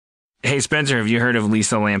Hey, Spencer, have you heard of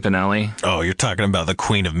Lisa Lampanelli? Oh, you're talking about the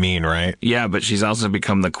Queen of Mean, right? Yeah, but she's also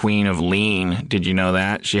become the Queen of Lean. Did you know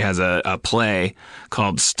that? She has a play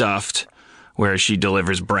called Stuffed, where she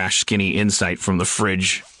delivers brash, skinny insight from the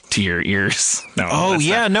fridge to your ears. No, oh,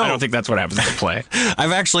 yeah, no. I don't think that's what happens in the play.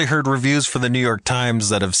 I've actually heard reviews for the New York Times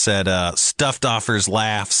that have said Stuffed offers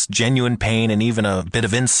laughs, genuine pain, and even a bit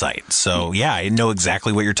of insight. So, yeah, I know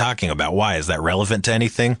exactly what you're talking about. Why? Is that relevant to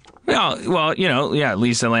anything? Well,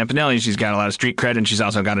 Lisa Lampanelli, she's got a lot of street cred, and she's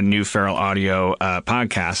also got a new Feral Audio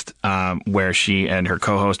podcast where she and her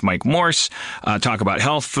co-host Mike Morse talk about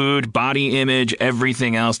health, food, body image,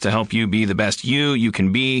 everything else to help you be the best you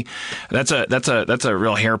can be. That's a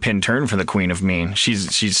real hairpin turn for the Queen of Mean.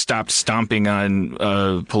 She's stopped stomping on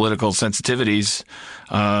political sensitivities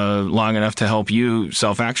long enough to help you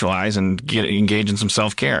self-actualize and engage in some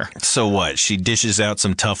self-care. So what? She dishes out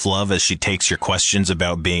some tough love as she takes your questions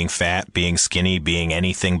about being fat, being skinny, being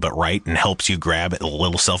anything but right, and helps you grab a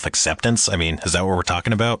little self-acceptance? I mean, is that what we're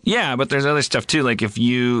talking about? Yeah, but there's other stuff too. Like if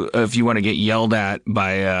you want to get yelled at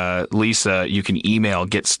by Lisa, you can email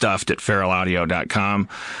getstuffed@feralaudio.com,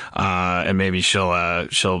 and maybe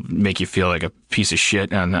she'll make you feel like a piece of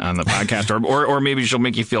shit on the podcast, or maybe she'll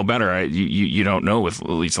make you feel better. You don't know with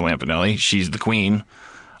Lisa Lampanelli. She's the queen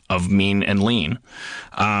of mean and lean.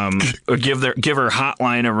 Give her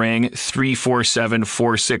hotline a ring,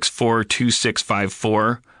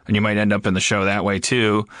 347-464-2654, and you might end up in the show that way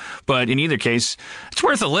too. But in either case, it's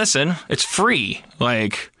worth a listen. It's free.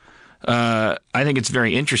 I think it's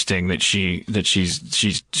very interesting that she's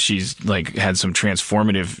like had some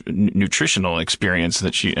transformative nutritional experience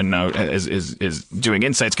that she and now is doing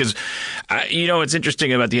insights, because what's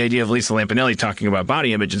interesting about the idea of Lisa Lampanelli talking about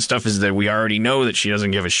body image and stuff is that we already know that she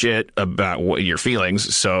doesn't give a shit about what your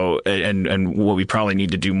feelings. So and what we probably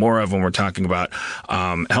need to do more of when we're talking about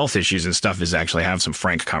health issues and stuff is actually have some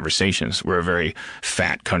frank conversations. We're a very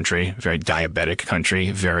fat country, very diabetic country,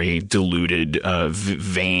 very deluded,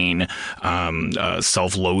 vain,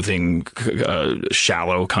 self-loathing,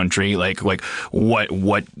 shallow country. Like what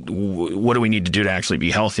do we need to do to actually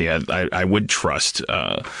be healthy? I would trust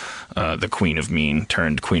the Queen of Mean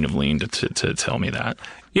turned Queen of Lean to tell me that.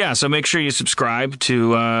 Yeah, so make sure you subscribe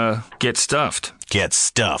to Get Stuffed. Get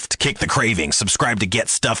Stuffed. Kick the craving. Subscribe to Get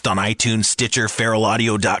Stuffed on iTunes, Stitcher,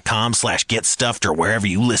 feralaudio.com/getstuffed, or wherever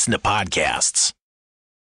you listen to podcasts.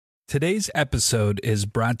 Today's episode is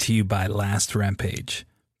brought to you by Last Rampage,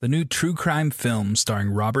 the new true crime film starring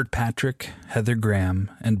Robert Patrick, Heather Graham,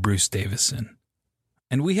 and Bruce Davison.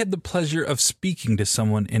 And we had the pleasure of speaking to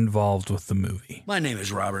someone involved with the movie. My name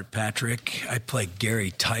is Robert Patrick. I play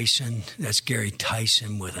Gary Tyson. That's Gary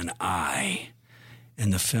Tyson with an I in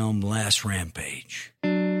the film Last Rampage.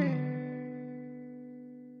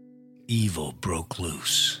 Evil broke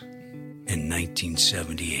loose in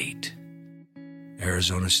 1978,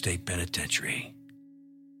 Arizona State Penitentiary.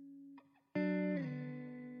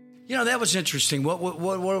 That was interesting. What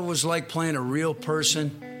it was like playing a real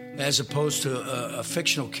person as opposed to a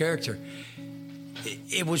fictional character.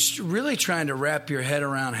 It was really trying to wrap your head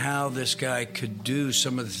around how this guy could do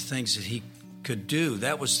some of the things that he could do.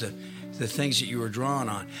 That was the things that you were drawing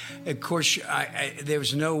on. Of course, there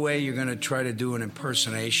was no way you're going to try to do an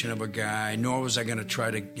impersonation of a guy, nor was I going to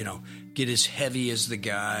try to, get as heavy as the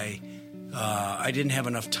guy. I didn't have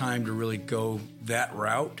enough time to really go that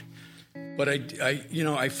route. But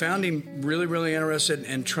I found him really, really interested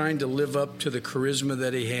in trying to live up to the charisma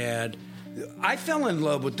that he had. I fell in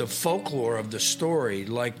love with the folklore of the story,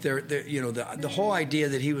 like the whole idea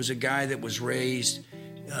that he was a guy that was raised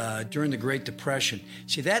during the Great Depression.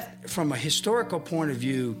 See, that from a historical point of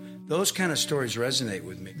view, those kind of stories resonate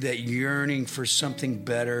with me. That yearning for something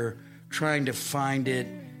better, trying to find it,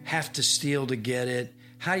 have to steal to get it.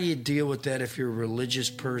 How do you deal with that if you're a religious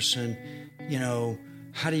person?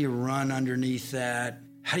 How do you run underneath that?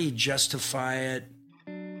 How do you justify it?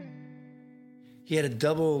 He had a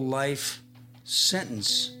double life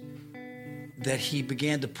sentence that he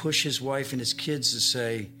began to push his wife and his kids to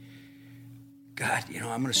say, God,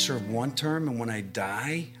 I'm going to serve one term, and when I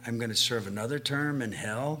die, I'm going to serve another term in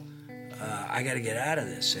hell. I got to get out of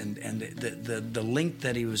this. And the length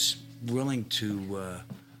that he was willing to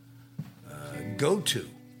go to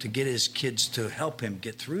get his kids to help him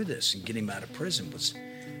get through this and get him out of prison was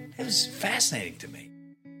fascinating to me.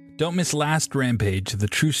 Don't miss Last Rampage, the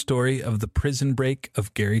true story of the prison break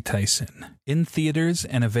of Gary Tyson. In theaters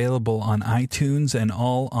and available on iTunes and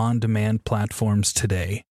all on-demand platforms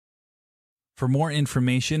today. For more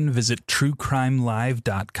information, visit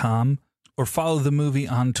truecrimelive.com or follow the movie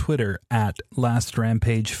on Twitter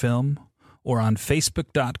 @LastRampageFilm or on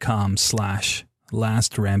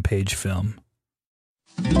Facebook.com/LastRampageFilm.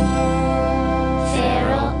 Feral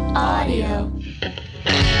Audio.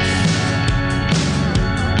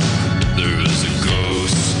 There is a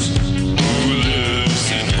ghost who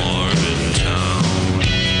lives in Harmontown.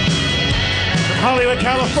 From Hollywood,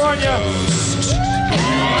 California.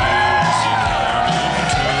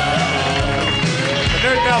 The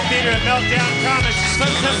Nerd Melt Theater at Meltdown Comics,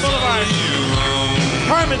 Sunset Boulevard.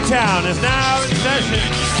 Harmontown is now in session.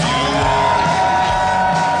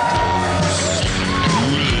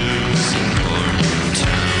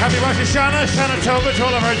 Happy Rosh Hashanah, Shana Tova to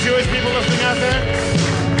all of our Jewish people listening out there.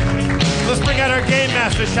 Let's bring out our game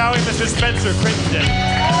master, shall we, Mr. Spencer Crittenden.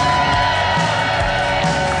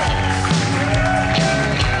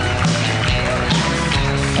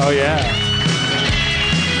 Oh, yeah.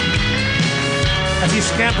 As he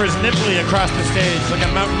scampers nimbly across the stage like a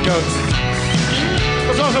mountain goat.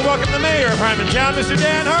 Let's also welcome the mayor of Harmontown, Mr.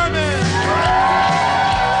 Dan Harmon.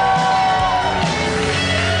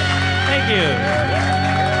 Thank you.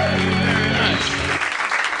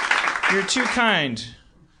 You're too kind.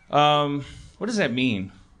 What does that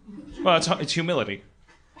mean? Well, it's humility.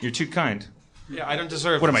 You're too kind. Yeah, I don't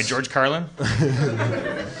deserve What am I, George Carlin?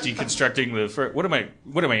 Deconstructing the... What am I,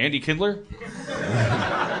 Andy Kindler?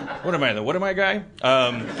 What am I, the what am I guy?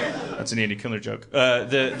 That's an Andy Kindler joke. We got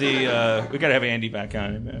to have Andy back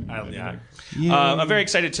on. I'm very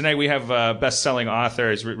excited tonight. We have a best-selling author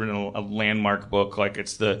has written a landmark book. Like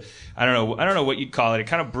it's the... I don't know what you'd call it. It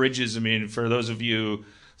kind of bridges,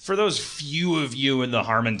 for those few of you in the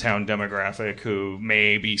Harmontown demographic who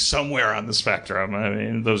may be somewhere on the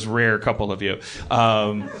spectrum, those rare couple of you,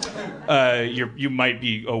 you might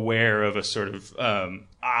be aware of a sort of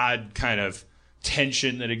odd kind of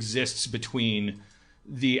tension that exists between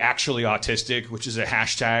the actually autistic, which is a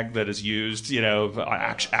hashtag that is used,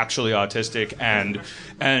 actually autistic, and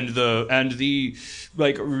the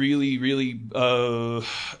like really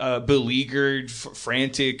beleaguered,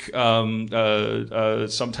 frantic,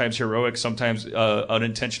 sometimes heroic, sometimes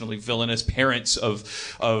unintentionally villainous parents of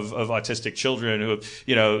autistic children who,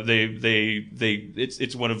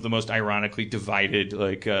 it's one of the most ironically divided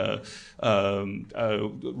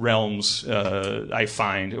realms I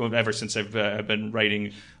find ever since I've been writing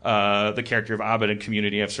the character of Abed in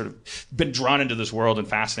Community. I've sort of been drawn into this world and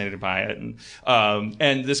fascinated by it,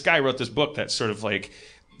 and this guy wrote this book that's sort of like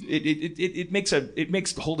it makes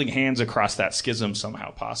holding hands across that schism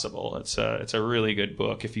somehow possible. It's a really good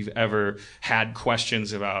book if you've ever had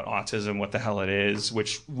questions about autism, what the hell it is,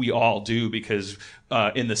 which we all do because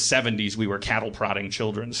in the 70s we were cattle prodding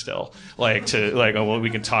children still. We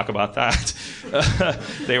can talk about that.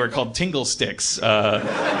 They were called tingle sticks.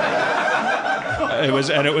 It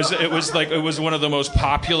was one of the most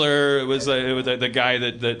popular. The guy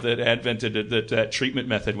that invented that treatment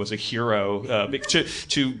method was a hero to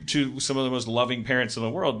some of the most loving parents in the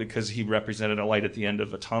world because he represented a light at the end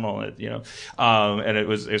of a tunnel. And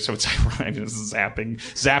it's ironic,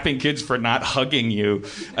 zapping kids for not hugging you,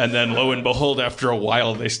 and then lo and behold, after a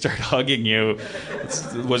while they start hugging you.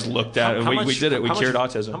 It was looked at. We did it. We cured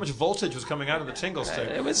autism. How much voltage was coming out of the tingle stick?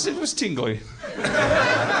 It was tingly.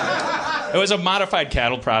 It was a modified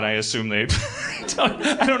cattle prod, I assume they...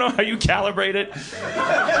 I don't know how you calibrate it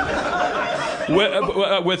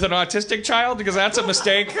with an autistic child, because that's a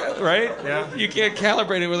mistake, right? Yeah. You can't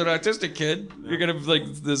calibrate it with an autistic kid. You're going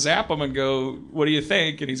to zap him and go, what do you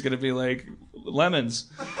think? And he's going to be like, lemons.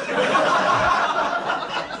 All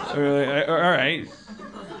right.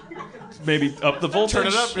 Maybe up the voltage. Turn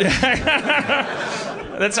it up.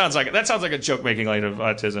 That sounds like a joke making light of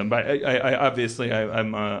autism, but I obviously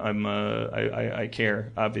I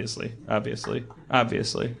care. Obviously. Isn't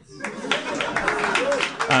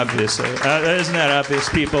that obvious,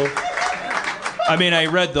 people? I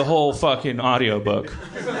read the whole fucking audiobook.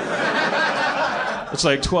 It's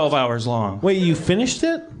like 12 hours long. Wait, you finished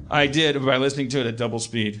it? I did by listening to it at double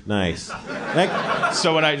speed. Nice.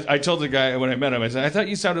 So when I told the guy when I met him, I said, I thought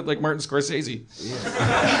you sounded like Martin Scorsese.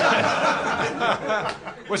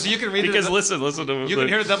 Well, so you can read because it. Listen to You can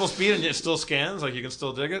hear it double speed and it still scans. Like you can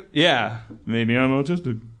still dig it. Yeah, maybe I'm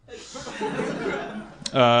autistic.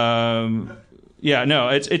 Yeah,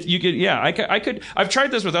 no, you could. Yeah, I could. I've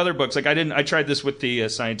tried this with other books. I tried this with the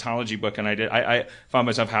Scientology book, and I found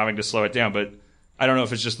myself having to slow it down, but. I don't know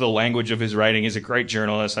if it's just the language of his writing. He's a great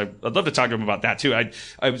journalist. I'd love to talk to him about that too. I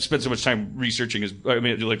spent so much time reading his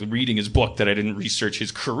book that I didn't research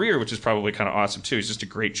his career, which is probably kind of awesome too. He's just a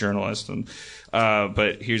great journalist. And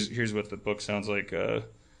but here's what the book sounds like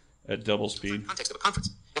at double speed. Context of a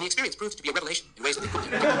conference, and the experience proved to be a revelation in ways that they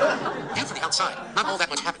couldn't. Viewed from the outside, not all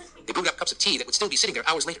that much happened. They brewed up cups of tea that would still be sitting there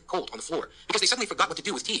hours later, cold, on the floor, because they suddenly forgot what to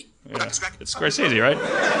do with tea. Or got distracted. It's Scorsese, right?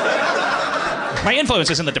 My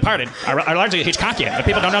influences in The Departed are largely Hitchcockian, but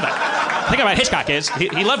people don't know that. The thing about Hitchcock is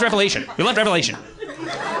he loved Revelation. He loved Revelation.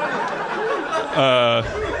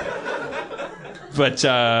 But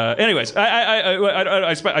anyways,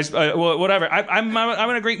 well, whatever. I'm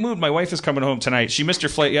in a great mood. My wife is coming home tonight. She missed her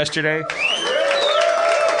flight yesterday.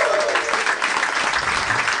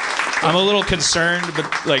 I'm a little concerned,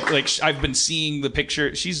 but like I've been seeing the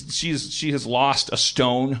picture. She has lost a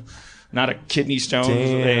stone, not a kidney stone.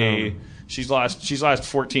 Damn. She's lost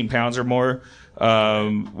 14 pounds or more.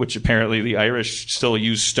 Which apparently the Irish still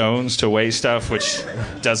use stones to weigh stuff, which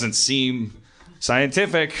doesn't seem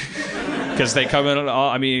scientific because they come in all.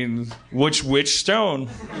 I mean, which stone?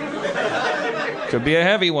 Could be a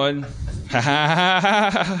heavy one.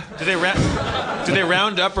 Do they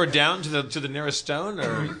round up or down to the nearest stone,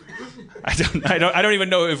 or? I don't even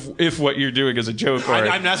know if what you're doing is a joke or.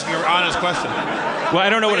 I'm asking an honest question. Well, I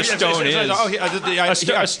don't know what a stone is.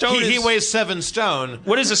 A stone. He weighs 7 stone.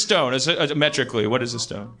 What is a stone? Metrically, what is a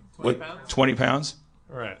stone? 20 pounds?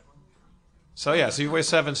 Right. So yeah, so you weigh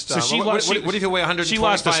 7 stone. So what if you weigh 125 She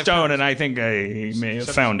lost a stone, pounds? and I think I may have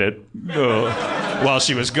found it while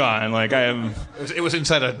she was gone. Like I am. It was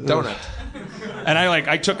inside a donut. And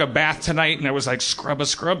I took a bath tonight, and I was like, scrub,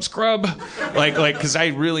 like, because I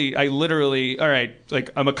literally, all right, like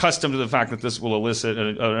I'm accustomed to the fact that this will elicit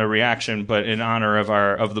a reaction, but in honor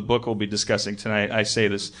of the book we'll be discussing tonight, I say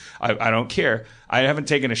this, I don't care. I haven't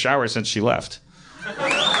taken a shower since she left.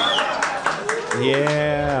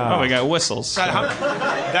 Yeah. Oh, we got whistles.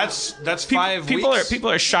 That's 5 weeks. People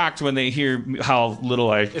are shocked when they hear how little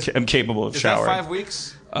I am capable of showering. Is that 5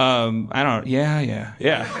 weeks? I don't. Yeah.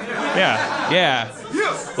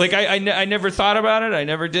 Like I never thought about it. I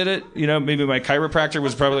never did it. You know, maybe my chiropractor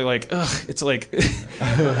was probably like, ugh, it's like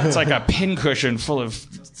a pincushion full of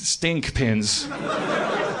stink pins.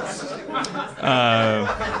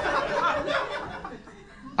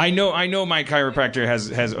 I know my chiropractor has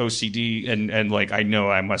OCD and like I know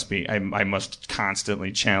I must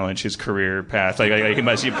constantly challenge his career path. Like he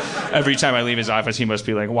must every time I leave his office he must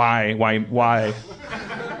be like, why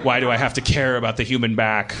do I have to care about the human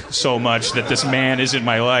back so much that this man is in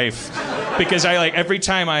my life? Because every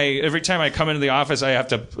time I come into the office I have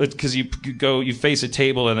to, because you face a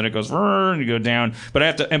table and then it goes and you go down, but I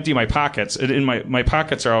have to empty my pockets. And in my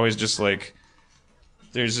pockets are always just like,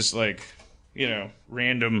 there's just like, you know,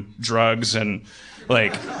 random drugs and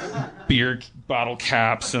like beer bottle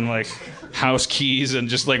caps and like house keys and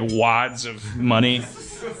just like wads of money.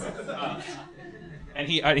 And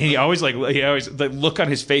he always the look on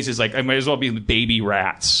his face is like, I might as well be baby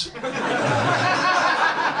rats.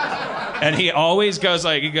 And he always goes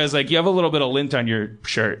like, you have a little bit of lint on your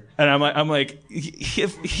shirt. And I'm like,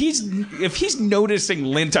 if he's noticing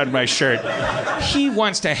lint on my shirt, he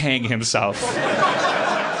wants to hang himself.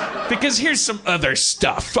 Because here's some other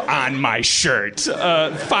stuff on my shirt.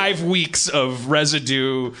 5 weeks of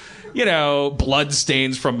residue, you know, blood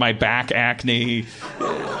stains from my back acne.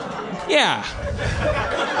 Yeah.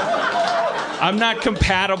 I'm not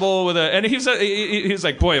compatible with and he was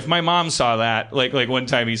like, boy, if my mom saw that, like one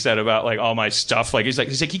time he said about like all my stuff, like he's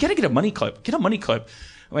like, you gotta get a money clip. Get a money clip.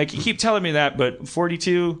 Like, you keep telling me that, but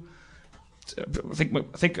 42, I think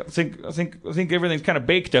everything's kind of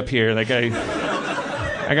baked up here. Like I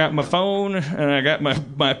got my phone and I got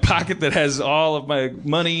my pocket that has all of my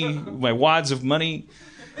money, my wads of money.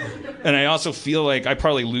 And I also feel like I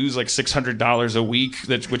probably lose like $600 a week,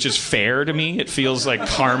 which is fair to me. It feels like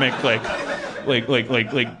karmic, because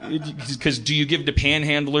do you give to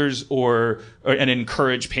panhandlers and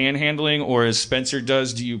encourage panhandling, or as Spencer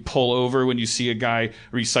does, do you pull over when you see a guy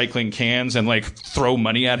recycling cans and like throw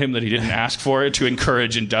money at him that he didn't ask for to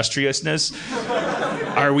encourage industriousness?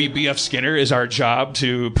 Are we B.F. Skinner? Is our job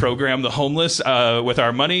to program the homeless with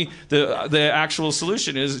our money? The actual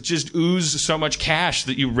solution is just ooze so much cash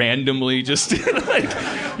that you randomly just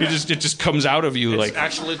it just comes out of you. It's like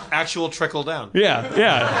actual trickle down. Yeah.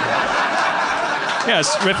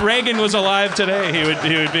 Yes, if Reagan was alive today, he would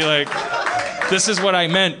be like, this is what I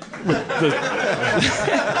meant with the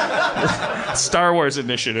Star Wars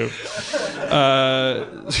initiative.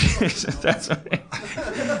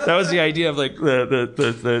 That was the idea of like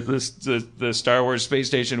the Star Wars space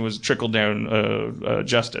station was trickle down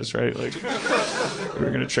justice, right? Like we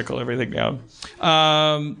were gonna trickle everything down.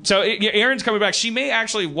 So Erin's coming back. She may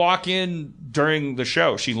actually walk in during the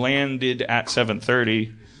show. She landed at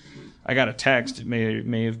 7:30. I got a text. It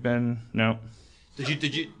may have been no.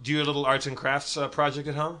 Did you do a little arts and crafts project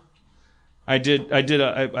at home? I did. I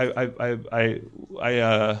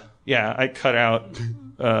cut out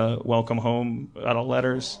welcome home out of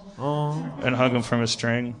letters and hug him from a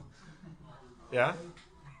string. Yeah?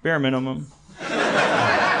 Bare minimum.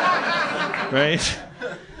 Right?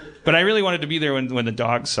 But I really wanted to be there when the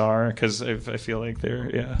dogs saw her, because I feel like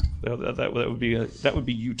that would be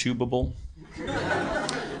YouTubeable.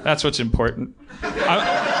 That's what's important.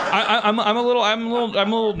 I'm a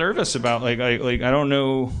little nervous about like I don't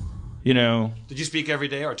know, you know. Did you speak every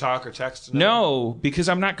day or talk or text? No, because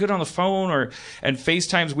I'm not good on the phone and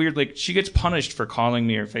FaceTime's weird. Like she gets punished for calling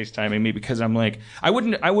me or FaceTiming me because I'm like I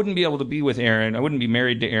wouldn't be able to be with Aaron. I wouldn't be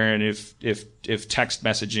married to Aaron if text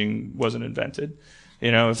messaging wasn't invented.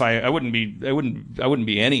 You know, if I wouldn't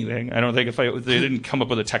be anything. I don't think if they didn't come up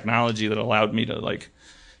with a technology that allowed me to like,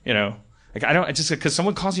 you know, like I just because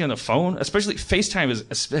someone calls you on the phone, especially FaceTime is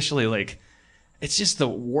especially like, it's just the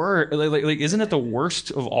worst. Like isn't it the worst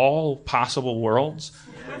of all possible worlds?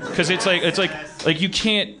 Because it's like you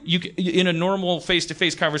can't in a normal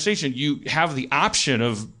face-to-face conversation you have the option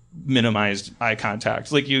of minimized eye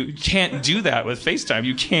contact. Like you can't do that with FaceTime.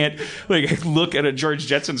 You can't like look at a George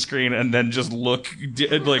Jetson screen and then just look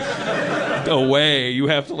like away. You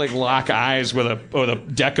have to like lock eyes with a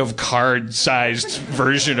deck of card-sized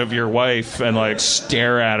version of your wife and like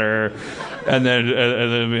stare at her, and then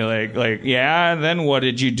be like yeah. And then what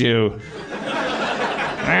did you do?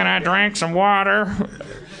 And I drank some water.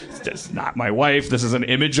 That's not my wife. This is an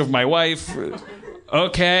image of my wife.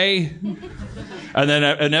 Okay. And then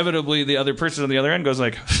inevitably the other person on the other end goes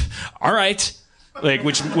like, all right, like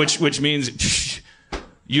which means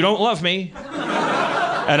you don't love me.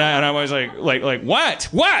 And I'm always like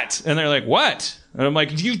what? And they're like, what? And I'm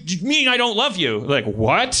like, you mean I don't love you? Like,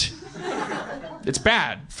 what? It's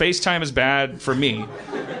bad. FaceTime is bad for me.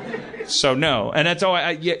 So no. And that's all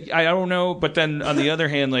I don't know. But then on the other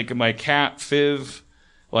hand, like my cat Fiv,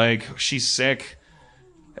 like she's sick.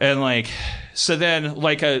 And like, so then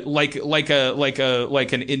like an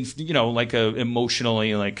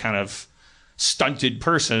emotionally like kind of stunted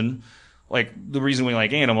person, like the reason we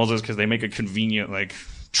like animals is because they make a convenient like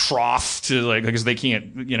trough to like, because they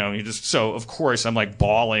can't, so of course I'm like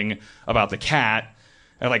bawling about the cat.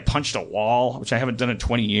 I like punched a wall, which I haven't done in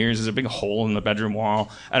 20 years. There's a big hole in the bedroom wall.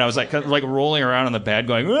 And I was like rolling around on the bed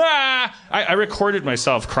going, ah! I recorded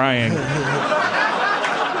myself crying.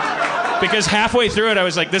 Because halfway through it, I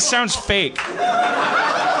was like, this sounds fake.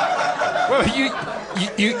 Well,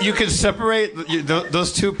 you can separate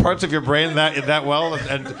those two parts of your brain that well,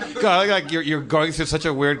 and God, like you're going through such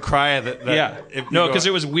a weird cry that yeah. No, because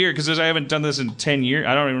it was weird, because I haven't done this in 10 years.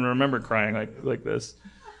 I don't even remember crying like this.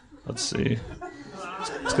 Let's see.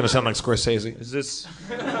 It's going to sound like Scorsese. Is this...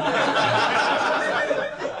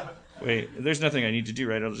 Wait, there's nothing I need to do,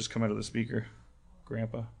 right? It'll just come out of the speaker.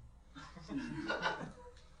 Grandpa.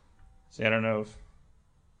 See, I don't know if...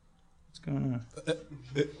 What's going on?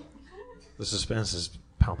 The suspense is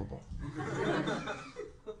palpable.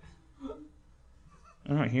 I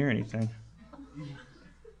don't hear anything.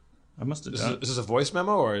 I must have done... Is this a voice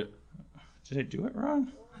memo, or... Did I do it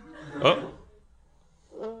wrong? Oh.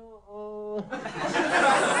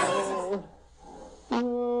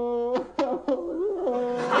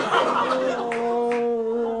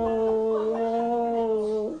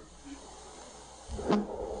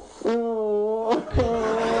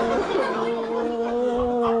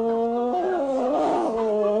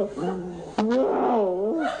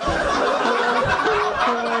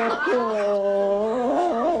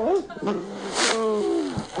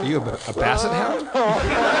 Are you a basset hound?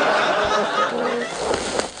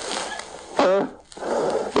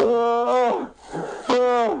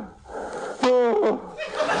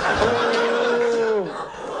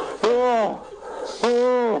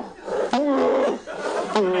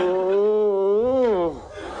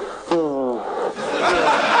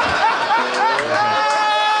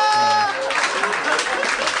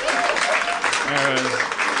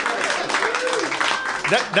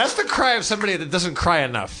 That's the cry of somebody that doesn't cry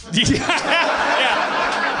enough. Yeah.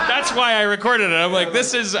 That's why I recorded it. I'm like,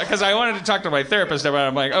 this is because I wanted to talk to my therapist about it.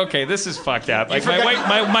 I'm like, okay, this is fucked up. Like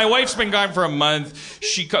my wife's been gone for a month.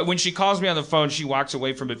 When she calls me on the phone, she walks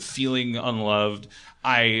away from it feeling unloved.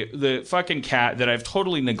 The fucking cat that I've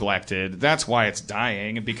totally neglected. That's why it's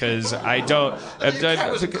dying, because I don't. Your cat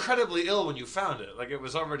was incredibly ill when you found it. Like it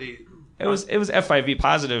was already. It was FIV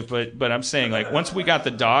positive, but I'm saying like once we got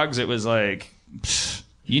the dogs, it was like.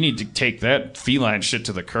 You need to take that feline shit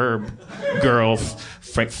to the curb, girl,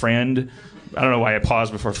 friend. I don't know why I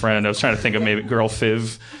paused before friend. I was trying to think of maybe girl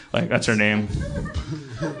Fiv. Like, that's her name.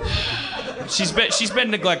 She's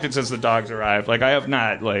been neglected since the dogs arrived. Like, I have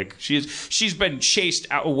not. Like, she's been chased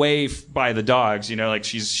away by the dogs. You know, like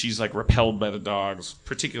she's like repelled by the dogs,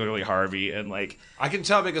 particularly Harvey. And like, I can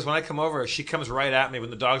tell because when I come over, she comes right at me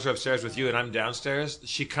when the dogs are upstairs with you and I'm downstairs.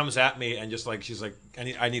 She comes at me and just like she's like,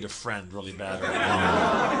 I need a friend really bad right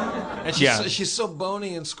now. And she's so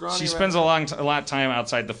bony and scrawny. She spends a lot of time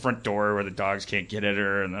outside the front door where the dogs can't get at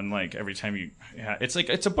her, and then like every time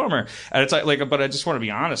it's a bummer. And it's like, but I just want to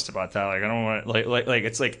be honest about that. Like, I don't want like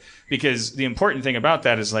it's like, because the important thing about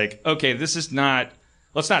that is like, okay, this is not.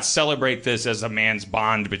 Let's not celebrate this as a man's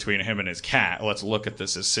bond between him and his cat. Let's look at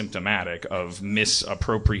this as symptomatic of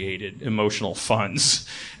misappropriated emotional funds,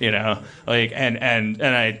 you know. Like, and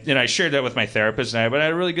I shared that with my therapist, but I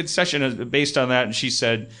had a really good session based on that. And she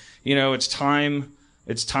said, you know, it's time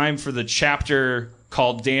for the chapter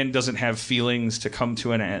called "Dan Doesn't Have Feelings" to come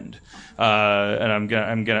to an end. And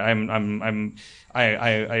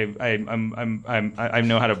I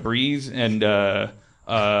know how to breathe, and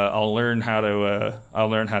I'll learn how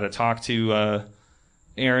to talk to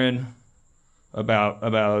Erin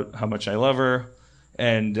about how much I love her,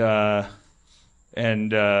 and kind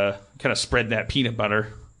of spread that peanut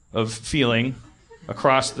butter of feeling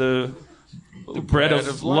across the bread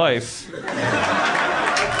of life.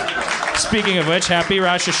 Speaking of which, happy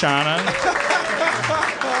Rosh Hashanah.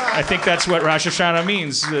 I think that's what Rosh Hashanah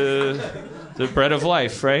means, the bread of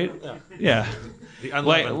life, right? Yeah.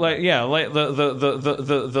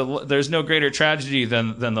 There's no greater tragedy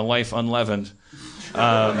than the life unleavened.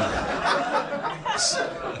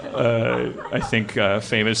 I think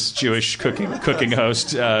famous Jewish cooking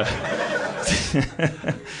host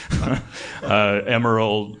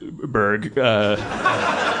Emerald Berg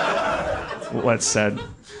once said.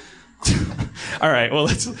 All right, well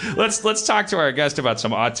let's talk to our guest about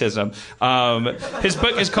some autism. His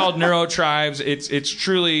book is called NeuroTitties. It's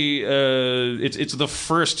truly it's the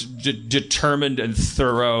first determined and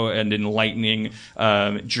thorough and enlightening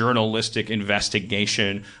journalistic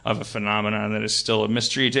investigation of a phenomenon that is still a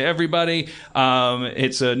mystery to everybody.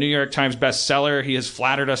 It's a New York Times bestseller. He has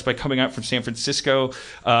flattered us by coming out from San Francisco.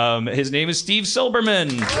 His name is Steve Silberman.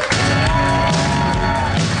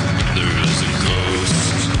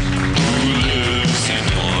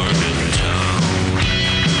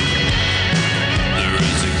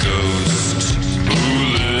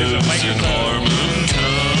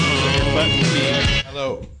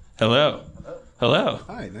 Hello.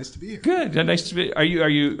 Hi, nice to be here. Good. Nice to be. Are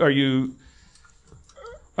you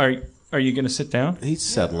going to sit down? He's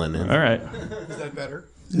settling in. All right. Is that better?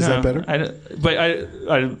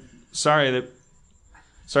 Sorry that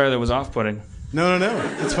was off-putting. No.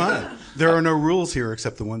 It's fine. There are no rules here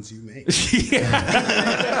except the ones you make.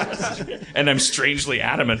 And I'm strangely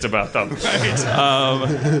adamant about them.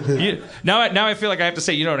 Right. Now I feel like I have to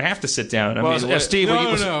say you don't have to sit down. Steve,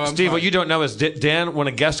 what you don't know is Dan, when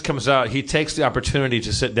a guest comes out, he takes the opportunity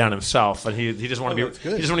to sit down himself, and he doesn't want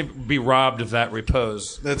to be robbed of that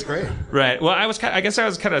repose. That's great. Right. Well, I guess I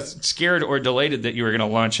was kind of scared or delighted that you were going to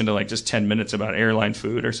launch into like just 10 minutes about airline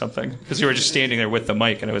food or something, because you were just standing there with the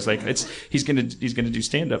mic, and I was like, he's going to do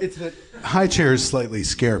stand up. It's that high chairs slightly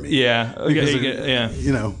scare me. Yeah.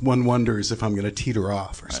 You know, one wonders if I'm going to teeter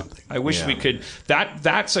off or something. I wish we could.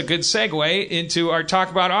 That's a good segue into our talk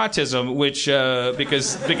about autism, which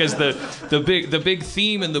because the big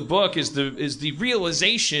theme in the book is the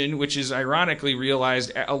realization, which is ironically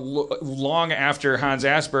realized long after Hans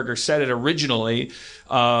Asperger said it originally.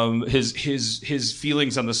 His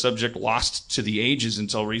feelings on the subject lost to the ages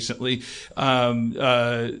until recently.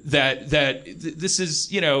 That this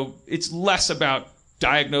is, you know, it's less about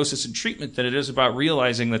diagnosis and treatment than it is about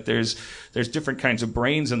realizing that there's different kinds of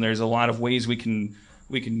brains, and there's a lot of ways we can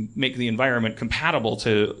make the environment compatible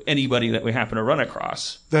to anybody that we happen to run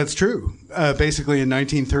across. That's true. Basically, in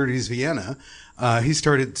 1930s Vienna, he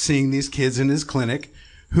started seeing these kids in his clinic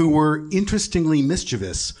who were interestingly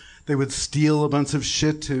mischievous. They would steal a bunch of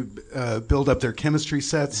shit to build up their chemistry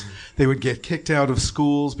sets. They would get kicked out of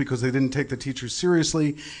schools because they didn't take the teachers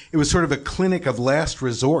seriously. It was sort of a clinic of last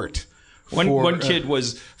resort. One kid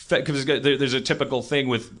was, because there's a typical thing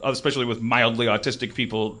with, especially with mildly autistic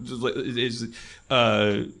people, is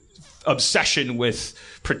obsession with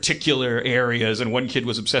particular areas, and one kid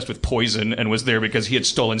was obsessed with poison and was there because he had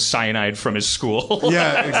stolen cyanide from his school.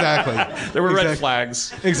 Yeah, exactly. There were red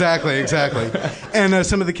flags. Exactly. And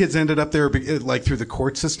some of the kids ended up there like through the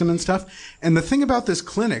court system and stuff. And the thing about this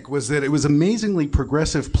clinic was that it was an amazingly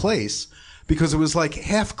progressive place, because it was like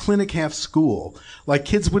half clinic, half school. Like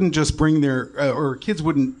kids wouldn't just kids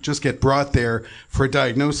wouldn't just get brought there for a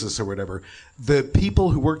diagnosis or whatever. The people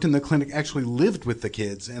who worked in the clinic actually lived with the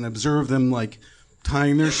kids and observed them like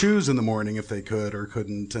tying their shoes in the morning if they could or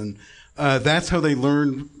couldn't. And that's how they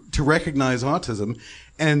learned to recognize autism.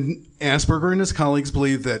 And Asperger and his colleagues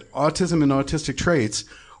believed that autism and autistic traits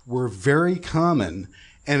were very common.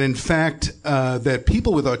 And in fact, that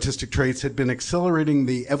people with autistic traits had been accelerating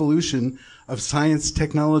the evolution of science,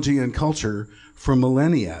 technology, and culture for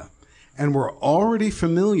millennia. And were already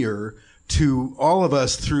familiar to all of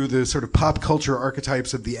us through the sort of pop culture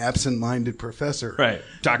archetypes of the absent-minded professor. Right.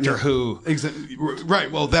 Doctor Who. Right.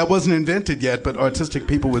 Well, that wasn't invented yet, but autistic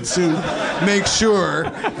people would soon make sure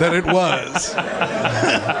that it was.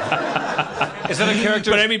 Is that a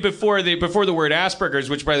character? But I mean, before the word Asperger's,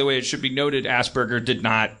 which, by the way, it should be noted, Asperger did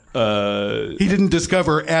not. He didn't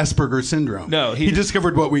discover Asperger syndrome. No, he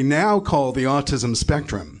discovered what we now call the autism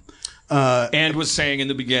spectrum. And was saying in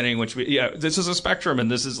the beginning, this is a spectrum,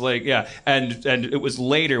 and this is and it was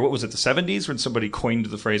later, what was it, the 70s, when somebody coined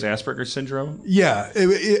the phrase Asperger's syndrome? Yeah,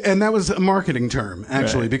 and that was a marketing term,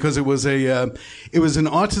 actually, because it was an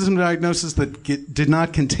autism diagnosis that did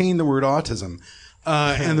not contain the word autism.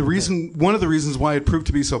 And one of the reasons why it proved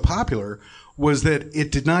to be so popular was that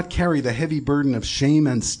it did not carry the heavy burden of shame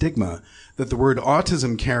and stigma that the word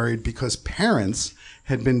autism carried, because parents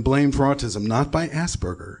had been blamed for autism, not by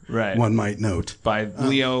Asperger, right. One might note. By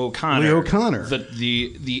Leo Kanner. Leo Kanner.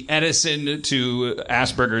 The Edison to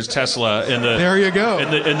Asperger's Tesla in the there you go.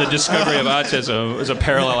 In the discovery of autism is a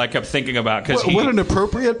parallel I kept thinking about. What an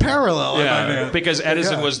appropriate parallel. Yeah, because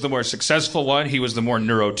Edison was the more successful one, he was the more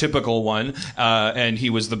neurotypical one, and he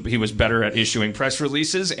was better at issuing press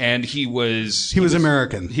releases, and he was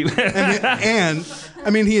American. And I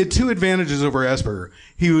mean, he had two advantages over Asperger.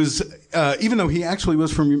 He was, even though he actually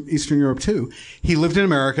was from Eastern Europe too, he lived in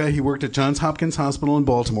America. He worked at Johns Hopkins Hospital in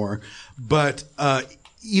Baltimore. But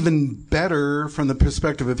even better from the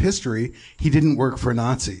perspective of history, he didn't work for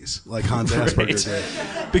Nazis like Hans Asperger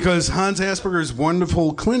did. Because Hans Asperger's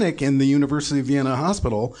wonderful clinic in the University of Vienna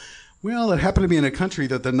Hospital, well, it happened to be in a country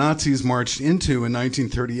that the Nazis marched into in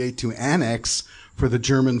 1938 to annex for the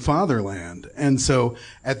German fatherland. And so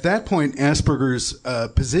at that point, Asperger's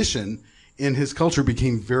position in his culture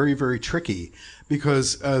became very, very tricky,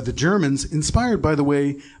 because the Germans, inspired, by the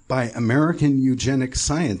way, by American eugenic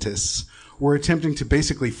scientists, were attempting to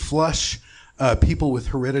basically flush people with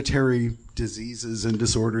hereditary diseases and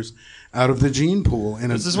disorders out of the gene pool in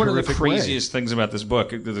a This is one of the craziest things about this book,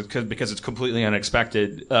 because it's completely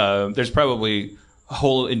unexpected. There's probably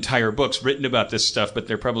whole entire books written about this stuff, but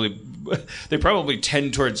they probably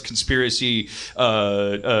tend towards conspiracy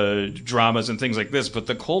dramas and things like this. But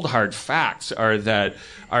the cold hard facts are that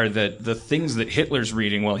the things that Hitler's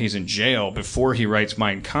reading while he's in jail before he writes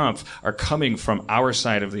Mein Kampf are coming from our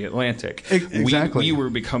side of the Atlantic. Exactly. We were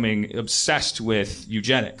becoming obsessed with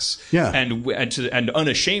eugenics, and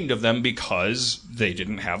unashamed of them, because they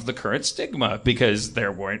didn't have the current stigma, because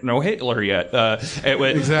there weren't no Hitler yet.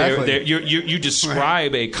 Exactly. You describe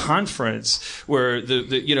a conference where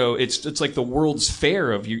it's like the World's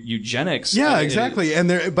Fair of eugenics. Yeah, exactly. And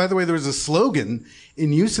there, by the way, there was a slogan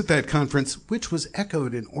in use at that conference, which was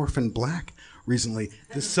echoed in Orphan Black recently: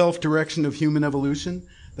 the self-direction of human evolution.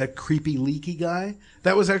 That creepy, leaky guy.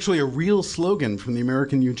 That was actually a real slogan from the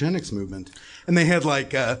American eugenics movement. And they had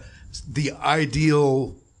the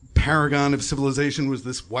ideal paragon of civilization was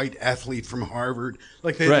this white athlete from Harvard.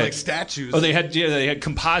 Like they had statues. Oh, they had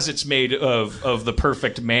composites made of the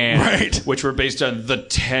perfect man, right, which were based on the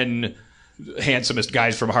 10 handsomest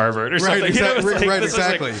guys from Harvard or something.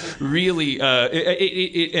 Exactly. Really,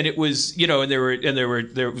 and it was, and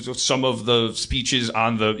there was some of the speeches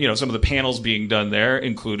on the, some of the panels being done there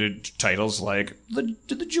included titles like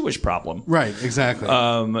the Jewish problem, right? Exactly.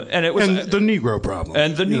 And it was the Negro problem,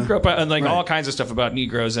 and the Negro and all kinds of stuff about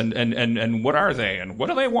Negroes and what are they and what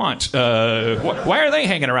do they want? Why are they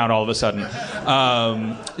hanging around all of a sudden?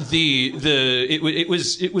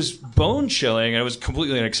 It was bone chilling, and it was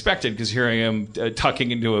completely unexpected, because here I am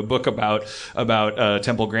tucking into a book about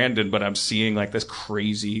Temple Grandin, but I'm seeing this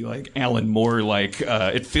crazy Alan Moore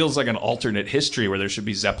it feels like an alternate history where there should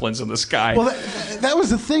be Zeppelins in the sky. Well, that was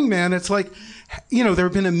the thing, man. It's like, there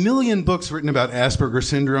have been a million books written about Asperger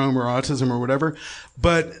syndrome or autism or whatever,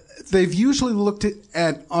 but they've usually looked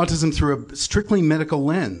at autism through a strictly medical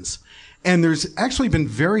lens. And there's actually been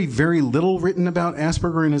very, very little written about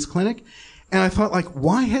Asperger in his clinic. And I thought,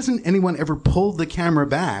 why hasn't anyone ever pulled the camera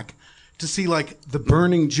back to see the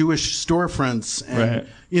burning Jewish storefronts and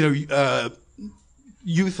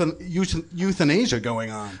euthanasia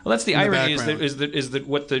going on. Well, that's the irony background. is that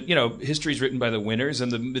what the history is written by the winners,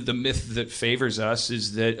 and the myth that favors us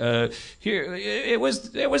is that here it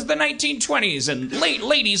was the 1920s and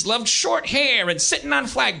ladies loved short hair and sitting on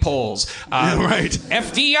flagpoles. Right.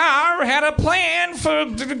 FDR had a plan for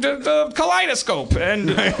the kaleidoscope, and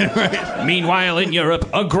meanwhile in Europe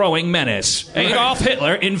a growing menace. Adolf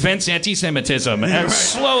Hitler invents anti-Semitism and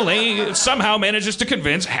slowly somehow manages to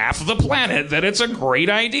convince half of the planet that it's a great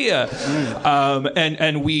idea.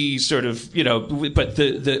 And we sort of, but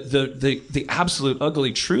the absolute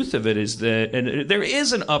ugly truth of it is that, and there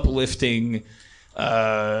is an uplifting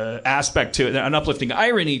aspect to it, an uplifting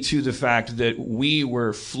irony to the fact that we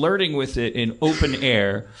were flirting with it in open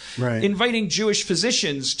air, inviting Jewish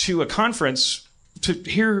physicians to a conference to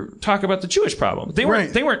hear talk about the Jewish problem. They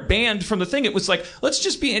weren't banned from the thing. It was like, let's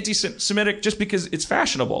just be anti-Semitic just because it's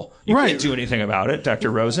fashionable. You can't do anything about it,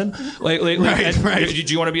 Dr. Rosen.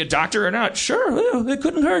 Did you want to be a doctor or not? Sure, it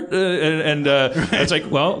couldn't hurt. It's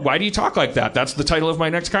like, well, why do you talk like that? That's the title of my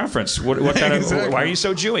next conference. What kind of? Why are you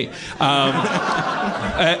so Jewy?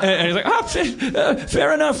 And he's like,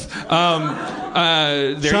 fair enough.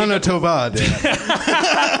 Shana Tova.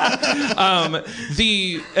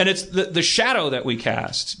 It's the shadow that we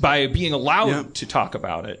cast by being allowed to talk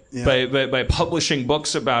about it, by publishing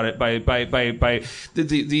books about it, by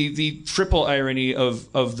the triple irony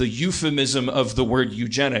of the euphemism of the word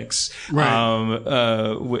eugenics,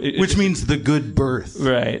 which means the good birth,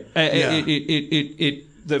 right? The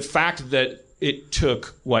fact that it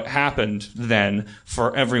took what happened then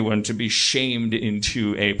for everyone to be shamed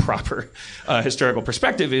into a proper historical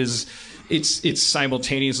perspective is. It's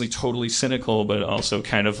simultaneously totally cynical, but also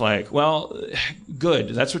kind of like, well, good.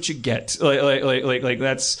 That's what you get. This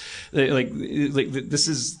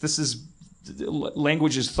is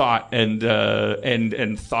language is thought,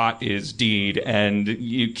 and thought is deed, and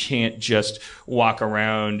you can't just walk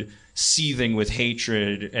around seething with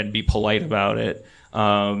hatred and be polite about it.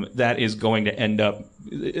 That is going to end up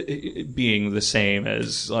being the same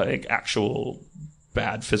as like actual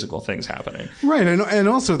bad physical things happening. Right, and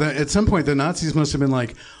also that at some point the Nazis must have been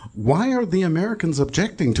like, why are the Americans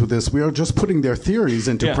objecting to this? We are just putting their theories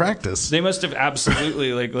into practice. They must have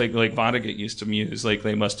absolutely, like Vonnegut used to muse, like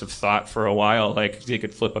they must have thought for a while, like they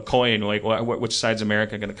could flip a coin, like which side's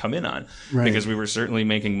America going to come in on? Right. Because we were certainly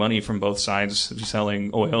making money from both sides,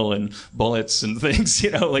 selling oil and bullets and things,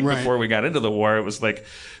 before we got into the war. It was like,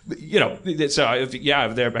 so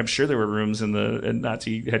I'm sure there were rooms in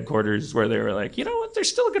Nazi headquarters where they were like, you know what, there's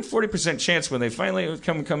still a good 40% chance when they finally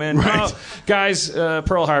come in. Right. Oh, guys,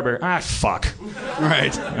 Pearl Harbor. Fuck.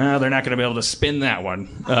 Right. They're not going to be able to spin that one.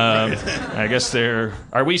 I guess are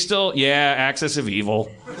we still? Yeah, axis of evil.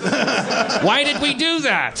 Why did we do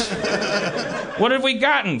that? What have we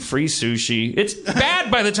gotten? Free sushi. It's bad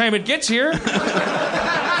by the time it gets here.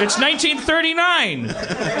 It's 1939.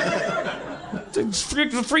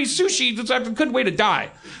 Free sushi. It's a good way to die.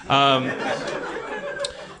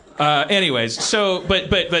 Anyways, so but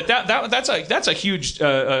that's a huge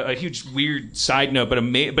weird side note,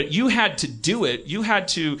 but you had to do it. You had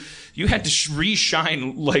to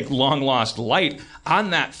reshine like long lost light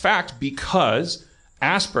on that fact because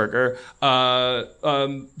Asperger,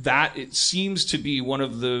 that it seems to be one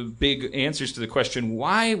of the big answers to the question,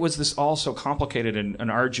 why was this all so complicated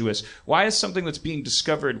and arduous? Why is something that's being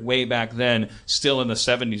discovered way back then still in the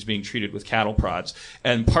 70s being treated with cattle prods?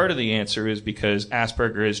 And part of the answer is because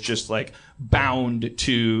Asperger is just like bound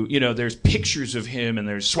to, there's pictures of him and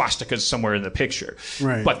there's swastikas somewhere in the picture.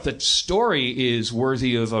 Right. But the story is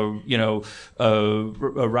worthy of a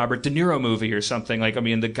Robert De Niro movie or something. Like, I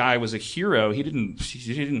mean, the guy was a hero. He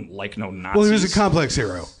didn't like no Nazis. Well, he was a complex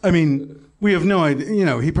hero. I mean, we have no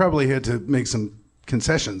idea. He probably had to make some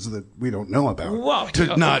concessions that we don't know about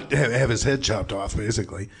to not have his head chopped off.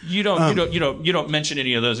 Basically, you don't mention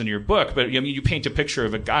any of those in your book, but I mean, you paint a picture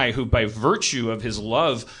of a guy who, by virtue of his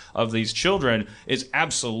love of these children, is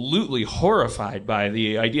absolutely horrified by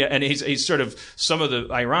the idea, and he's sort of some of the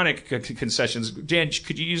ironic concessions. Dan,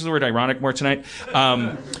 could you use the word ironic more tonight?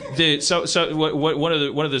 One of the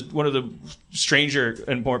stranger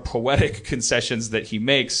and more poetic concessions that he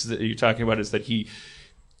makes that you're talking about is that he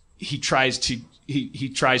tries to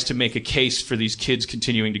make a case for these kids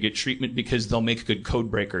continuing to get treatment because they'll make good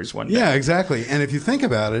code breakers one day. Yeah, exactly. And if you think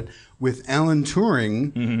about it, with Alan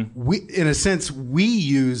Turing, in a sense, we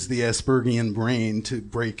use the Aspergian brain to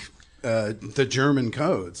break the German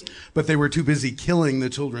codes, but they were too busy killing the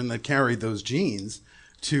children that carried those genes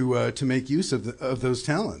to make use of those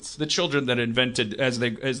talents. The children that invented as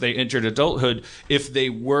they entered adulthood, if they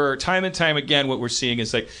were time and time again, what we're seeing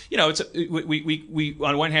is like, it's we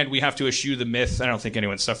on one hand we have to eschew the myth. I don't think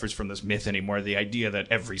anyone suffers from this myth anymore. The idea that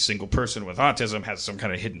every single person with autism has some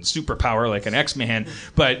kind of hidden superpower like an X-Man,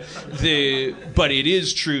 but it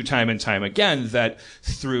is true time and time again that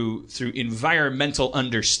through environmental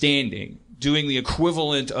understanding, doing the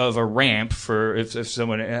equivalent of a ramp for if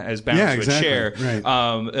someone is bound to a chair, right.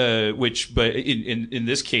 But in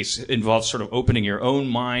this case involves sort of opening your own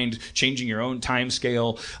mind, changing your own time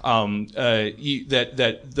scale.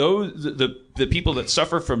 The people that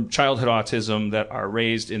suffer from childhood autism that are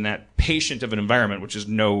raised in that patient of an environment, which is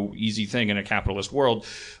no easy thing in a capitalist world,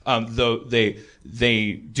 though they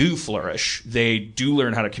do flourish. They do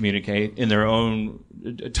learn how to communicate in their own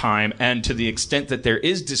time, and to the extent that there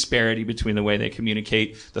is disparity between the way they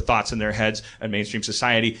communicate the thoughts in their heads and mainstream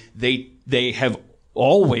society, they have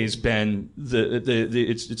always been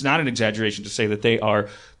it's not an exaggeration to say that they are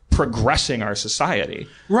progressing our society.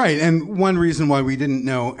 Right, and one reason why we didn't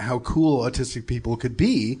know how cool autistic people could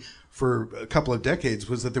be for a couple of decades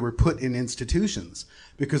was that they were put in institutions.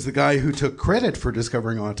 Because the guy who took credit for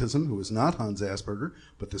discovering autism, who was not Hans Asperger,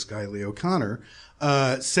 but this guy Leo Kanner,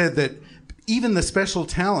 said that even the special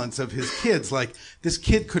talents of his kids, like this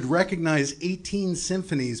kid could recognize 18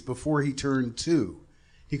 symphonies before he turned 2.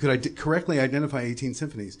 He could correctly identify 18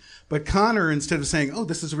 symphonies. But Kanner, instead of saying, oh,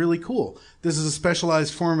 this is really cool, this is a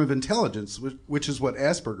specialized form of intelligence, which is what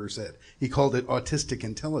Asperger said. He called it autistic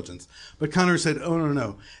intelligence. But Kanner said, oh,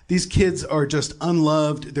 no. These kids are just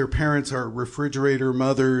unloved. Their parents are refrigerator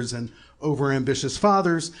mothers and overambitious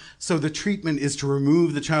fathers. So the treatment is to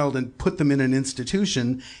remove the child and put them in an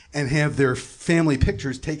institution and have their family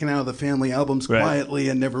pictures taken out of the family albums quietly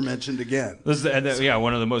and never mentioned again.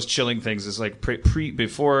 One of the most chilling things is like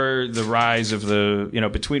before the rise of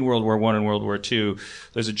between World War I and World War II,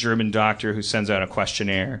 there's a German doctor who sends out a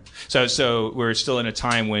questionnaire. So we're still in a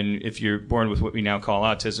time when if you're born with what we now call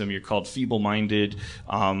autism, you're called feeble-minded.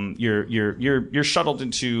 You're shuttled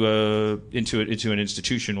into an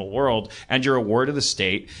institutional world, and you're a ward of the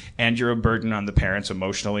state, and you're a burden on the parents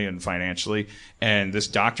emotionally and financially. And this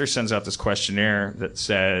doctor sends out this questionnaire that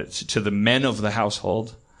says to the men of the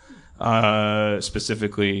household,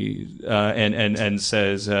 specifically, and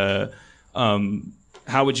says, how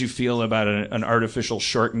would you feel about an artificial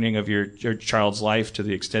shortening of your child's life to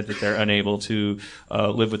the extent that they're unable to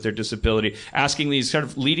live with their disability? Asking these kind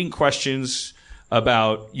of leading questions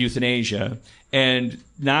about euthanasia. And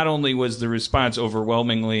not only was the response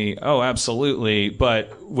overwhelmingly, oh, absolutely,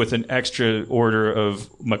 but with an extra order of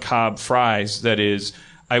macabre fries that is,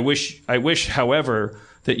 I wish, however,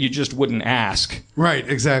 that you just wouldn't ask. Right,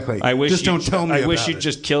 exactly. Just don't tell me. I wish you'd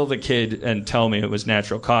just kill the kid and tell me it was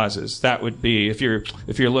natural causes. That would be if you're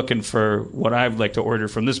looking for what I'd like to order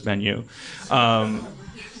from this menu.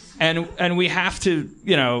 And we have to,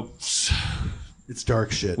 it's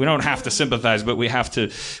dark shit. We don't have to sympathize, but we have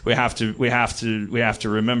to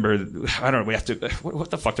remember. I don't know. We have to.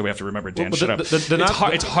 What the fuck do we have to remember, Dan? Shut up.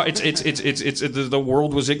 It's hard. It's the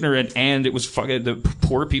world was ignorant, and it was fucking. The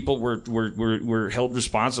poor people were held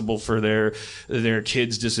responsible for their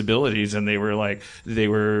kids' disabilities, and they were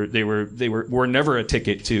never a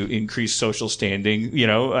ticket to increase social standing.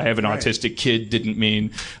 I have an autistic kid didn't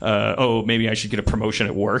mean maybe I should get a promotion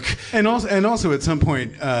at work. And also at some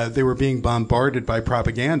point they were being bombarded by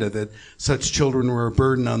propaganda that such children were a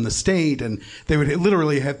burden on the state, and they would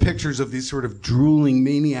literally have pictures of these sort of drooling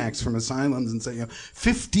maniacs from asylums and say,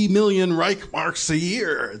 50 million Reichmarks a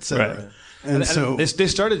year, etc. Right. And so they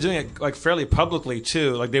started doing it like fairly publicly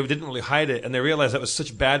too. Like they didn't really hide it, and they realized that was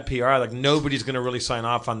such bad PR. Like nobody's going to really sign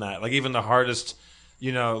off on that. Like even the hardest,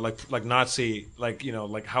 like Nazi,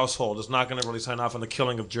 like household is not going to really sign off on the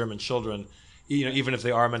killing of German children. Even if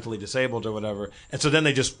they are mentally disabled or whatever, and so then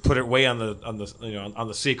they just put it way on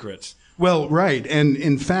the secrets. Well, right, and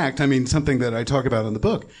in fact, something that I talk about in the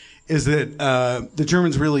book is that the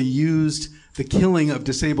Germans really used the killing of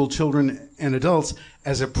disabled children and adults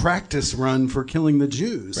as a practice run for killing the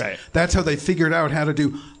Jews. Right. That's how they figured out how to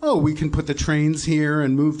do, we can put the trains here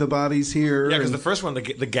and move the bodies here. Yeah, because the first one, the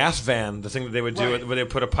gas van, the thing that they would do, where they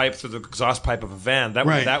put a pipe through the exhaust pipe of a van,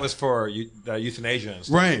 that was for euthanasia and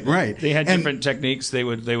stuff. Right. They had different techniques. They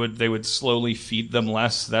would slowly feed them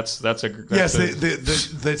less. That's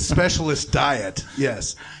the specialist diet.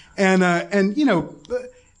 Yes, and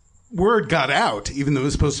word got out, even though it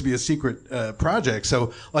was supposed to be a secret project.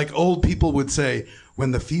 So, like, old people would say,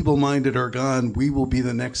 when the feeble-minded are gone, we will be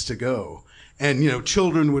the next to go. And,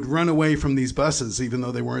 children would run away from these buses, even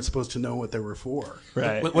though they weren't supposed to know what they were for.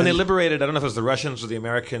 Right. When they liberated, I don't know if it was the Russians or the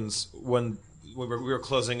Americans, when we were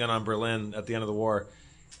closing in on Berlin at the end of the war,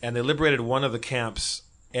 and they liberated one of the camps,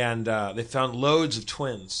 and they found loads of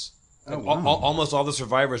twins. Oh, wow. Almost all the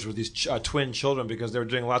survivors were these twin children because they were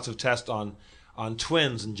doing lots of tests on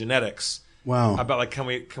twins and genetics. Wow. About like can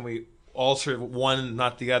we alter one,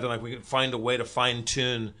 not the other? Like we can find a way to fine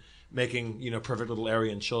tune making perfect little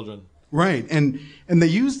Aryan children. Right, and they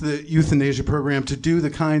use the euthanasia program to do the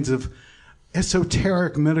kinds of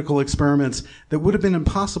esoteric medical experiments that would have been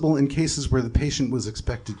impossible in cases where the patient was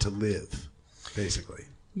expected to live, basically.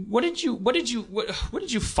 What did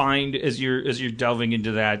you find as you're delving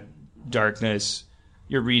into that darkness?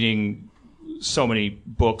 You're reading so many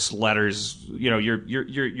books, letters.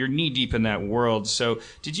 You're knee deep in that world. So,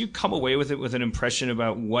 did you come away with it with an impression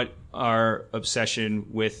about what our obsession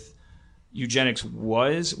with eugenics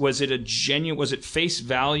was? Was it face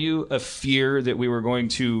value a fear that we were going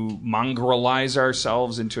to mongrelize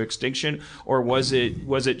ourselves into extinction, or was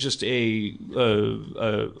it just a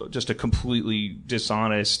completely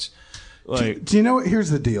dishonest do you know what?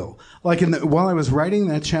 Here's the deal. Like while I was writing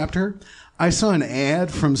that chapter, I saw an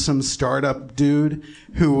ad from some startup dude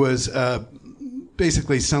who was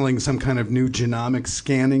basically selling some kind of new genomic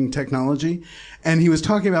scanning technology. And he was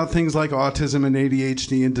talking about things like autism and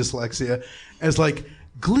ADHD and dyslexia as like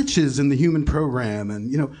glitches in the human program.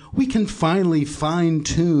 And, we can finally fine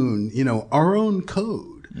tune, our own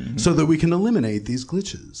code so that we can eliminate these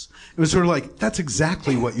glitches. It was sort of like, that's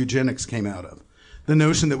exactly what eugenics came out of. The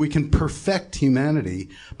notion that we can perfect humanity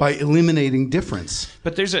by eliminating difference.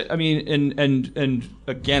 But there's and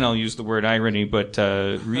again, I'll use the word irony, but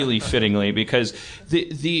really fittingly, because the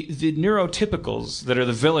neurotypicals that are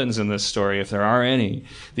the villains in this story, if there are any,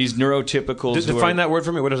 these neurotypicals. Define that word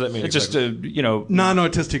for me. What does that mean? It's exactly? Just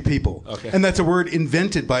non-autistic people. Okay. And that's a word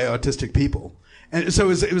invented by autistic people. And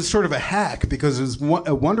so it was sort of a hack because it was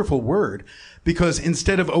a wonderful word, because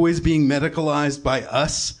instead of always being medicalized by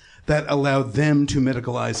us, that allowed them to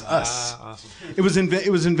medicalize us. Awesome. It was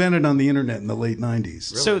invented on the internet in the late 90s. Really?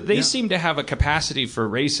 So they seem to have a capacity for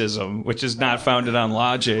racism, which is not founded on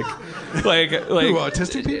logic. Like who,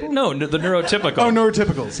 autistic people? No, the neurotypical. Oh,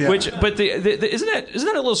 neurotypicals. Yeah. But isn't that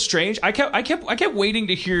a little strange? I kept waiting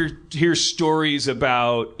to hear stories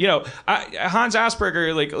about Hans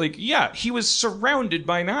Asperger. Yeah, he was surrounded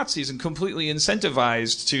by Nazis and completely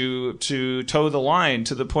incentivized to toe the line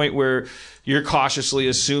to the point where you're cautiously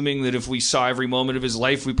assuming that if we saw every moment of his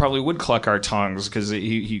life, we probably would cluck our tongues because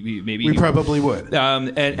we probably would.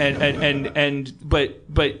 But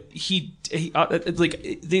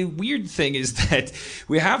the weird thing is that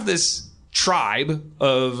we have this tribe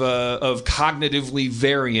of cognitively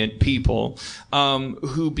variant people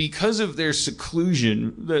who, because of their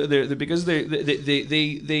seclusion, because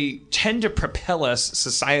they tend to propel us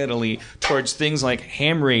societally towards things like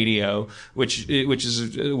ham radio, which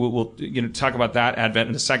is we'll talk about that advent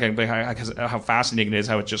in a second, but how fascinating it is,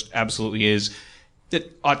 how it just absolutely is.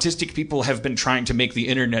 That autistic people have been trying to make the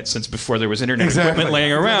internet since before there was internet equipment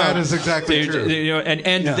laying around. That is exactly true.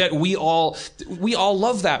 That we all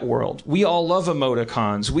love that world. We all love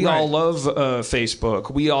emoticons. We all love Facebook.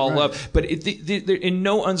 We all love. But in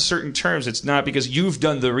no uncertain terms, it's not because you've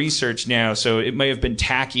done the research now. So it may have been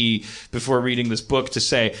tacky before reading this book to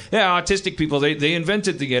say, yeah, autistic people they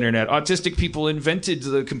invented the internet. Autistic people invented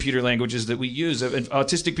the computer languages that we use.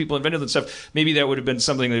 Autistic people invented that stuff. Maybe that would have been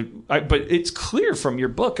something that. But it's clear from your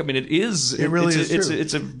book. I mean, it really is true.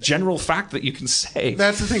 It's a general fact that you can say.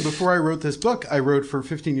 That's the thing. Before I wrote this book, I wrote for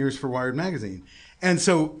 15 years for Wired magazine. And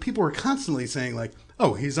so people were constantly saying like,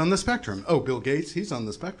 oh, he's on the spectrum. Oh, Bill Gates, he's on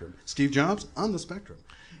the spectrum. Steve Jobs, on the spectrum.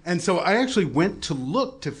 And so I actually went to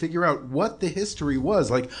look to figure out what the history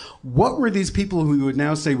was. Like, what were these people who we would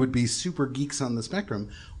now say would be super geeks on the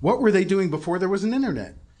spectrum? What were they doing before there was an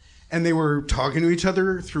internet? And they were talking to each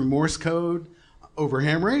other through Morse code over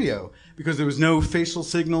ham radio, because there was no facial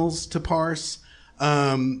signals to parse.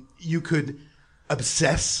 You could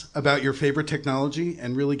obsess about your favorite technology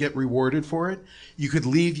and really get rewarded for it. You could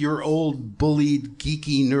leave your old bullied,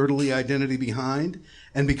 geeky, nerdly identity behind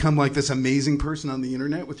and become like this amazing person on the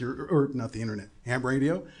internet with ham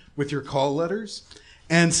radio, with your call letters.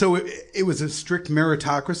 And so it was a strict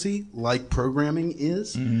meritocracy, like programming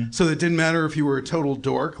is. Mm-hmm. So it didn't matter if you were a total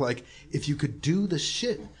dork. Like, if you could do the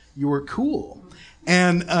shit, you were cool.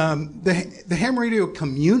 And the ham radio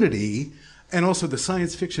community and also the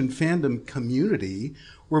science fiction fandom community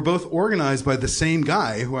were both organized by the same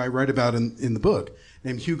guy who I write about in the book,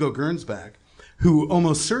 named Hugo Gernsback, who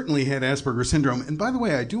almost certainly had Asperger's syndrome. And by the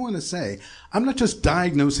way, I do want to say, I'm not just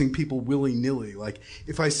diagnosing people willy-nilly. Like,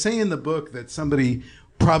 if I say in the book that somebody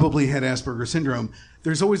probably had Asperger's syndrome,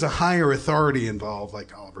 there's always a higher authority involved,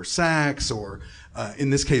 like Oliver Sacks, or in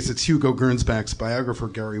this case, it's Hugo Gernsback's biographer,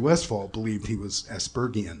 Gary Westphal, believed he was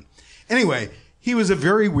Aspergian. Anyway, he was a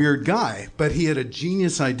very weird guy, but he had a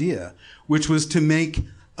genius idea, which was to make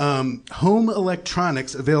home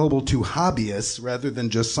electronics available to hobbyists rather than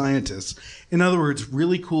just scientists. In other words,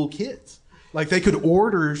 really cool kids. Like they could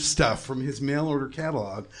order stuff from his mail order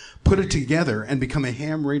catalog, put it together, and become a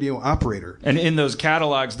ham radio operator. And in those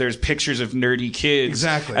catalogs, there's pictures of nerdy kids.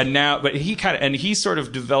 Exactly. And now, but he sort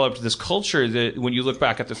of developed this culture that when you look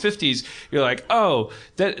back at the 50s, you're like, oh,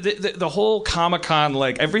 the whole Comic-Con,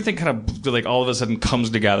 like everything kind of like all of a sudden comes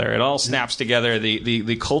together. It all snaps together.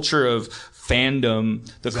 The culture of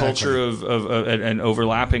fandom, the culture of and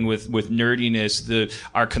overlapping with nerdiness,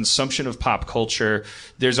 our consumption of pop culture.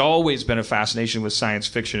 There's always been a fascination with science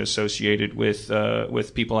fiction associated with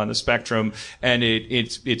people on the spectrum, and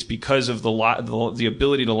it's because of the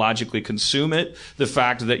ability to logically consume it. The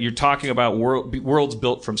fact that you're talking about worlds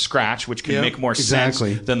built from scratch, which can make more sense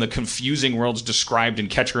than the confusing worlds described in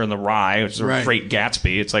Catcher in the Rye, which is a Great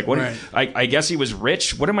Gatsby. It's like, what? I guess he was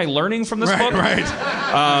rich. What am I learning from this book?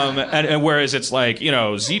 And whereas it's like,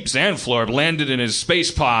 Zeep Zandflorp landed in his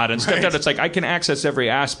space pod and stepped out. It's like I can access every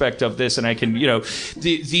aspect of this, and I can,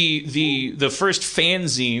 the first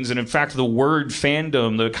fanzines, and in fact the word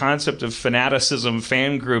fandom, the concept of fanaticism,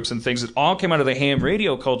 fan groups, and things that all came out of the ham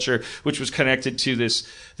radio culture, which was connected to this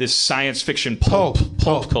science fiction pulp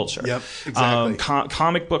culture. Yep, exactly.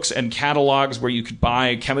 Comic books and catalogs where you could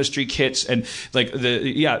buy chemistry kits and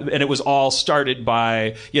and it was all started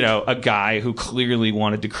by a guy who clearly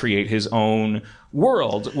wanted to create his own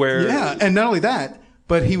world where and not only that,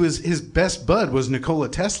 but his best bud was Nikola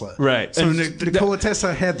Tesla. Right. So Nikola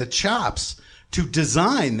Tesla had the chops to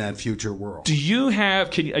design that future world. Do you have?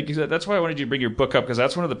 That's why I wanted you to bring your book up, because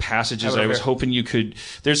that's one of the passages I was hoping you could.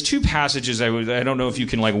 There's two passages I don't know if you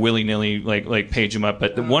can like willy nilly like page them up,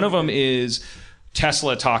 but one of them is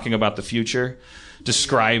Tesla talking about the future,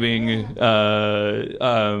 describing what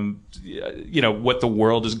the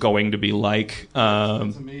world is going to be like.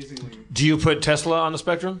 Do you put Tesla on the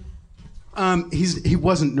spectrum? He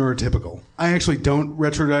wasn't neurotypical. I actually don't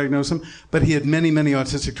retrodiagnose him, but he had many, many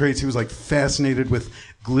autistic traits. He was like fascinated with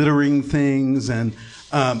glittering things, and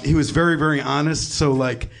he was very, very honest. So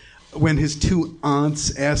like when his two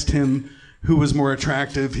aunts asked him who was more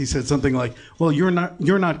attractive, he said something like, "Well, you're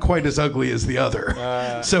not quite as ugly as the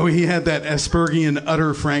other." So he had that Aspergian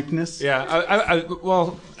utter frankness. Yeah.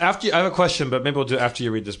 Well, I have a question, but maybe we'll do it after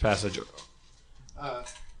you read this passage.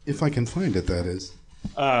 If I can find it, that is.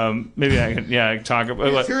 Maybe I can talk about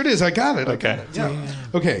it. Here it is. I got it. Okay.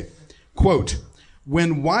 Okay. Quote,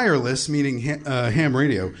 when wireless, meaning ham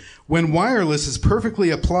radio, when wireless is perfectly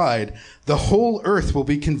applied, the whole Earth will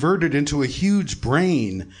be converted into a huge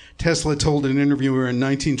brain, Tesla told an interviewer in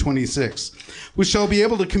 1926. We shall be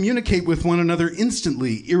able to communicate with one another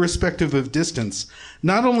instantly, irrespective of distance.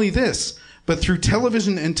 Not only this, but through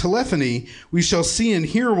television and telephony, we shall see and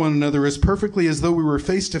hear one another as perfectly as though we were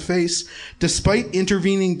face to face, despite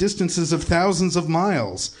intervening distances of thousands of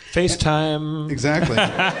miles. FaceTime. Exactly.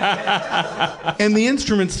 And the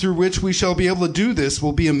instruments through which we shall be able to do this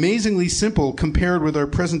will be amazingly simple compared with our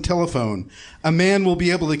present telephone. A man will be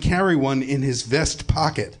able to carry one in his vest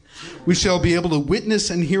pocket. We shall be able to witness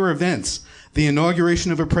and hear events. The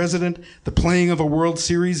inauguration of a president, the playing of a World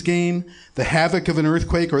Series game, the havoc of an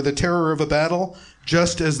earthquake, or the terror of a battle,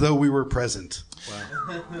 just as though we were present. Wow.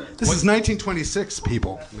 This is 1926,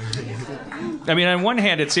 people. I mean, on one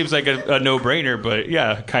hand, it seems like a no-brainer, but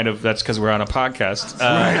yeah, kind of. That's because we're on a podcast.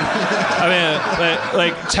 Right. I mean, but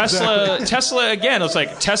like Tesla again. It's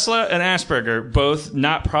like Tesla and Asperger, both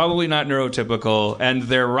probably not neurotypical, and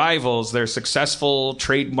their rivals, their successful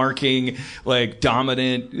trademarking, like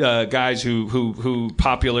dominant guys who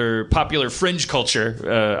popular fringe culture,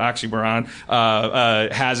 oxymoron,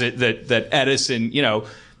 has it that Edison,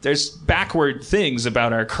 there's backward things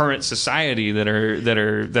about our current society that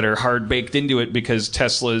are hard baked into it because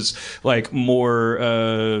Tesla's like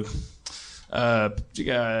more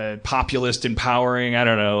populist empowering. I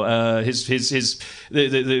don't know. His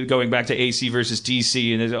going back to AC versus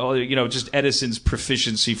DC, and all just Edison's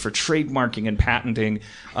proficiency for trademarking and patenting,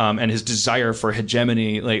 and his desire for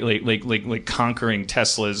hegemony, like conquering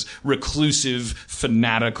Tesla's reclusive,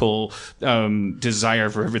 fanatical desire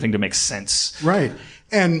for everything to make sense. Right.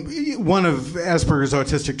 And one of Asperger's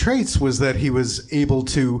autistic traits was that he was able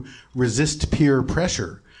to resist peer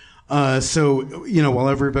pressure. So, while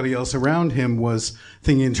everybody else around him was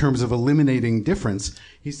thinking in terms of eliminating difference,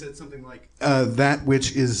 he said something like, that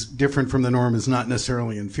which is different from the norm is not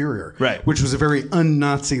necessarily inferior. Right. Which was a very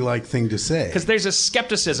un-Nazi-like thing to say. Because there's a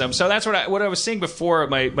skepticism. So that's what I was saying before.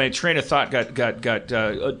 My train of thought got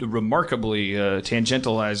remarkably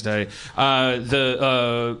tangentialized.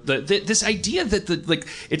 This idea that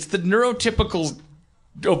it's the neurotypicals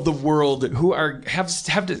of the world who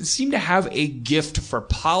seem to have a gift for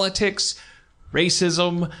politics,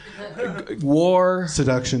 racism, war,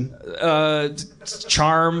 seduction,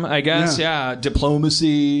 charm, I guess. Yeah,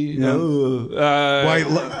 diplomacy,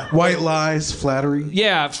 white lies, flattery.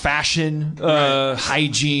 Yeah, fashion,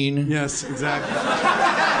 hygiene. Yes, exactly.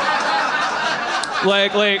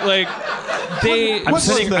 like they. I'm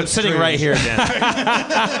sitting right here, Dan.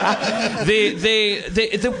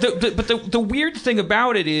 But the weird thing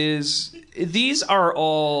about it is these are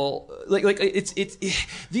all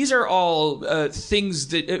these are all things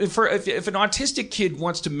that if an autistic kid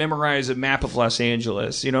wants to memorize a map of Los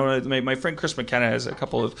Angeles, my friend Chris McKenna has a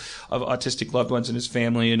couple of autistic loved ones in his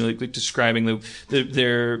family, and like describing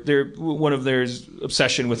their one of their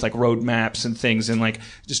obsession with like road maps and things, and like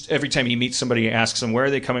just every time he meets somebody, he asks them where are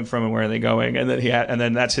they coming from and where are they going, and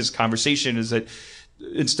then that's his conversation is that.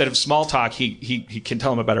 Instead of small talk, he can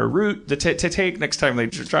tell them about a route to take next time they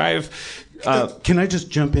drive. Can I just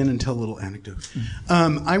jump in and tell a little anecdote?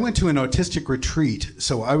 I went to an autistic retreat,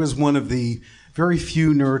 so I was one of the very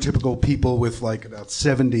few neurotypical people with like about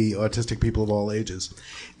 70 autistic people of all ages.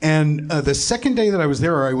 And the second day that I was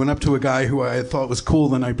there, I went up to a guy who I thought was cool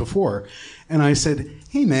the night before, and I said,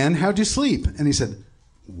 "Hey man, how'd you sleep?" And he said,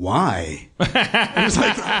 "Why?" It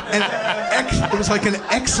was like an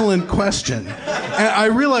excellent question. And I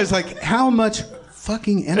realized like how much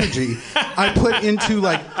fucking energy I put into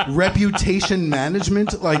like reputation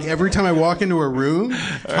management. Like every time I walk into a room,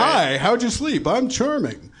 "Hi, how'd you sleep? I'm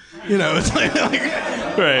charming." It's like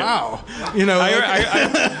right. Wow.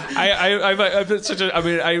 I've been such a. I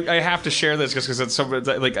mean, I have to share this just because it's something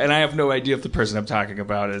like, and I have no idea if the person I'm talking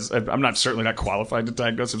about is. I'm certainly not qualified to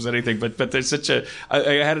diagnose him as anything, but there's such a.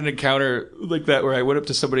 I had an encounter like that where I went up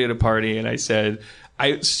to somebody at a party and I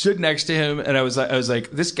I stood next to him and I was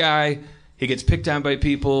like, this guy. He gets picked on by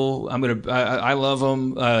people. I love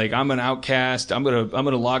him. I'm an outcast. I'm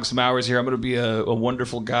gonna log some hours here. I'm gonna be a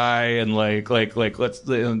wonderful guy and I'm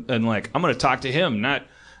gonna talk to him, not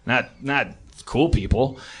cool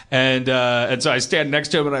people. And so I stand next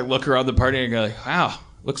to him and I look around the party and I go, wow,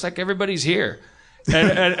 looks like everybody's here.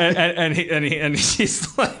 And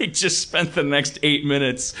he's like just spent the next 8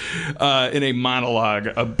 minutes in a monologue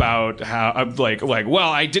about how I'm like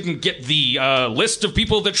well, I didn't get the list of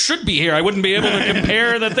people that should be here. I wouldn't be able to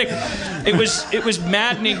compare the thing. It was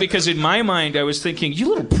maddening because in my mind I was thinking, you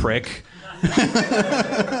little prick.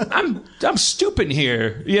 I'm stooping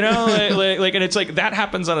here, and it's like that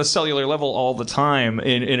happens on a cellular level all the time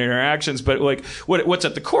in interactions. But like what's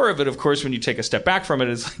at the core of it, of course, when you take a step back from it,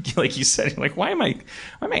 is like you said, like why am I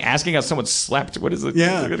asking how someone slept? What is it?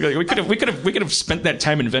 Yeah, we could have spent that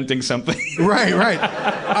time inventing something. Right.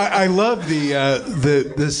 I love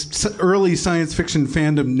this early science fiction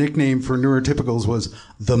fandom nickname for neurotypicals was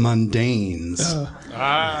the mundanes,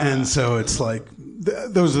 and so it's like.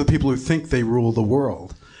 Those are the people who think they rule the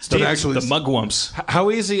world. Steve, actually, the mugwumps.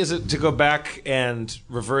 How easy is it to go back and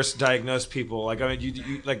reverse diagnose people? Like, I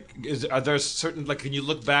mean, are there certain can you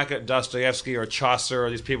look back at Dostoevsky or Chaucer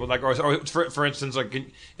or these people or for instance,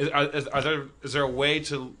 is there a way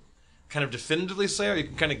to kind of definitively say, or you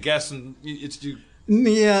can kind of guess and it's you?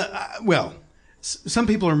 Yeah, well. Some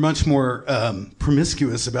people are much more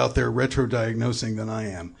promiscuous about their retro-diagnosing than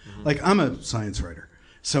I am. Mm-hmm. Like, I'm a science writer.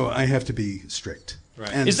 So I have to be strict.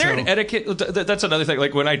 Right. Is there an etiquette? That's another thing.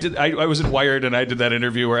 Like when I was in Wired and I did that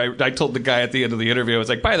interview where I told the guy at the end of the interview, I was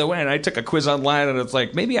like, by the way, and I took a quiz online and it's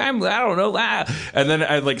like, maybe I don't know that. And then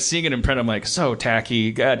I like seeing it in print, I'm like, so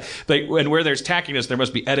tacky. God. Like, and where there's tackiness, there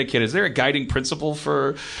must be etiquette. Is there a guiding principle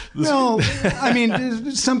for this? No, I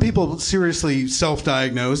mean, some people seriously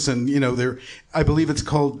self-diagnose and, I believe it's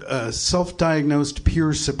called self-diagnosed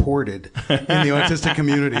peer-supported in the autistic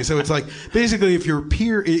community. So it's like basically if your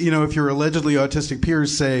peer, if your allegedly autistic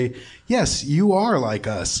peers say, yes, you are like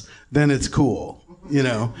us, then it's cool.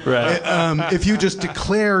 Right. If you just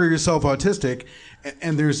declare yourself autistic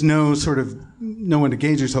and there's no one to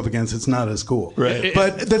gauge yourself against, it's not as cool. Right.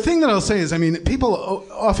 But the thing that I'll say is, I mean, people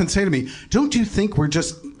often say to me, don't you think we're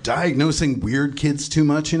just diagnosing weird kids too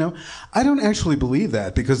much? I don't actually believe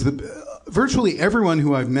that because virtually everyone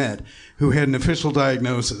who I've met who had an official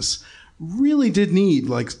diagnosis really did need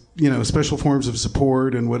special forms of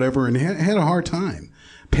support and whatever, and had a hard time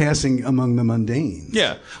passing among the mundanes.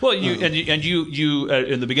 Yeah. Well, you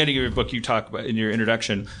in the beginning of your book, you talk about in your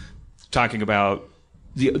introduction, talking about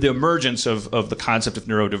the emergence of the concept of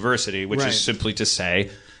neurodiversity, which is simply to say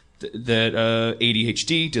that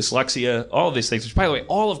ADHD, dyslexia, all of these things, which, by the way,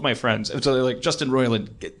 all of my friends, so like Justin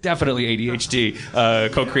Roiland, definitely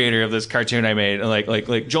ADHD, co-creator of this cartoon I made, like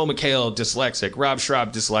Joel McHale, dyslexic, Rob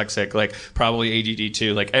Schraub, dyslexic, like probably ADD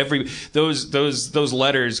too, like those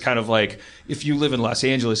letters kind of like, if you live in Los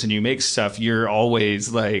Angeles and you make stuff, you're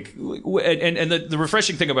always like, and the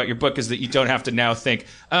refreshing thing about your book is that you don't have to now think,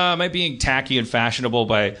 am I being tacky and fashionable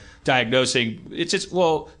by diagnosing? It's just,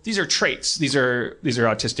 well, these are traits. These are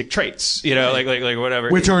autistic traits, you know, like whatever.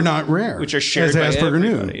 Which are not rare. Which are shared as by Asperger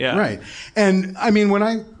knew. everybody. Yeah. Right. And I mean, when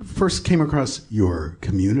I first came across your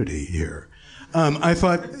community here, I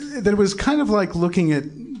thought that it was kind of like looking at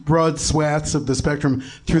broad swaths of the spectrum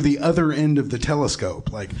through the other end of the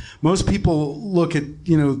telescope. Like most people look at,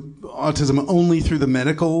 autism only through the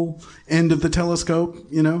medical end of the telescope,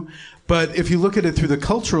 But if you look at it through the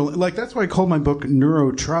cultural, like that's why I called my book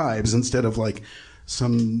NeuroTribes instead of like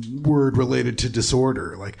some word related to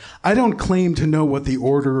disorder. Like I don't claim to know what the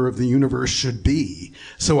order of the universe should be,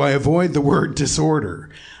 so I avoid the word disorder.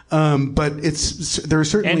 But there are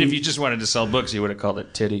certainly. And if you just wanted to sell books, you would have called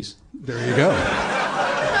it Titties. There you go.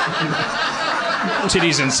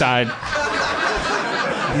 Titties inside.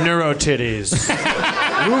 NeuroTitties.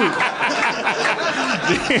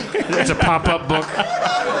 It's a pop-up book.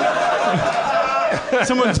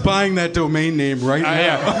 Someone's buying that domain name right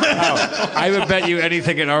now. I would bet you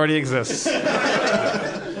anything it already exists.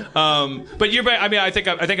 But you're. I mean, I think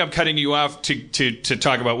I'm cutting you off to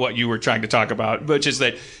talk about what you were trying to talk about, which is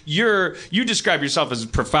that you describe yourself as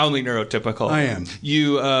profoundly neurotypical. I am.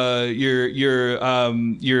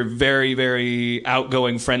 You're very, very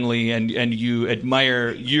outgoing, friendly, and you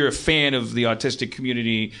admire. You're a fan of the autistic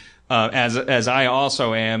community, as I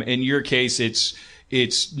also am. In your case, it's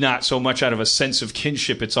not so much out of a sense of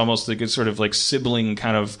kinship. It's almost like a sort of like sibling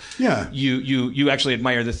kind of. Yeah. You actually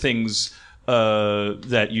admire the things.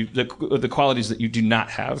 The qualities that you do not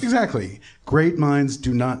have. Exactly. Great minds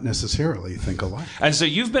do not necessarily think alike. And so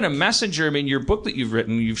you've been a messenger. I mean, your book that you've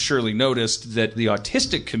written, you've surely noticed that the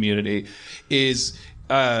autistic community is.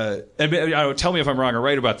 Tell me if I'm wrong or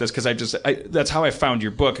right about this, because that's how I found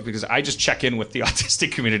your book, because I just check in with the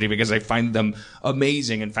autistic community because I find them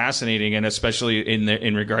amazing and fascinating, and especially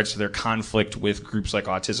in regards to their conflict with groups like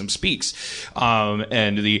Autism Speaks,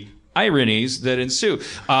 and the ironies that ensue.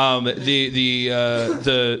 I've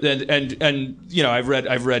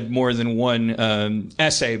read more than one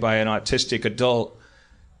essay by an autistic adult,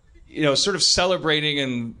 sort of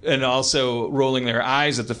celebrating and also rolling their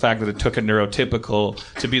eyes at the fact that it took a neurotypical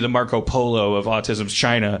to be the Marco Polo of autism's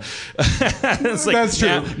China. It's like, that's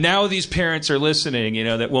true. Now these parents are listening,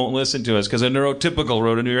 that won't listen to us because a neurotypical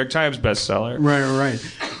wrote a New York Times bestseller. Right.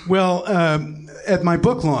 Well, at my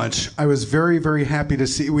book launch, I was very, very happy to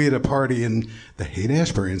see. We had a party in the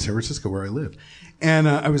Haight-Ashbury in San Francisco, where I live, and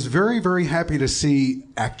I was very, very happy to see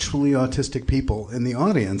actually autistic people in the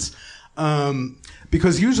audience,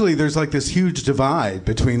 because usually there's like this huge divide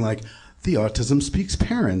between like the Autism Speaks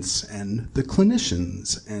parents and the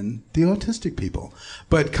clinicians and the autistic people,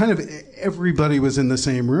 but kind of everybody was in the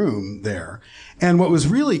same room there. And what was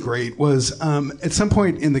really great was at some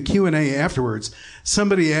point in the Q&A afterwards,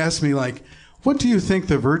 somebody asked me like, what do you think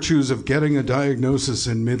the virtues of getting a diagnosis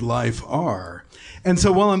in midlife are? And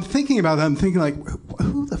so while I'm thinking about that, I'm thinking like,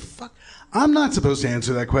 who the fuck? I'm not supposed to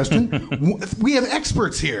answer that question. We have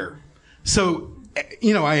experts here. So,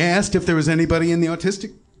 I asked if there was anybody in the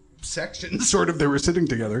autistic section, sort of, they were sitting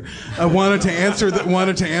together, wanted to answer the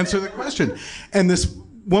question. And this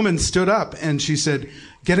woman stood up and she said,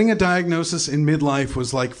 getting a diagnosis in midlife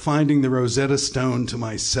was like finding the Rosetta Stone to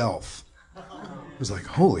myself. I was like,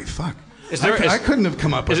 holy fuck. I couldn't have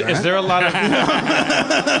come up with that. Is there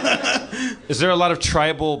a lot of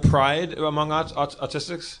tribal pride among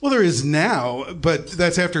autistics? Well, there is now, but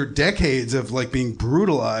that's after decades of like being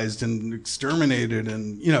brutalized and exterminated,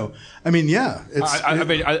 and yeah.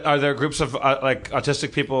 Are there groups of like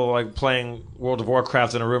autistic people like playing World of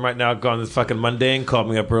Warcraft in a room right now, going, "This fucking mundane called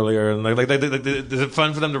me up earlier," and like is it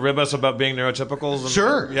fun for them to rib us about being neurotypicals?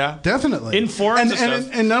 Sure, yeah, definitely. In forums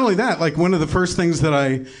and not only that, like one of the first things that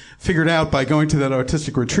I figured out by going to that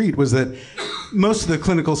autistic retreat was that most of the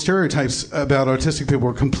clinical stereotypes about autistic people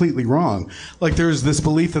were completely wrong. Like there's this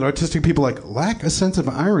belief that autistic people like lack a sense of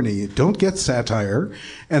irony, don't get satire,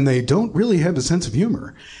 and they don't really have a sense of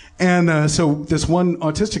humor. And so this one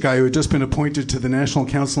autistic guy who had just been appointed to the National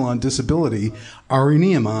Council on Disability, Ari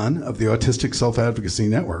Ne'eman of the Autistic Self-Advocacy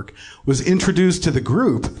Network, was introduced to the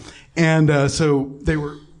group. And so they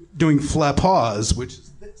were doing flapause, which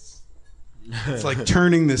is this. It's like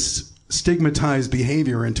turning this stigmatize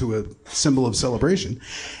behavior into a symbol of celebration.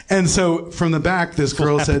 And so from the back, this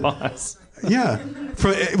girl said, yeah,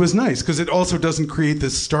 it was nice because it also doesn't create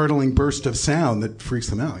this startling burst of sound that freaks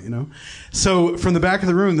them out, So from the back of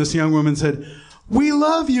the room, this young woman said, "We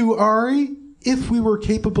love you, Ari, if we were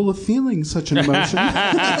capable of feeling such an emotion." The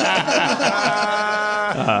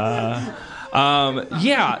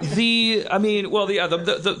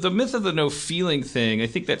myth of the no feeling thing, I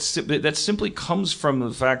think that simply comes from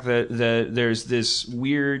the fact that there's this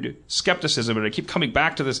weird skepticism, and I keep coming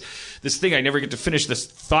back to this thing. I never get to finish this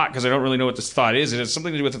thought because I don't really know what this thought is, and it's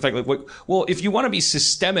something to do with the fact if you want to be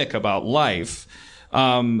systemic about life,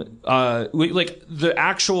 like the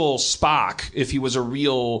actual Spock, if he was a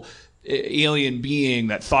real alien being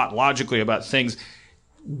that thought logically about things,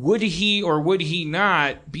 would he or would he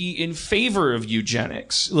not be in favor of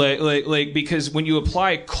eugenics? Because when you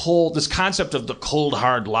apply this concept of the cold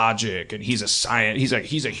hard logic, and he's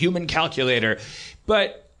a human calculator,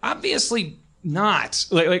 but obviously not.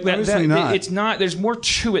 Obviously not. It's not. There's more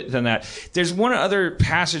to it than that. There's one other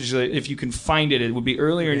passage that, if you can find it, it would be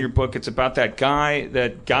earlier in your book. It's about the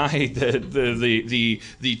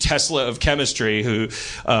Tesla of chemistry, who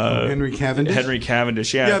Henry Cavendish. Henry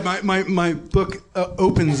Cavendish. Yeah. Yeah. My book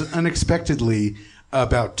opens unexpectedly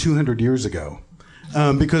about 200 years ago.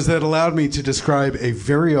 Because that allowed me to describe a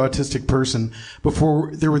very autistic person before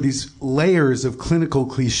there were these layers of clinical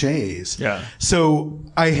cliches. Yeah. So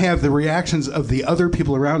I have the reactions of the other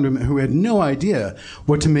people around him who had no idea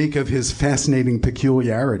what to make of his fascinating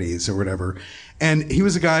peculiarities or whatever. And he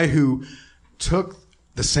was a guy who took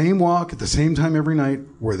the same walk at the same time every night,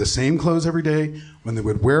 wore the same clothes every day. When they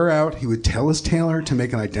would wear out, he would tell his tailor to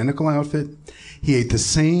make an identical outfit. He ate the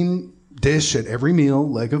same dish at every meal,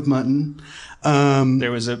 leg of mutton.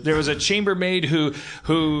 There was a chambermaid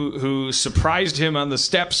who surprised him on the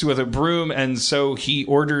steps with a broom, and so he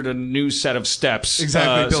ordered a new set of steps,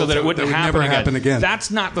 exactly, so that it wouldn't happen again.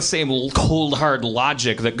 That's not the same cold hard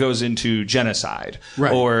logic that goes into genocide,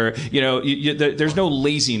 right? Or there's no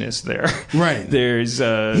laziness there, right? There's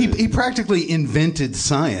he practically invented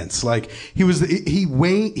science. Like he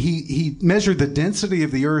measured the density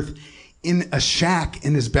of the Earth in a shack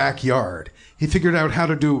in his backyard. He figured out how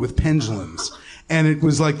to do it with pendulums. And it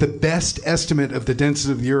was like the best estimate of the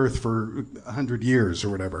density of the Earth for 100 years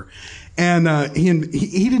or whatever. And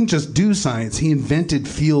he didn't just do science, he invented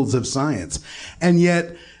fields of science. And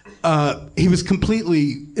yet he was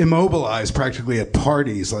completely immobilized practically at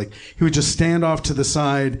parties. Like he would just stand off to the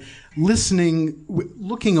side, listening,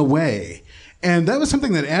 looking away. And that was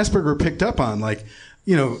something that Asperger picked up on. Like,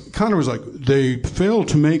 Connor was like, they fail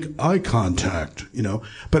to make eye contact,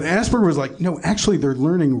 But Asperger was like, no, actually, they're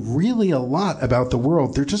learning really a lot about the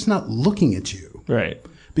world. They're just not looking at you. Right.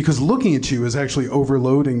 Because looking at you is actually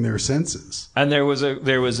overloading their senses. And there was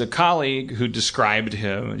a colleague who described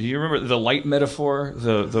him. Do you remember the light metaphor?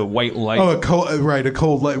 The white light? Oh, a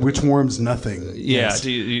cold light, which warms nothing. Yeah. Yes.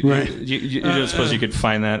 You don't suppose you could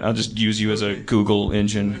find that? I'll just use you as a Google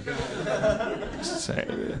engine.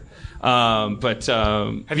 Have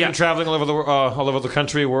you been traveling all over the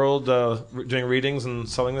country, world, doing readings and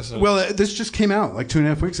selling this? Well, this just came out like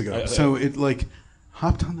 2.5 weeks ago, so it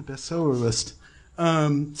hopped on the bestseller list.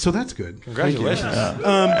 So that's good. Congratulations!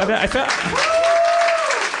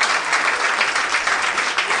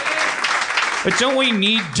 But don't we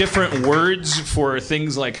need different words for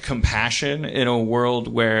things like compassion in a world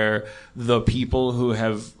where the people who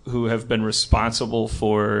have been responsible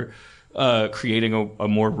for creating a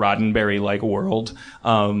more Roddenberry-like world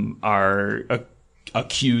are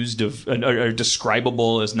accused of, are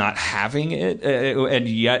describable as not having it, and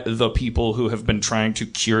yet the people who have been trying to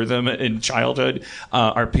cure them in childhood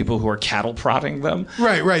are people who are cattle prodding them.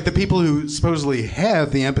 Right. The people who supposedly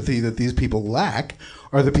have the empathy that these people lack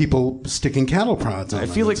are the people sticking cattle prods on them.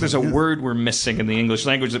 I feel like there's a word we're missing in the English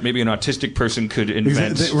language that maybe an autistic person could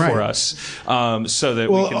invent for us, so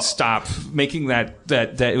that we can stop making that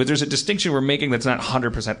there's a distinction we're making that's not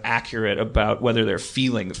 100% accurate about whether they're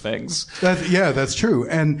feeling things. That's true.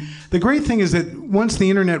 And the great thing is that once the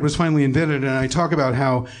internet was finally invented, and I talk about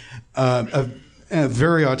how a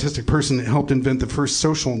very autistic person helped invent the first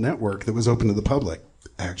social network that was open to the public.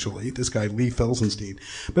 Actually, this guy Lee Felsenstein.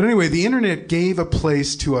 But anyway, the internet gave a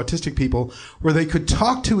place to autistic people where they could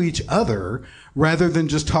talk to each other rather than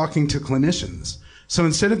just talking to clinicians. So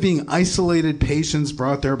instead of being isolated patients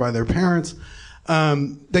brought there by their parents,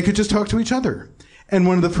 they could just talk to each other. And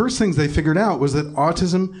one of the first things they figured out was that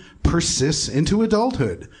autism persists into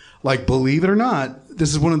adulthood. Like, believe it or not,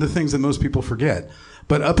 this is one of the things that most people forget.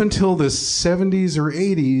 But up until the 70s or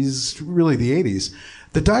 80s, really the 80s,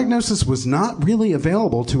 the diagnosis was not really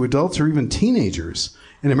available to adults or even teenagers.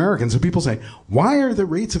 in Americans. So people say, why are the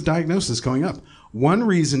rates of diagnosis going up? One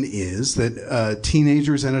reason is that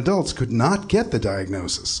teenagers and adults could not get the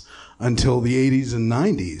diagnosis until the 80s and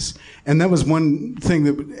 90s. And that was one thing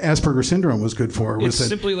that Asperger's syndrome was good for. It's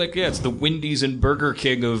simply like, it's the Wendy's and Burger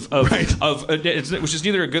King of which is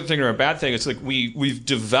neither a good thing nor a bad thing. It's like we've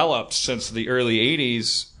developed since the early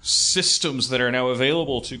 80s systems that are now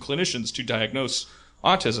available to clinicians to diagnose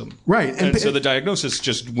autism. Right. And so the diagnosis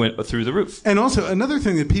just went through the roof. And also, another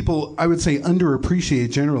thing that people, I would say, underappreciate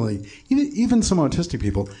generally, even some autistic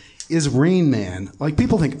people, is Rain Man. Like,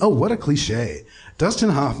 people think, oh, what a cliche. Dustin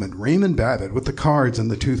Hoffman, Raymond Babbitt with the cards and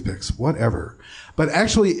the toothpicks, whatever. But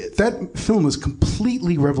actually, that film was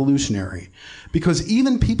completely revolutionary because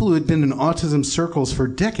even people who had been in autism circles for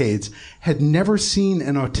decades had never seen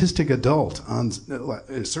an autistic adult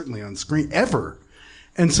certainly on screen, ever.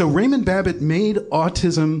 And so Raymond Babbitt made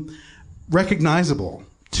autism recognizable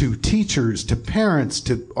to teachers, to parents,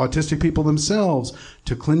 to autistic people themselves,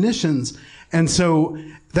 to clinicians. And so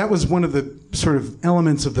that was one of the sort of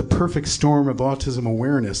elements of the perfect storm of autism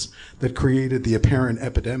awareness that created the apparent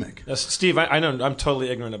epidemic. Steve, I know I'm totally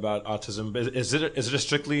ignorant about autism. But is it a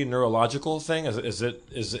strictly neurological thing? Is it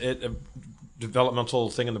a developmental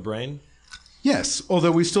thing in the brain? Yes,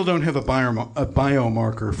 although we still don't have a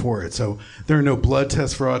biomarker for it. So there are no blood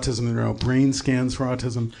tests for autism. There are no brain scans for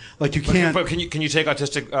autism. Like you can't. But can you take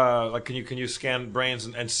autistic? Can you scan brains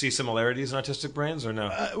and see similarities in autistic brains or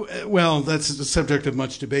no? Well, that's the subject of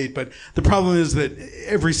much debate. But the problem is that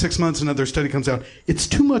every 6 months another study comes out. It's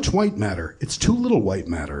too much white matter. It's too little white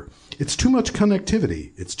matter. It's too much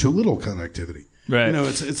connectivity. It's too little connectivity. Right. You know,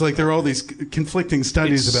 it's like there are all these conflicting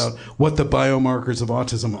studies about what the biomarkers of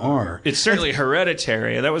autism are. It's certainly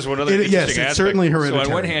hereditary. That was one other interesting aspect. Yes, it's certainly hereditary. So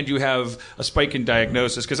on one hand, you have a spike in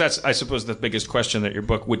diagnosis, because that's, I suppose, the biggest question that your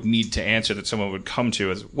book would need to answer, that someone would come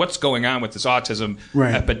to, is what's going on with this autism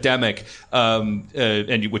epidemic,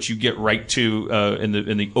 and which you get right to in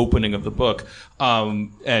the opening of the book,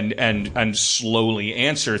 and slowly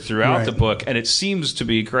answer throughout the book. And it seems to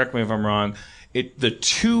be, correct me if I'm wrong, the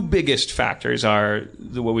two biggest factors are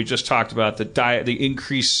what we just talked about: the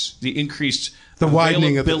increased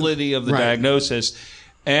widening availability of the diagnosis,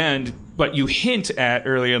 but you hint at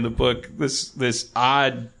early in the book this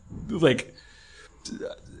odd, like,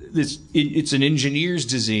 it's an engineer's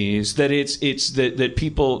disease, that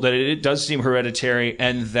it does seem hereditary,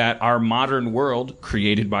 and that our modern world,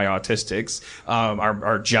 created by autistics,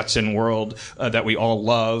 our Jetson world that we all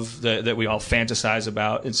love, that we all fantasize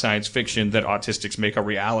about in science fiction, that autistics make a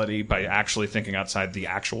reality by actually thinking outside the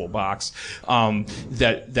actual box,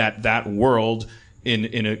 that world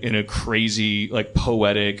in a crazy, like,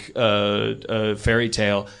 poetic fairy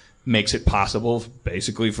tale makes it possible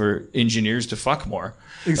basically for engineers to fuck more.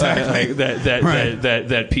 Exactly.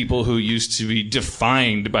 That people who used to be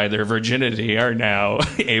defined by their virginity are now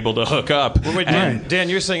able to hook up. Well, wait, Dan,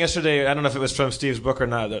 you were saying yesterday, I don't know if it was from Steve's book or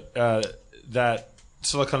not, that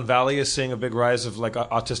Silicon Valley is seeing a big rise of, like,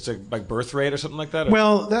 autistic, like, birth rate or something like that?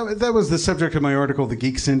 Well, that was the subject of my article, The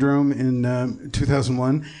Geek Syndrome, in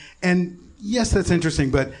 2001. And yes, that's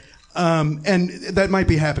interesting, but and that might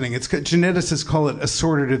be happening. Geneticists call it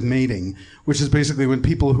assortative mating, which is basically when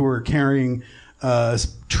people who are carrying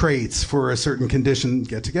traits for a certain condition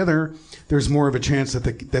get together, there's more of a chance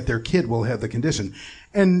that their kid will have the condition.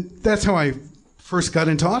 And that's how I first got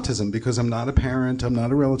into autism, because I'm not a parent, I'm not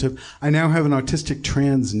a relative. I now have an autistic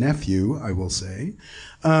trans nephew, I will say.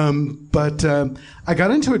 But I got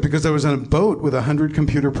into it because I was on a boat with 100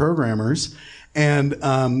 computer programmers. And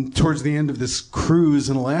towards the end of this cruise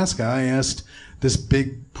in Alaska, I asked this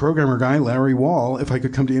big programmer guy, Larry Wall, if I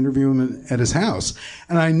could come to interview him at his house.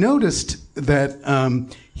 And I noticed that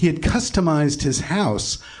he had customized his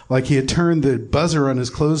house, like he had turned the buzzer on his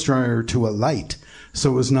clothes dryer to a light,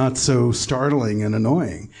 so it was not so startling and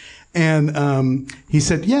annoying. And he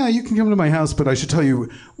said, yeah, you can come to my house, but I should tell you,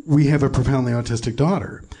 we have a profoundly autistic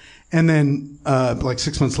daughter. And then, like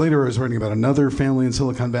 6 months later, I was writing about another family in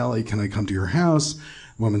Silicon Valley. Can I come to your house?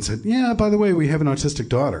 The woman said, yeah, by the way, we have an autistic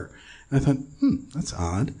daughter. And I thought, that's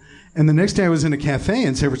odd. And the next day I was in a cafe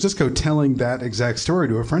in San Francisco telling that exact story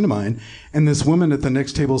to a friend of mine. And this woman at the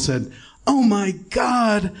next table said, oh my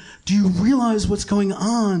God, do you realize what's going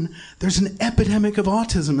on? There's an epidemic of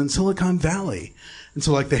autism in Silicon Valley. And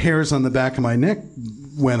so, like, the hairs on the back of my neck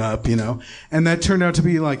went up, and that turned out to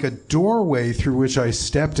be like a doorway through which I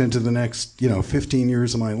stepped into the next, 15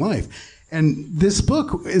 years of my life. And this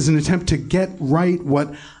book is an attempt to get right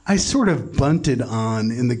what I sort of bunted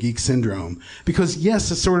on in The Geek Syndrome. Because, yes,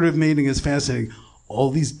 assortative mating is fascinating. all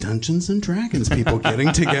these Dungeons and Dragons people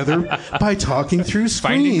getting together by talking through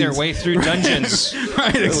screens. Finding their way through dungeons.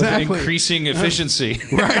 Right, exactly. With increasing efficiency.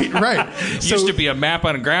 Right. Used to be a map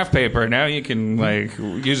on a graph paper. Now you can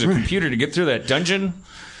use a computer to get through that dungeon.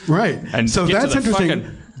 Right. And so get that's to the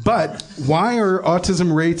interesting. But why are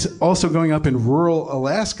autism rates also going up in rural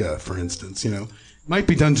Alaska, for instance? Might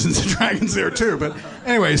be Dungeons and Dragons there too. But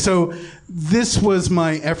anyway, so this was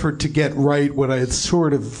my effort to get right what I had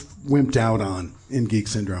sort of wimped out on in Geek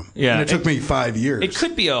Syndrome. Yeah, and it took me 5 years. It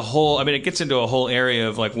could be a whole. I mean, it gets into a whole area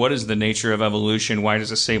of what is the nature of evolution? Why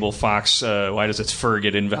does a sable fox? Why does its fur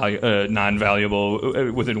get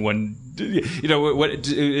non-valuable within one? What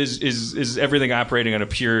is everything operating on a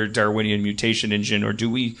pure Darwinian mutation engine, or do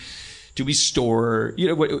we store?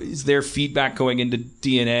 Is there feedback going into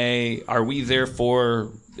DNA? Are we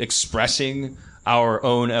therefore expressing our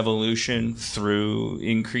own evolution through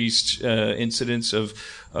increased incidence of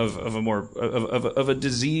a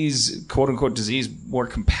disease, quote unquote disease, more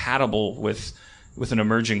compatible with an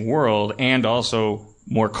emerging world, and also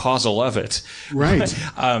more causal of it. Right.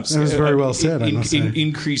 That was very well said, I must say.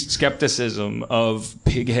 Increased skepticism of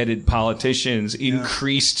pig-headed politicians,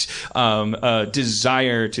 increased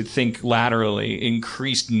desire to think laterally,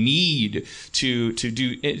 increased need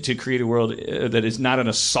to create a world that is not an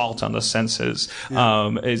assault on the senses.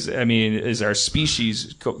 Is our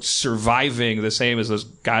species surviving the same as those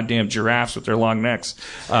goddamn giraffes with their long necks?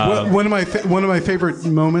 One of my favorite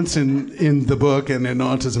moments in the book and in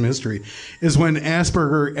autism history is when Asperger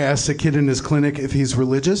asks a kid in his clinic if he's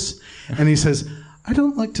religious, and he says, "I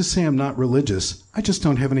don't like to say I'm not religious. I just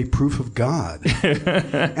don't have any proof of God."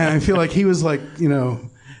 And I feel like he was like,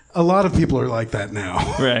 a lot of people are like that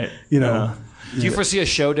now. Right. Do you foresee a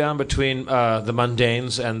showdown between the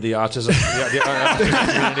mundanes and the autism community?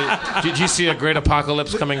 Do you see a great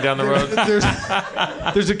apocalypse coming down the road?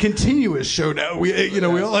 There's a continuous showdown. We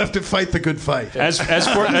all have to fight the good fight. As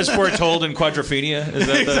foretold in Quadrophenia. Is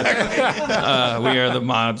that exactly. We are the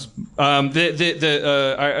mods.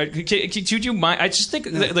 Could you mind? I just think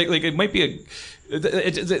it might be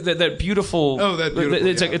that beautiful. Oh, that beautiful.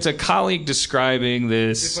 It's a colleague describing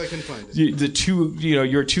this. If I can find it.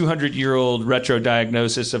 Your 200-year-old retro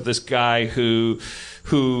diagnosis of this guy who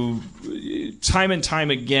time and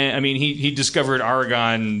time again. I mean, he discovered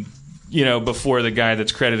argon. Before the guy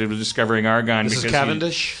that's credited with discovering argon. This is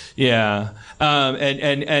Cavendish. And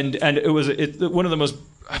it was one of the most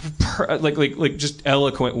just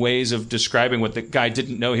eloquent ways of describing what the guy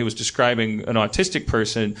didn't know he was describing an autistic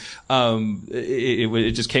person.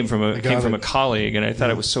 It just came from a colleague, and I thought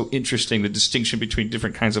it was so interesting, the distinction between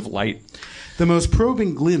different kinds of light. The most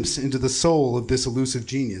probing glimpse into the soul of this elusive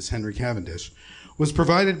genius, Henry Cavendish, was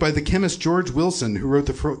provided by the chemist George Wilson, who wrote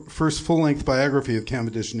the first full-length biography of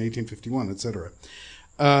Cavendish in 1851, etc.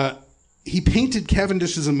 He painted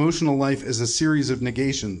Cavendish's emotional life as a series of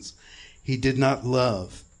negations. He did not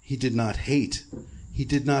love. He did not hate. He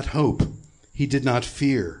did not hope. He did not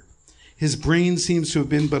fear. His brain seems to have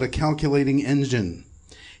been but a calculating engine.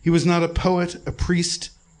 He was not a poet, a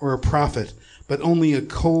priest, or a prophet, but only a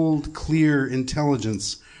cold, clear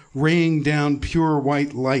intelligence, raying down pure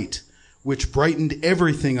white light, which brightened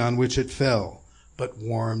everything on which it fell, but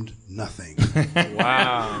warmed nothing.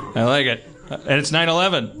 Wow. I like it. And it's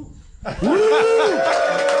 9/11.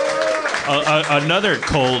 Another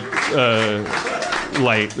cold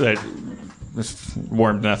light that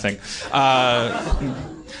warmed nothing.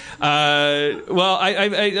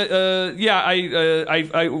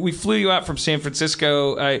 We flew you out from San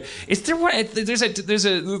Francisco. Is there one? There's a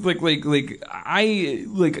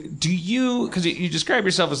do you? Because you describe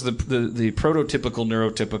yourself as the prototypical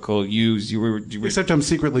neurotypical. You were. Except I'm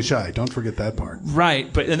secretly shy. Don't forget that part.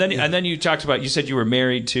 Right, but and then you talked about. You said you were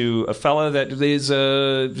married to a fella that is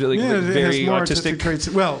very autistic traits.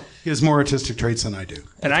 Well, he has more artistic traits than I do.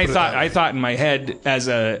 And I thought in my head as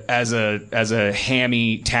a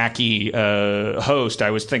hammy, tacky host,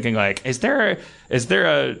 I was thinking is there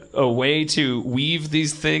a way to weave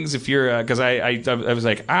these things if you're because I was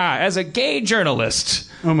like as a gay journalist.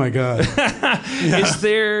 Oh my God! Is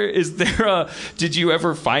there did you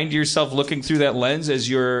ever find yourself looking through that lens as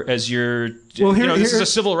your this is a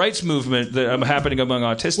civil rights movement that happening among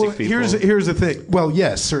autistic people. Here's the thing. Well,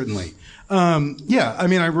 yes, certainly.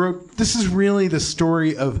 I wrote, this is really the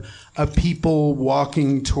story of a people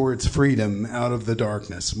walking towards freedom out of the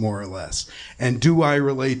darkness, more or less. And do I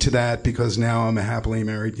relate to that because now I'm a happily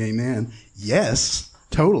married gay man? Yes,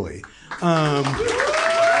 totally.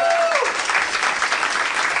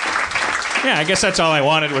 Yeah, I guess that's all I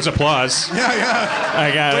wanted was applause. Yeah.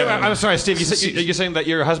 I got Wait, it. I'm sorry, Steve. You're saying that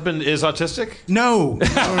your husband is autistic? No.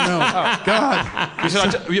 God. You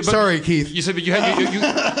said Sorry, Keith. You said, but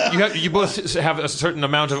you both have a certain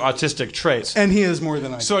amount of autistic traits. And he has more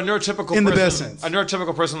than I do. So a neurotypical In the person, best sense. a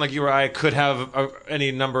neurotypical person like you or I could have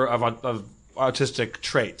any number of autistic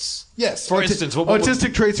traits. Yes. For instance,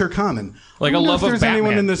 autistic traits are common. Like I a wonder love if of there's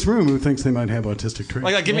anyone Batman. in this room who thinks they might have autistic traits.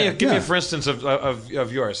 like give me a for instance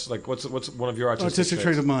of yours. Like what's one of your autistic traits?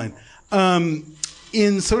 Trait of mine.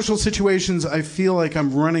 In social situations, I feel like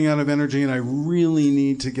I'm running out of energy and I really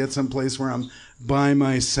need to get someplace where I'm by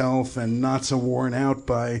myself and not so worn out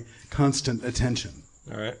by constant attention.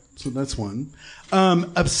 All right. So that's one.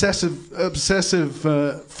 Obsessive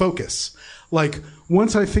focus. Like,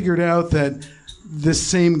 once I figured out that this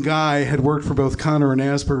same guy had worked for both Connor and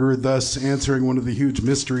Asperger, thus answering one of the huge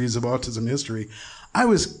mysteries of autism history, I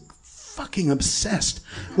was fucking obsessed.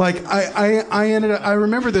 Like, I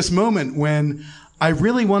remember this moment when I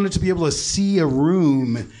really wanted to be able to see a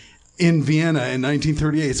room in Vienna in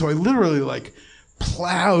 1938. So I literally,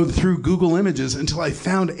 plowed through Google Images until I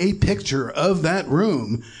found a picture of that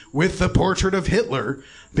room with the portrait of Hitler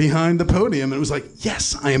behind the podium. And it was like,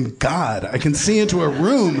 yes, I am God. I can see into a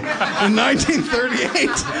room in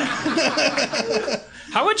 1938.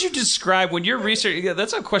 How would you describe when you're researching? Yeah,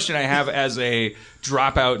 that's a question I have as a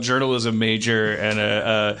dropout journalism major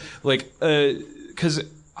and because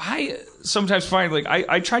I sometimes find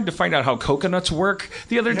I tried to find out how coconuts work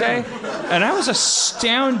the other day, and I was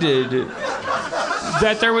astounded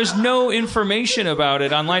that there was no information about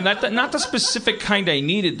it online. Not the specific kind I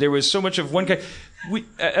needed. There was so much of one kind.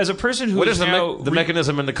 As a person who what is the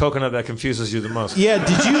mechanism in the coconut that confuses you the most? Yeah,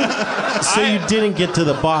 did you? So you didn't get to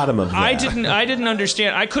the bottom of that. I didn't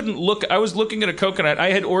understand. I couldn't look. I was looking at a coconut.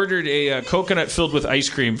 I had ordered a coconut filled with ice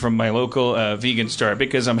cream from my local vegan store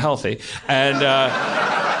because I'm healthy, and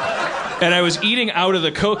I was eating out of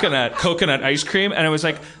the coconut ice cream, and I was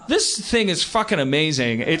like, this thing is fucking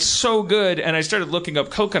amazing. It's so good. And I started looking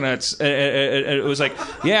up coconuts, and it was like,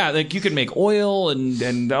 yeah, like you could make oil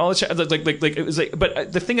and all this shit. Like it was like,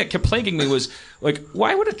 but the thing that kept plaguing me was like,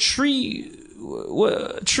 why would a trees,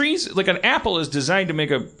 like an apple is designed to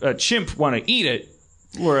make a chimp want to eat it,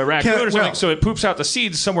 or a raccoon or something, so it poops out the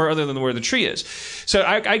seeds somewhere other than where the tree is. So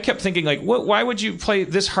I kept thinking, like, why would you play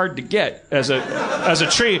this hard to get as a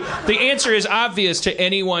tree? The answer is obvious to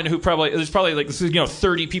anyone who there's probably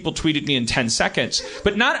 30 people tweeted me in 10 seconds,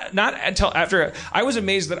 but not until after. I was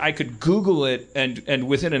amazed that I could Google it and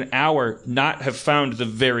within an hour not have found the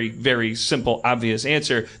very, very simple, obvious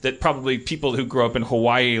answer that probably people who grow up in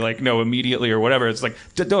Hawaii know immediately or whatever. It's like,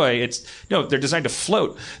 they're designed to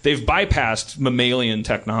float. They've bypassed mammalian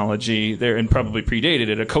technology there and probably predated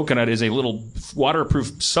it. A coconut is a little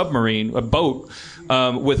waterproof submarine, a boat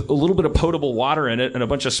with a little bit of potable water in it and a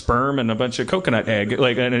bunch of sperm and a bunch of coconut egg.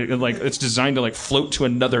 It's designed to float to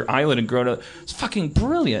another island and grow. It's fucking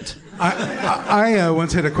brilliant. I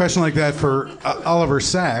once had a question like that for Oliver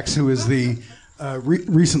Sacks, who is the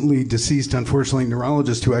recently deceased, unfortunately,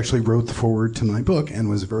 neurologist who actually wrote the foreword to my book and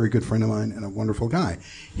was a very good friend of mine and a wonderful guy.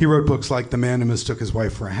 He wrote books like The Man Who Mistook His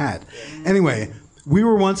Wife for a Hat. Anyway, we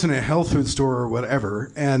were once in a health food store or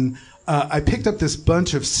whatever, and I picked up this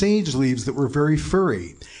bunch of sage leaves that were very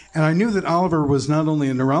furry. And I knew that Oliver was not only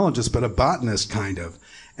a neurologist, but a botanist, kind of.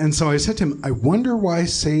 And so I said to him, I wonder why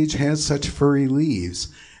sage has such furry leaves.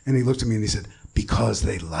 And he looked at me and he said, because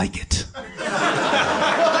they like it.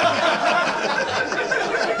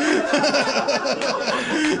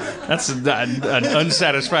 That's an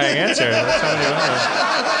unsatisfying answer. That's how many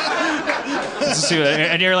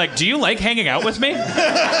and you're like, do you like hanging out with me?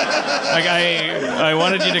 I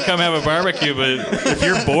wanted you to come have a barbecue, but if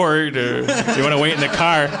you're bored or you want to wait in the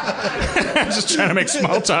car, I'm just trying to make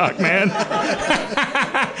small talk, man.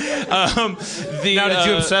 Now, did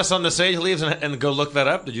you obsess on the sage leaves and go look that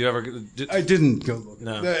up? Did you ever? I didn't go look.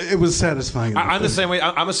 No. It was satisfying. I'm the same way.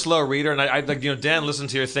 I'm a slow reader, and Dan listened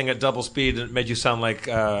to your thing at double speed and it made you sound like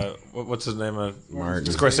what's his name?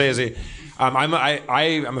 Martin Scorsese. I'm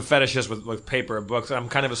a fetishist with paper and books. I'm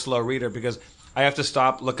kind of a slow reader because I have to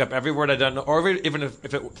stop, look up every word I don't know, or even if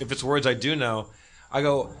it's words I do know, I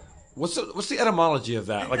go, what's the etymology of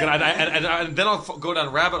that? And then I'll go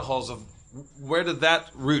down rabbit holes of where did that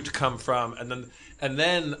root come from, and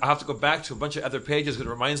then I have to go back to a bunch of other pages because it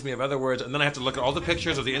reminds me of other words, and then I have to look at all the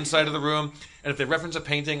pictures of the inside of the room, and if they reference a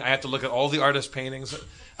painting, I have to look at all the artist paintings.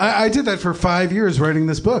 I did that for 5 years writing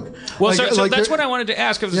this book. Well, so that's what I wanted to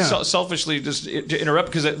ask. Selfishly, just to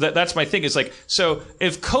interrupt, because that's my thing. It's like, so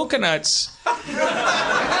if coconuts,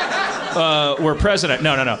 were president.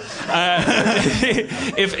 No.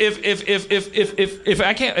 If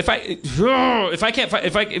I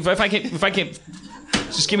can't,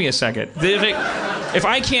 just give me a second. If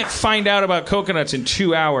I can't find out about coconuts in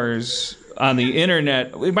 2 hours on the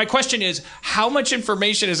internet, my question is, how much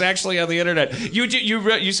information is actually on the internet?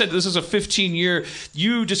 You said this is a 15-year.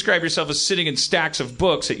 You describe yourself as sitting in stacks of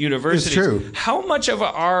books at universities. It's true. How much of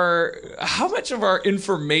our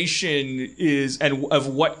information is, and of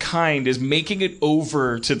what kind, is making it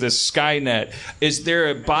over to this Skynet? Is there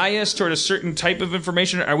a bias toward a certain type of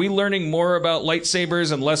information? Are we learning more about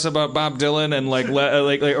lightsabers and less about Bob Dylan, and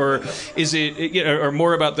or is it or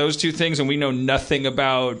more about those two things, and we know nothing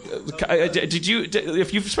about? If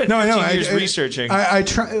you've spent 15 years researching, I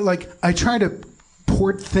try to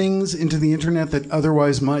port things into the internet that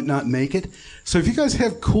otherwise might not make it. So if you guys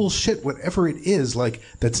have cool shit, whatever it is, like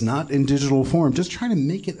that's not in digital form, just try to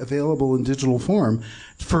make it available in digital form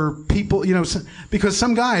for people, because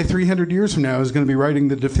some guy 300 years from now is going to be writing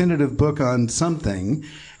the definitive book on something,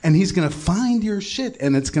 and he's going to find your shit,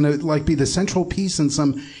 and it's going to be the central piece in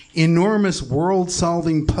some enormous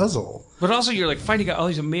world-solving puzzle. But also, you're finding out all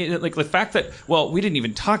these amazing, the fact that, we didn't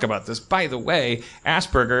even talk about this. By the way,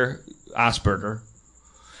 Asperger,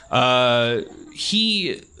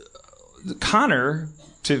 Connor,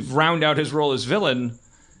 to round out his role as villain,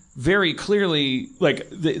 very clearly,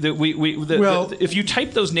 if you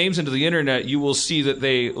type those names into the internet, you will see that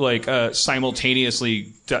they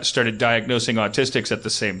simultaneously started diagnosing autistics at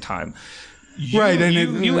the same time. You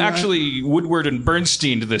actually Woodward and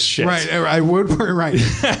Bernsteined this shit. Right, I Woodward, right.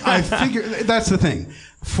 I figure that's the thing.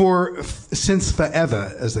 Since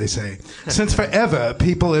forever, as they say, since forever,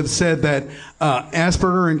 people have said that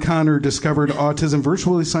Asperger and Connor discovered autism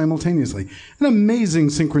virtually simultaneously. An amazing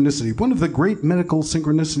synchronicity, one of the great medical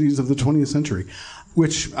synchronicities of the 20th century,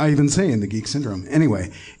 which I even say in the Geek Syndrome.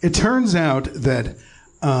 Anyway, it turns out that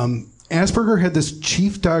Asperger had this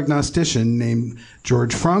chief diagnostician named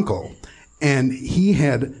George Frankl, and he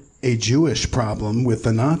had a Jewish problem with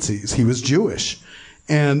the Nazis. He was Jewish.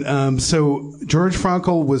 And so George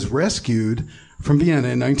Frankl was rescued from Vienna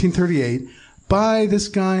in 1938 by this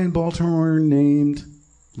guy in Baltimore named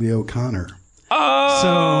Leo Connor. Oh!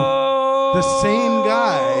 So the same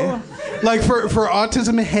guy, for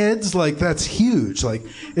autism heads, that's huge.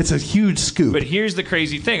 It's a huge scoop. But here's the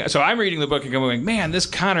crazy thing. So I'm reading the book and going, man, this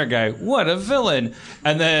Connor guy, what a villain.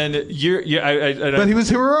 And then but he was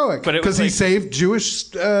heroic because he saved Jewish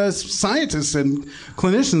scientists and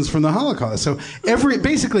clinicians from the Holocaust. So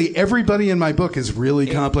basically everybody in my book is really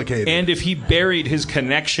complicated. And if he buried his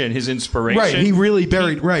connection, his inspiration, right? He really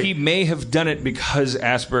buried. He may have done it because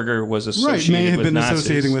Asperger was associated may have with been Nazis.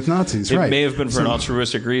 associating with Nazis. It Right? may have been for an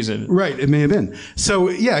altruistic reason. Right. It may have been. So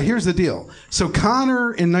here's the deal. So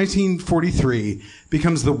Connor in 1943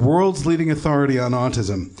 becomes the world's leading authority on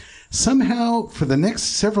autism. Somehow, for the next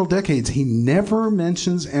several decades, he never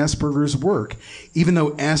mentions Asperger's work, even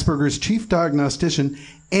though Asperger's chief diagnostician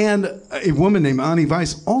and a woman named Annie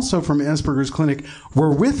Weiss, also from Asperger's clinic,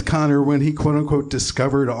 were with Connor when he, quote unquote,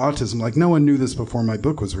 discovered autism. No one knew this before my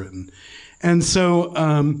book was written. And so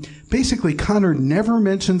basically, Connor never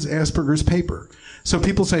mentions Asperger's paper. So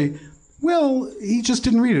people say, well, he just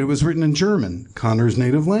didn't read it. It was written in German, Connor's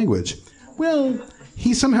native language. Well,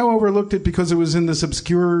 he somehow overlooked it because it was in this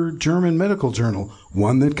obscure German medical journal,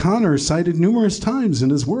 one that Connor cited numerous times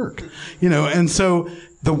in his work. And so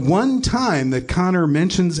the one time that Connor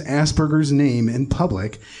mentions Asperger's name in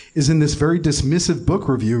public is in this very dismissive book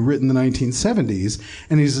review written in the 1970s.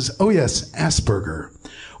 And he says, oh yes, Asperger.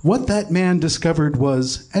 What that man discovered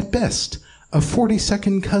was, at best, a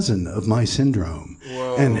 42nd cousin of my syndrome.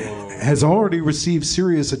 Whoa. And has already received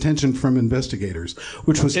serious attention from investigators,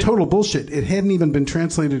 which was total bullshit. It hadn't even been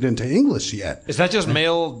translated into English yet. Is that just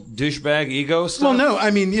male douchebag ego stuff? Well, no. I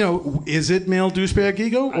mean, is it male douchebag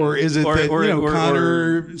ego? Or is it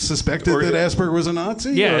Connor suspected that Asperger was a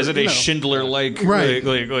Nazi? Yeah, is it a Schindler-like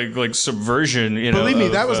subversion? Believe me,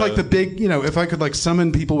 that was the big, if I could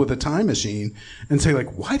summon people with a time machine and say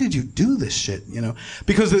why did you do this shit?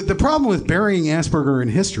 Because the problem with burying Asperger in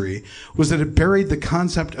history was that it buried the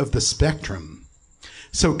concept of the spectrum.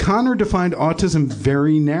 So Connor defined autism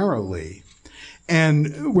very narrowly.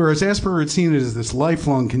 And whereas Asperger had seen it as this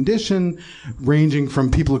lifelong condition, ranging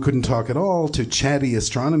from people who couldn't talk at all to chatty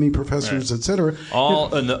astronomy professors, etc.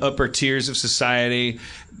 All in the upper tiers of society,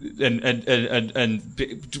 and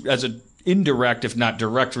as an indirect, if not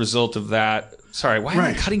direct result of that. Sorry, why am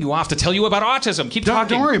I cutting you off to tell you about autism? Keep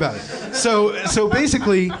talking. Don't worry about it. So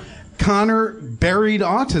basically, Connor buried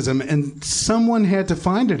autism, and someone had to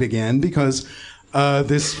find it again because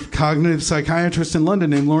this cognitive psychiatrist in London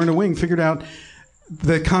named Lorna Wing figured out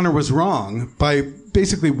that Connor was wrong by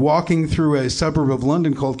basically walking through a suburb of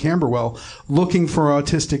London called Camberwell looking for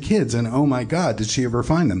autistic kids. And oh my God, did she ever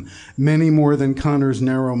find them? Many more than Connor's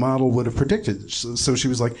narrow model would have predicted. So she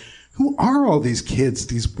was like, who are all these kids,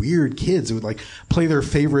 these weird kids who would like play their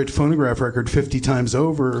favorite phonograph record 50 times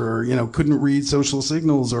over, or, couldn't read social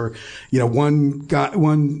signals, or,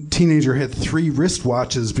 one teenager had 3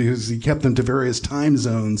 wristwatches because he kept them to various time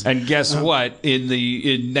zones. And guess what? In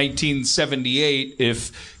 1978,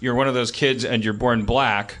 if you're one of those kids and you're born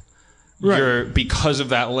black, you're, because of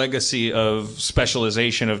that legacy of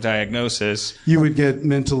specialization of diagnosis, you would get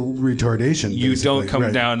mental retardation. You don't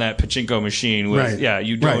come down that pachinko machine with,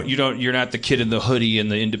 you're not the kid in the hoodie in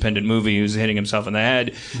the independent movie who's hitting himself in the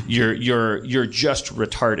head. You're just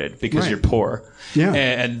retarded because you're poor. Yeah.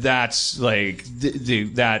 And that's like,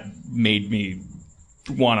 that made me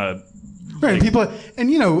want to. Right. And people,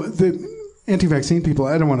 the anti-vaccine people,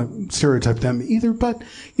 I don't want to stereotype them either, but,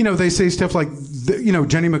 they say stuff like,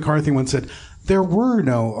 Jenny McCarthy once said, there were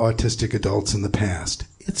no autistic adults in the past.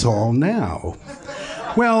 It's all now.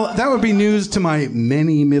 Well, that would be news to my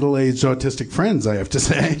many middle-aged autistic friends, I have to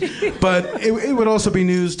say. But it would also be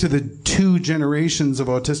news to the 2 generations of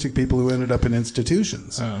autistic people who ended up in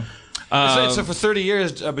institutions. So for 30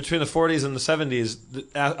 years, between the 40s and the 70s,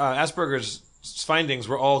 Asperger's findings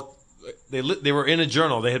were all... They were in a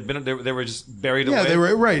journal. They were just buried away. Yeah, they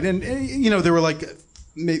were right, and there were like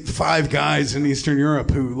 5 guys in Eastern Europe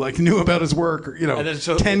who like knew about his work, or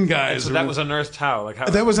 10 guys. So that was unearthed how?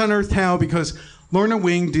 That was unearthed how because Lorna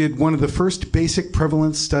Wing did one of the first basic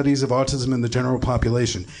prevalence studies of autism in the general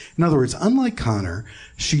population. In other words, unlike Connor,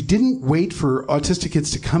 she didn't wait for autistic kids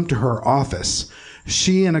to come to her office.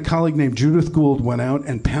 She and a colleague named Judith Gould went out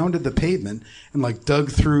and pounded the pavement and like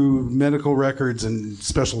dug through medical records and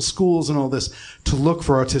special schools and all this to look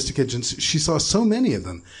for autistic kids. And she saw so many of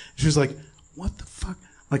them. She was like, what the fuck?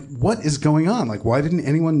 Like, what is going on? Like, why didn't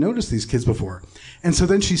anyone notice these kids before? And so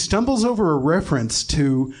then she stumbles over a reference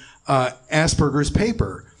to Asperger's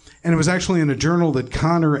paper. And it was actually in a journal that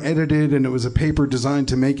Connor edited, and it was a paper designed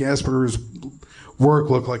to make Asperger's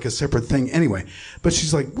work look like a separate thing anyway. But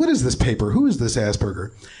she's like, what is this paper? Who is this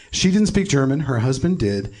Asperger? She didn't speak German. Her husband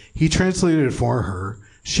did. He translated it for her.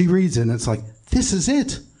 She reads it, and it's like, this is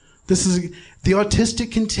it. This is the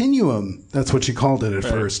autistic continuum. That's what she called it at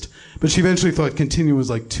first. But she eventually thought continuum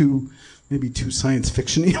was like maybe too science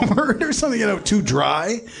fiction-y a word or something, too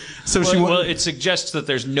dry. So it suggests that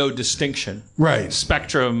there's no distinction. Right.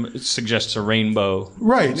 Spectrum suggests a rainbow.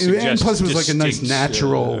 Right. And plus it was like a nice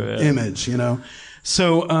natural image,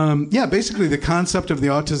 So, basically the concept of the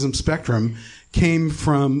autism spectrum came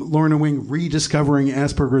from Lorna Wing rediscovering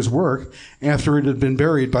Asperger's work after it had been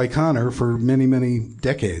buried by Connor for many, many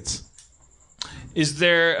decades. Is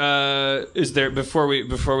there before we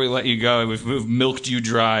let you go, we've milked you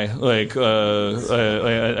dry. Like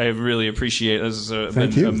I really appreciate this. Has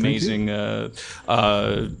been amazing, an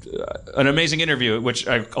amazing interview, which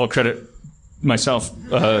I'll credit myself.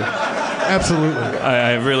 Absolutely,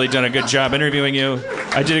 I've really done a good job interviewing you.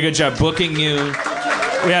 I did a good job booking you.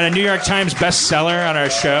 We had a New York Times bestseller on our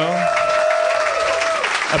show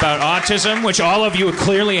about autism, which all of you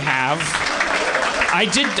clearly have. I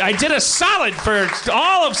did a solid for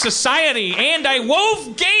all of society, and I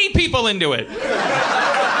wove gay people into it.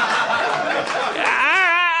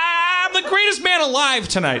 I'm the greatest man alive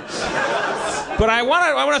tonight. But I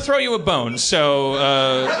want to throw you a bone. So,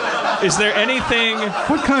 is there anything?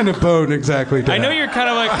 What kind of bone exactly? I know you're kind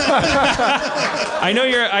of like. I know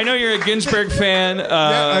you're a Ginsberg fan.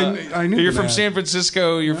 I knew you're that. from San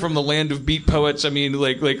Francisco. You're from the land of beat poets. I mean,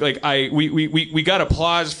 we got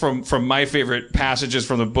applause from my favorite passages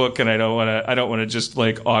from the book, and I don't want to just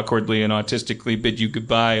like awkwardly and autistically bid you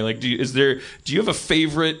goodbye. Like, do you have a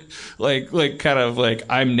favorite like kind of like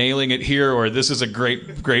I'm nailing it here, or this is a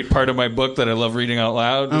great part of my book that I love reading out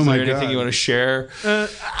loud? Is there anything you want to share?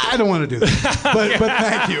 I don't want to do that, but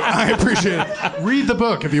thank you. I appreciate it. Read the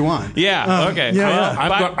book if you want. Yeah. Okay. Yeah.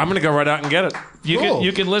 I'm going to go right out and get it.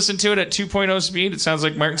 You can listen to it at 2.0 speed. It sounds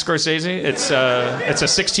like Martin Scorsese. It's a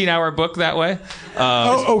 16-hour book that way.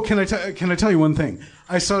 Can I tell you one thing?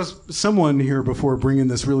 I saw someone here before bring in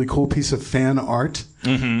this really cool piece of fan art.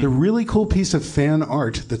 Mm-hmm. The really cool piece of fan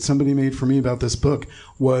art that somebody made for me about this book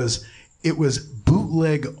was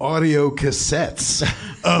bootleg audio cassettes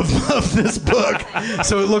of this book.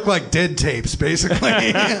 So it looked like dead tapes, basically.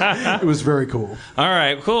 It was very cool. All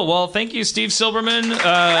right, cool. Well, thank you, Steve Silberman,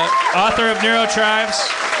 author of NeuroTitties,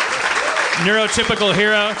 neurotypical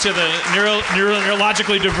hero to the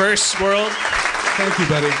neurologically diverse world. Thank you,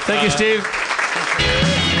 buddy. Thank you, Steve.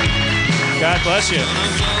 God bless you.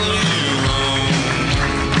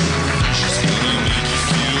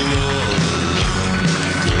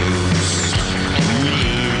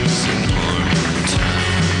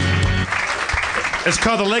 It's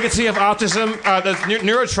called The Legacy of Autism, the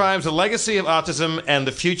NeuroTrimes, The Legacy of Autism and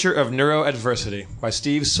the Future of Neuroadversity by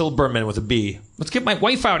Steve Silberman with a B. Let's get my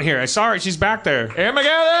wife out here. I saw her. She's back there. Aaron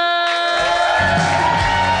McGalley!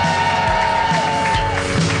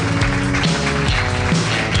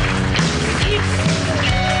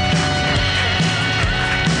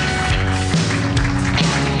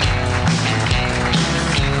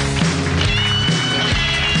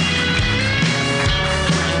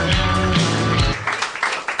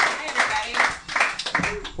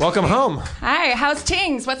 Welcome home. Hi, how's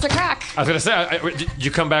Tings? What's the crack? I was going to say, did you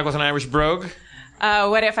come back with an Irish brogue?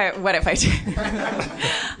 What if I did?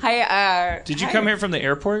 Did you come here from the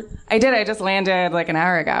airport? I did. I just landed like an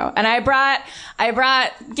hour ago, and I brought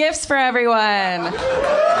gifts for everyone.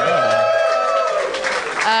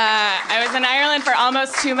 I was in Ireland for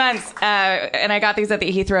almost 2 months, and I got these at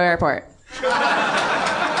the Heathrow Airport.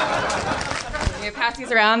 You pass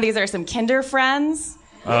these around. These are some Kinder Friends.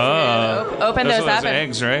 Oh, open those up.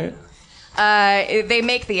 Eggs, right? They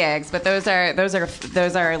make the eggs, but those are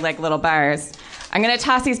like little bars. I'm gonna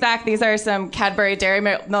toss these back. These are some Cadbury Dairy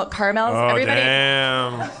Milk caramels. Oh, Everybody.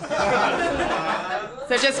 damn!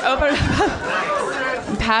 So just open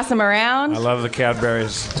and pass them around. I love the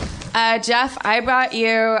Cadburys. Jeff, I brought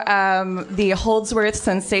you the Holdsworth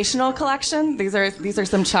Sensational Collection. These are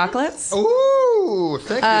some chocolates. Ooh,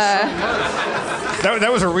 thank you so much.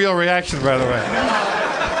 That was a real reaction, by the way.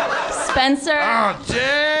 Spencer. Oh,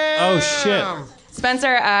 damn. Oh, shit.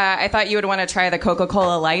 Spencer, I thought you would want to try the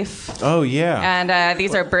Coca-Cola Life. Oh, yeah. And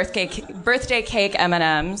these are birthday cake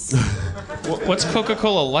M&Ms. What's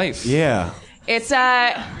Coca-Cola Life? Yeah. It's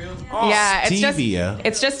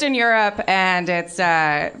it's just in Europe, and it's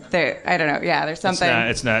I don't know. Yeah, there's something.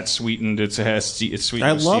 It's not sweetened. It's sweetened.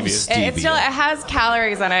 I with love stevia. It has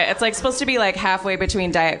calories on it. It's like supposed to be like halfway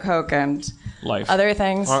between Diet Coke and Life. Other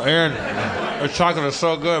things. Oh, Aaron, the chocolate is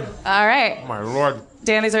so good. All right. Oh, my Lord.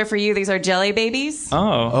 Dan, these are for you. These are jelly babies.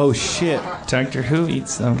 Oh shit. Doctor Who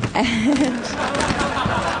eats them.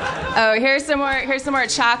 Oh, here's some more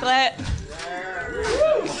chocolate.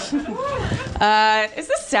 Is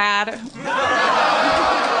this sad?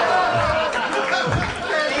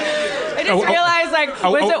 I just realized,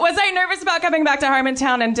 was I nervous about coming back to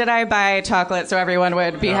Harmontown, and did I buy chocolate so everyone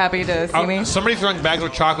would be happy to see me? Somebody throwing bags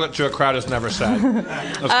of chocolate to a crowd is never sad.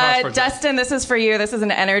 Dustin, this is for you. This is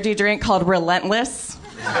an energy drink called Relentless.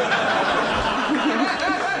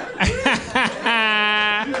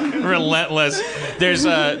 Relentless. There's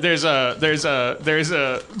a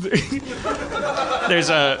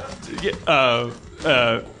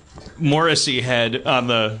Morrissey head on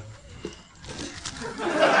the.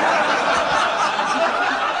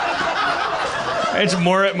 It's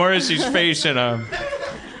Morrissey's face and a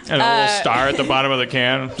little star at the bottom of the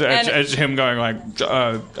can. It's him going like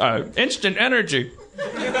instant energy.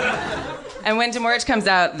 And when Demorge comes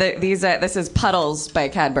out, this is Puddles by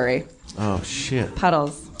Cadbury. Oh shit.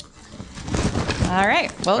 Puddles. All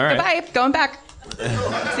right. Well, goodbye. Going back.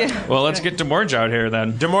 Well, let's get Demorge out here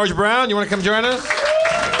then. Demorge Brown, you want to come join us?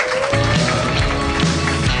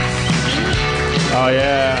 Oh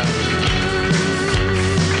yeah.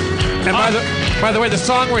 And by the way, the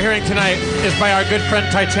song we're hearing tonight is by our good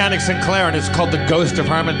friend Titanic Sinclair, and it's called "The Ghost of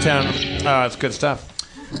Harmontown." It's good stuff.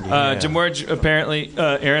 Demorge, apparently,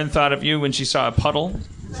 Erin thought of you when she saw a puddle.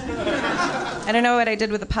 I don't know what I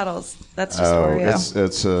did with the puddles. That's just Oreo.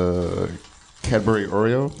 It's Cadbury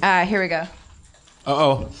Oreo. Here we go.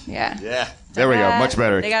 Uh-oh. Yeah. Yeah. There we go. Much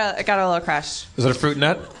better. It got a little crushed. Is it a fruit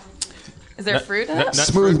nut? Is there fruit in it?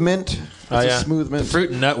 Smooth mint. Oh, yeah. Smooth mint. The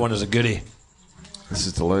fruit and nut one is a goodie. This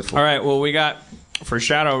is delightful. All right. Well, we got for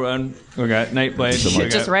Shadowrun. We got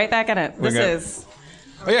Nightblade. Just right back in it. This is.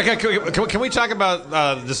 Oh yeah, can we talk about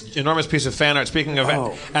this enormous piece of fan art? Speaking of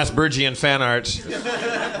Aspergian fan art, is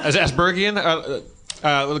it Aspergian?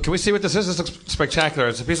 Can we see what this is? This looks spectacular.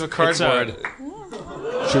 It's a piece of cardboard.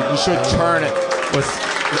 You should turn it with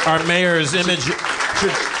our mayor's image.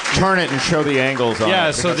 Should turn it and show the angles on it.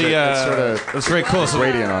 Yeah, so it's very cool. So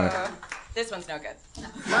gradient on it. This one's no good.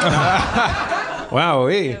 Wow,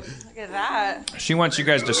 Look at that. She wants you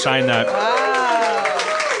guys to sign that. Wow.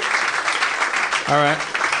 All right.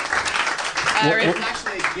 It's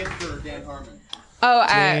actually a gift for Dan Harmon. Oh,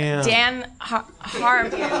 Dan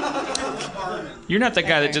Harmon. You're not the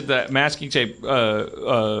guy that did the masking tape,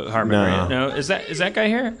 Harmon, No. right? No, is that guy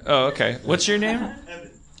here? Oh, okay. What's your name?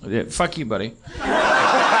 Yeah, fuck you, buddy.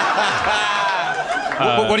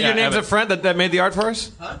 What are your names up front that made the art for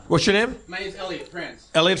us? Huh? What's your name? My name's Elliot France.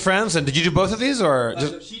 Elliot Franz. And did you do both of these, or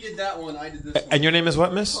She did that one. I did this one. And your name is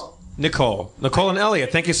what, Miss? Nicole and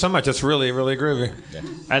Elliot, thank you so much. That's really, really groovy.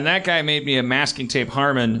 And that guy made me a masking tape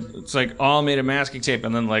Harmon. It's like all made a masking tape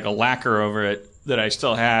and then like a lacquer over it that I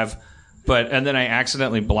still have. And then I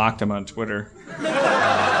accidentally blocked him on Twitter.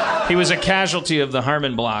 He was a casualty of the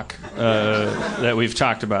Harmon block that we've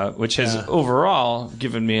talked about, which has overall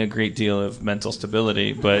given me a great deal of mental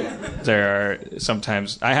stability. But there are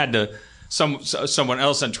sometimes I had to. Someone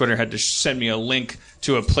else on Twitter had to send me a link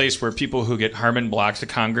to a place where people who get Harmon blocked to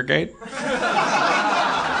congregate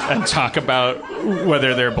and talk about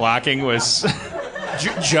whether their blocking was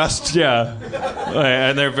just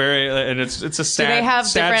and they're and it's a sad, do they have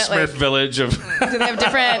sad Smurf village of. Do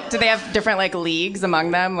they have different like leagues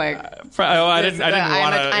among them? Like, I didn't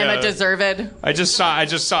want to. I'm a deserved. I just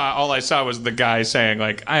saw. All I saw was the guy saying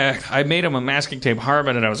like, I made him a masking tape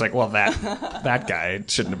Harmon, and I was like, well, that guy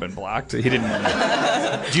shouldn't have been blocked. He didn't.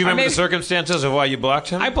 Do you remember the circumstances of why you blocked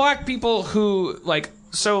him? I blocked people who like.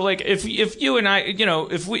 So like, if you and I,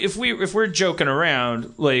 if we're joking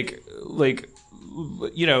around, like. Like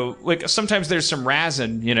sometimes there's some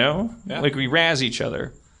razzing, like we razz each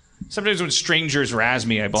other. Sometimes when strangers razz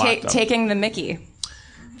me, I block them. Taking the Mickey.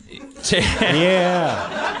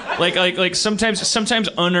 Yeah. Like sometimes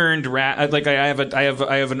unearned like I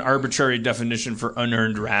have an arbitrary definition for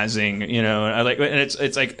unearned razzing,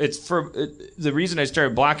 and it's for the reason I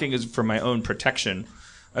started blocking is for my own protection.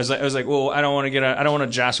 I was like, well, I don't want to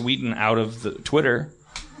Joss Whedon out of the Twitter.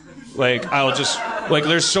 Like I'll just like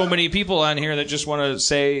there's so many people on here that just want to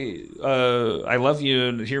say I love you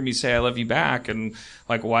and hear me say I love you back, and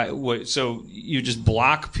like why so you just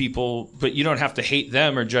block people, but you don't have to hate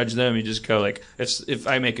them or judge them. You just go like if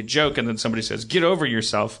I make a joke and then somebody says get over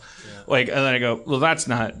yourself, like, and then I go, well, that's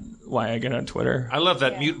not why I get on Twitter. I love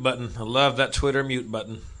that mute button. I love that Twitter mute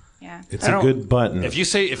button. Yeah, it's a good button.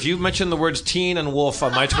 If you mention the words teen and wolf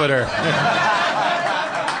on my Twitter.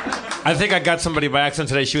 I think I got somebody by accident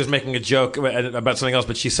today. She was making a joke about something else,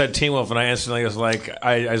 but she said Teen Wolf, and I instantly was like,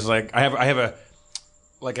 I have a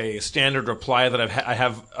standard reply that I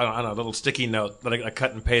have on a little sticky note that I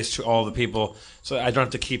cut and paste to all the people, so I don't have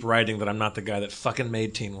to keep writing that I'm not the guy that fucking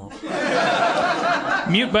made Teen Wolf.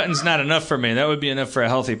 Mute button's not enough for me. That would be enough for a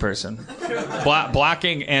healthy person.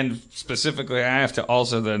 Blocking, and specifically, I have to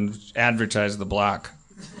also then advertise the block.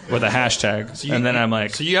 With a hashtag, and then I'm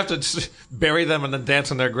like... So you have to bury them and then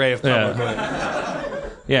dance on their grave publicly.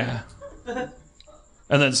 Yeah. And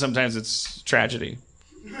then sometimes it's tragedy.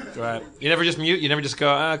 Right. You never just mute? You never just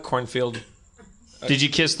go, cornfield? Did you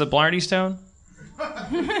kiss the Blarney Stone?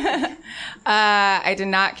 I did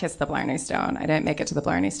not kiss the Blarney Stone. I didn't make it to the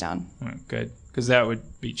Blarney Stone. Oh, good. Because that would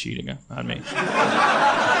be cheating on me.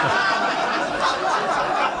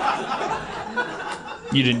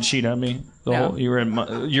 You didn't cheat on me? You were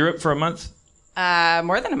in Europe for a month?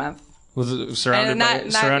 More than a month. Was it surrounded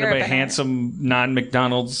by handsome,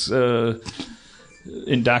 non-McDonald's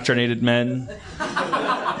indoctrinated men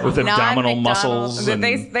with abdominal muscles? And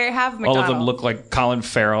they have McDonald's. All of them look like Colin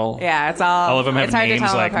Farrell. Yeah, it's all. All of them have names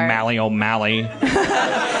like Mally O'Malley.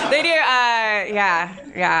 They do.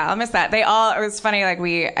 Yeah. I'll miss that. It was funny. Like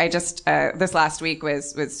I just this last week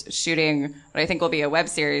was shooting what I think will be a web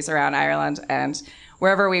series around Ireland, and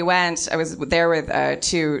wherever we went, I was there with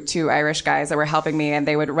two Irish guys that were helping me, and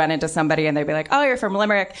they would run into somebody and they'd be like, "Oh, you're from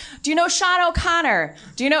Limerick. Do you know Sean O'Connor?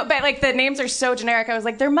 Do you know?" But like the names are so generic. I was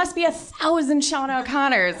like, there must be 1,000 Sean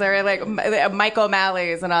O'Connors. There are like Mike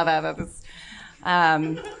O'Malley's and all that.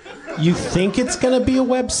 You think it's going to be a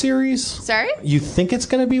web series? Sorry? You think it's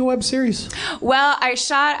going to be a web series? Well, I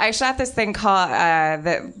shot this thing called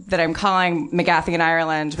that I'm calling McGathy in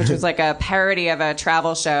Ireland, which was like a parody of a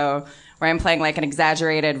travel show where I'm playing like an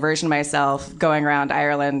exaggerated version of myself going around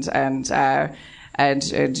Ireland and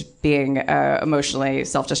being emotionally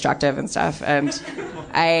self-destructive and stuff. And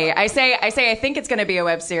I say I think it's going to be a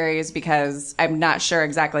web series because I'm not sure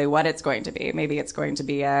exactly what it's going to be. Maybe it's going to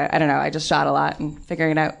be I don't know. I just shot a lot and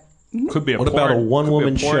figuring it out. Could be a What about a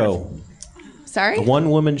one-woman show? Sorry? A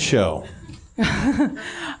one-woman show.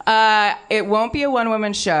 It won't be a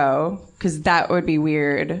one-woman show because that would be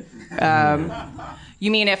weird. You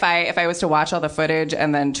mean if I was to watch all the footage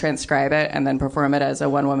and then transcribe it and then perform it as a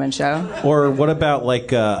one-woman show? Or what about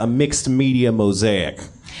like a mixed media mosaic?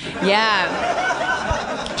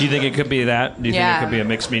 Yeah. Do you think it could be that? Do you think it could be a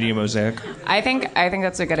mixed media mosaic? I think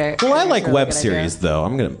that's a good idea. Well, I like web series though.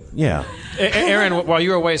 I'm gonna Aaron, while you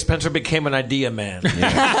were away, Spencer became an idea man.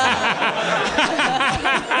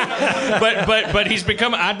 but he's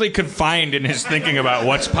become oddly confined in his thinking about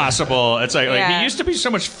what's possible. It's like he used to be so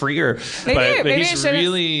much freer, but he's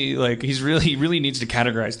he really needs to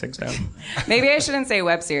categorize things now. Maybe I shouldn't say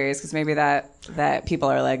web series because maybe that people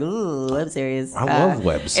are like, ooh, web series. I love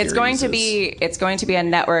web series. It's going to be a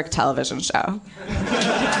network television show.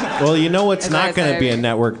 Well, you know what's not going to be a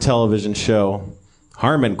network television show?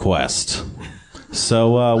 Harmon Quest.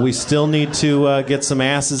 So we still need to get some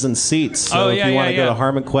asses and seats. So if you want to go to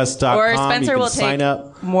harmonquest.com, or Spencer you can will sign take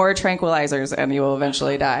up. more tranquilizers and you will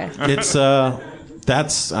eventually die. It's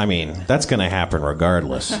that's going to happen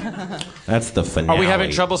regardless. That's the finale. Are we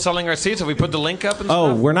having trouble selling our seats? Have we put the link up? And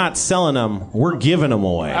stuff? stuff? We're not selling them. We're giving them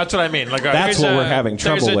away. That's what I mean. Like that's what we're having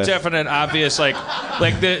trouble with. There's a definite obvious like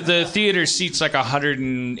the theater seats like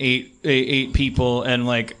 108 people, and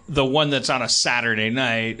like the one that's on a Saturday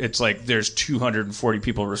night, it's like there's 240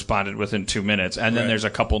 people responded within 2 minutes, and then there's a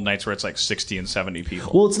couple nights where it's like 60 and 70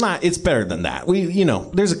 people. Well, it's not. It's better than that.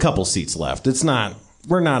 There's a couple seats left. It's not.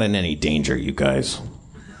 We're not in any danger, you guys.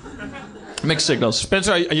 Mixed signals.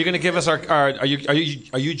 Spencer, are you going to give us are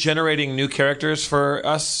you generating new characters for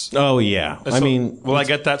us? Oh yeah. So, will I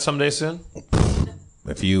get that someday soon?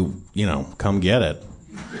 If you come get it.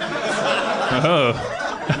 Oh.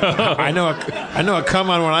 I know a come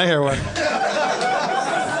on when I hear one.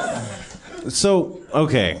 So,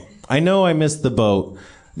 okay. I know I missed the boat.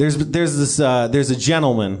 There's a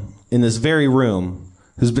gentleman in this very room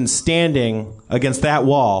who's been standing against that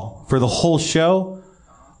wall for the whole show.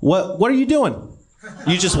 What are you doing?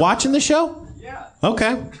 You just watching the show? Yeah.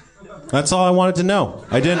 Okay. That's all I wanted to know.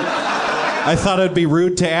 I thought it'd be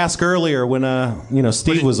rude to ask earlier when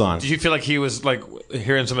Steve was on. Did you feel like he was like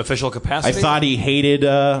here in some official capacity? I thought he hated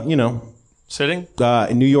sitting?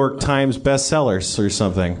 New York Times bestsellers or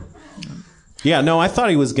something. Yeah, no, I thought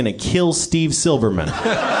he was going to kill Steve Silverman.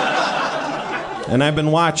 And I've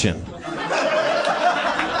been watching.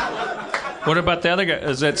 What about the other guy?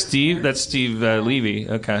 Is that Steve? That's Steve Levy.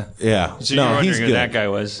 Okay. Yeah. So you're wondering who that guy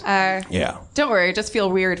was. Yeah. Don't worry, just feel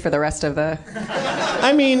weird for the rest of the...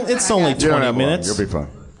 I mean, it's only 20 minutes. You'll be fine.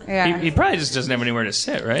 Yeah. He probably just doesn't have anywhere to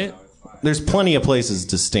sit, right? There's plenty of places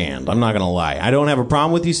to stand. I'm not going to lie. I don't have a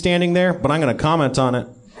problem with you standing there, but I'm going to comment on it.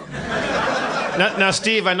 Now,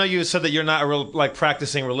 Steve, I know you said that you're not a real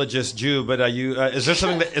practicing religious Jew, but are you? Is there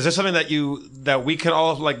something that we could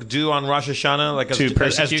all do on Rosh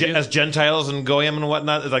Hashanah, as Gentiles and Goyim and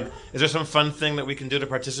whatnot? Is there some fun thing that we can do to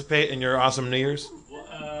participate in your awesome New Year's?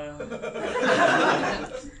 I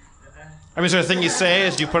mean, is there a thing you say?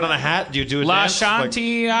 Do you put on a hat? Do you do a La dance?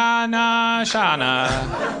 Shantiana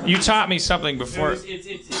Shana. You taught me something before.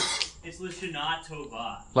 It's La Shanat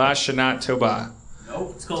Tova. La Shanat Tova.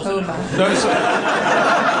 Nope, it's called Tova. No,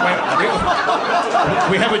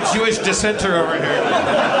 we have a Jewish dissenter over here.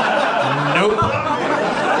 Nope.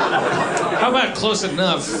 How about close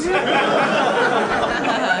enough?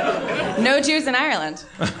 No Jews in Ireland.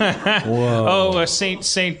 Whoa. Oh,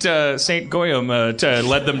 Saint Goyim led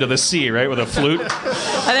them to the sea, right, with a flute.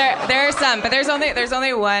 There are some, but there's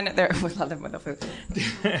only one. We love them with a flute.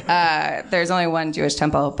 There's only one Jewish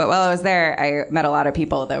temple. But while I was there, I met a lot of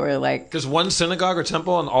people that were like. There's one synagogue or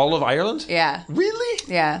temple in all of Ireland? Yeah. Really?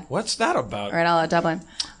 Yeah. What's that about? Or in all of Dublin.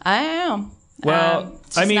 I don't know. Well,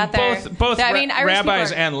 I mean, both Irish rabbis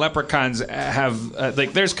people and leprechauns have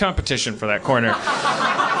there's competition for that corner.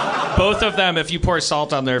 Both of them, if you pour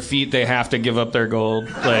salt on their feet, they have to give up their gold.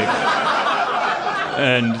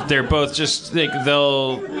 And they're both just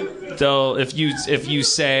they'll if you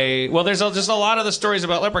say, well, there's just a lot of the stories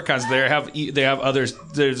about leprechauns. They have others.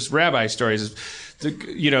 There's rabbi stories.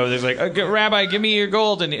 There's like, Rabbi, give me your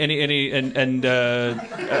gold, and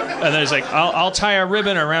there's like, I'll tie a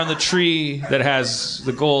ribbon around the tree that has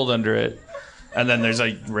the gold under it, and then there's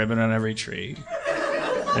a ribbon on every tree,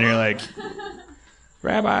 and you're like,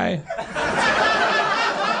 Rabbi.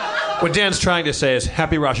 What Dan's trying to say is,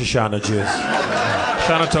 Happy Rosh Hashanah, Jews.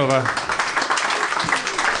 Shana Tova.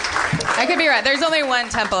 I could be right. There's only one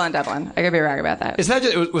temple in Dublin. I could be wrong about that. Is that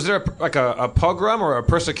was there a pogrom or a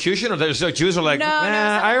persecution, or there's Jews are like,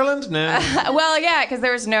 Ireland? No. Well, yeah, because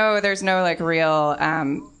there's no real.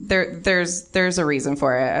 There's a reason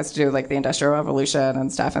for it. It has to do with the Industrial Revolution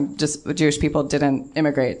and stuff, and just Jewish people didn't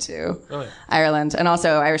immigrate to Ireland, and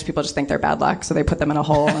also Irish people just think they're bad luck, so they put them in a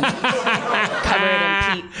hole and cover it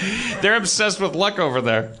in peat. They're obsessed with luck over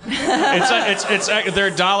there. It's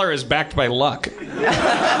their dollar is backed by luck.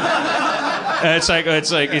 It's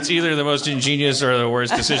either the most ingenious or the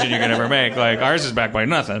worst decision you can ever make. Like, ours is backed by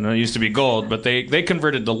nothing. It used to be gold, but they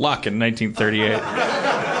converted to luck in 1938.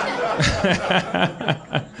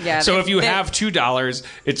 Yeah. So if you have $2,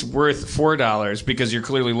 it's worth $4 because you're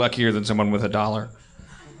clearly luckier than someone with $1.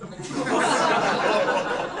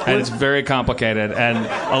 And it's very complicated, and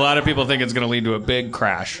a lot of people think it's going to lead to a big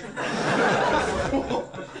crash.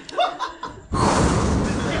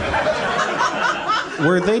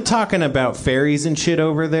 Were they talking about fairies and shit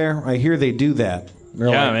over there? I hear they do that. They're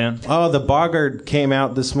Yeah, man. Oh, the boggart came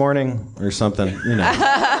out this morning or something. You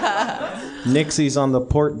know, Nixie's on the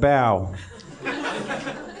port bow.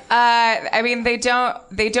 I mean, they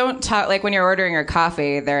don't talk like when you're ordering your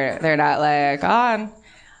coffee. They're not like,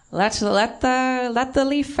 let the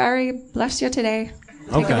leaf fairy bless you today.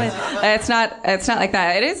 Take Okay. it with-" It's not like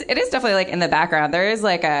that. It is definitely like in the background. There is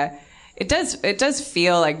like it does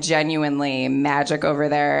feel like genuinely magic over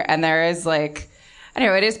there, and there is like, I don't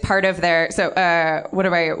know, it is part of their. So one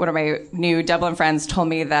of my new Dublin friends told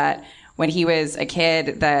me that when he was a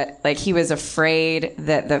kid, that like he was afraid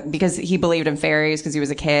that because he believed in fairies because he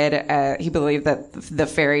was a kid, he believed that the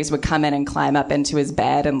fairies would come in and climb up into his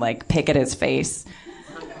bed and like pick at his face.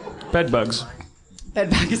 Bed bugs.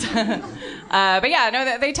 But yeah,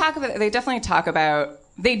 no, they definitely talk about.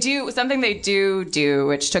 They do something they do,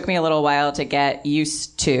 which took me a little while to get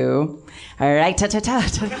used to. All right,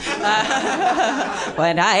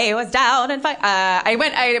 when I was down and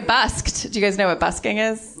I busked. Do you guys know what busking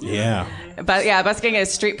is? Yeah. But yeah, busking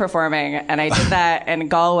is street performing, and I did that in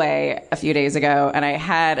Galway a few days ago, and I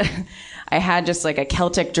had just like a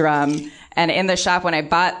Celtic drum. And in the shop, when I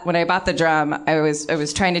bought the drum, I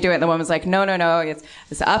was trying to do it. And the woman was like, no,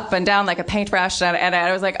 it's up and down like a paintbrush. And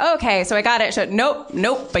I was like, oh, okay, so I got it. She said,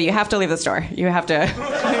 nope, but you have to leave the store. You have to,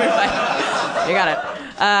 you got it.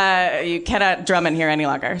 You cannot drum in here any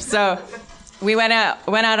longer. So we went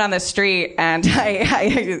out on the street, and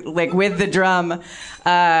I like with the drum,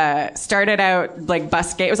 started out like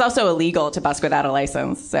busking. It was also illegal to busk without a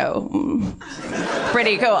license, so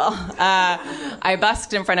pretty cool. I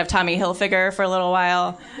busked in front of Tommy Hilfiger for a little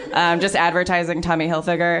while, just advertising Tommy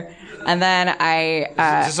Hilfiger, and then Is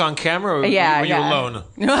this on camera, or were you alone?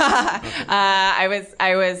 I was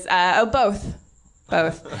both.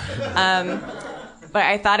 But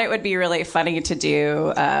I thought it would be really funny to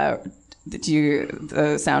do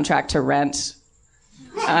the soundtrack to Rent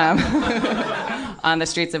on the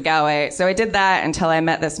streets of Galway. So I did that until I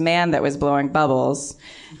met this man that was blowing bubbles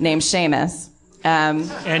named Seamus.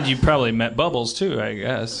 And you probably met Bubbles too, I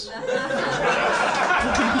guess.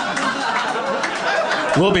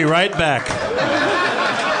 We'll be right back.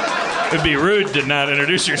 It'd be rude to not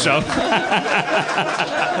introduce yourself.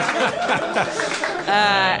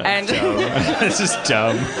 And This is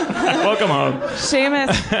dumb. Welcome home. Seamus,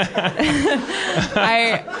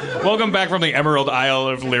 Welcome back from the Emerald Isle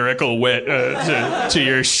of lyrical wit to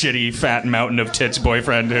your shitty fat mountain of tits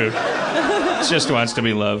boyfriend who just wants to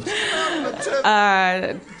be loved.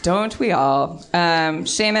 Don't we all?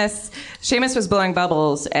 Seamus was blowing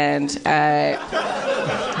bubbles, and I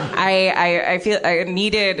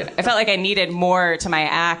felt like I needed more to my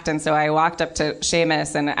act, and so I walked up to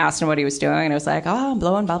Seamus and asked him what he was doing, and I was like, "Oh, I'm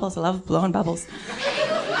blowing bubbles. I love blowing bubbles."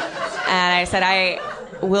 And I said,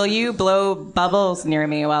 "Will you blow bubbles near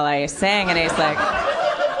me while I sing?" And he's like,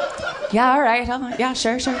 "Yeah, all right. Yeah,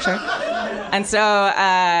 sure." And so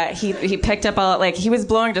he picked up he was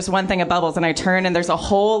blowing just one thing of bubbles, and I turned and there's a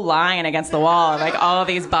whole line against the wall of like all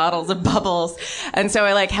these bottles of bubbles. And so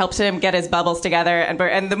I like helped him get his bubbles together.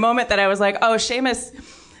 And the moment that I was like, oh, Seamus,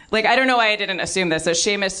 like I don't know why I didn't assume this. So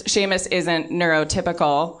Seamus isn't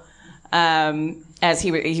neurotypical, as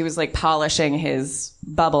he was like polishing his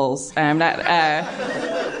bubbles. I'm not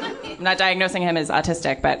diagnosing him as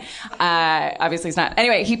autistic, but obviously he's not.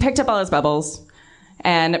 Anyway, he picked up all his bubbles.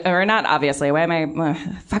 Or not obviously. Why am I?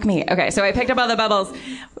 Fuck me. Okay, so I picked up all the bubbles,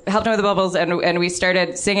 helped him with the bubbles, and we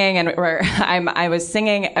started singing. And I was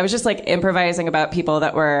singing. I was just like improvising about people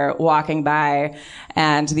that were walking by,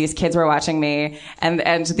 and these kids were watching me,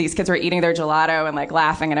 and these kids were eating their gelato and like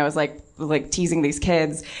laughing, and I was like teasing these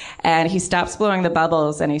kids. And he stops blowing the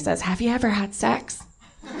bubbles, and he says, "Have you ever had sex?"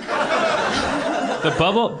 The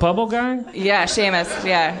bubble guy? Yeah, Seamus.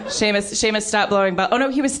 Yeah, Seamus stopped blowing bubbles. Oh no,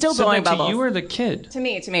 he was still blowing bubbles. You were the kid. To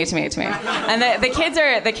me. And the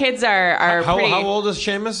kids are How pretty. How old is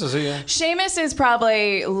Seamus? Is he? Seamus is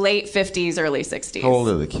probably late 50s, early 60s. How old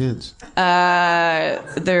are the kids?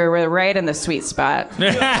 They were right in the sweet spot.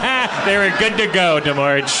 They were good to go,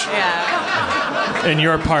 DeMarge. Yeah. In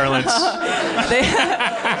your parlance.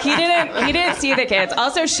 He didn't see the kids.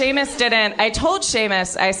 Also, Seamus didn't. I told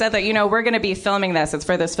Seamus, I said that, we're going to be filming this. It's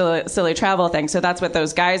for this silly travel thing. So that's what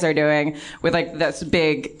those guys are doing with like this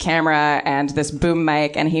big camera and this boom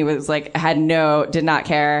mic. And he was like, did not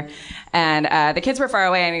care. And the kids were far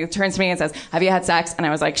away, and he turns to me and says, "Have you had sex?" And I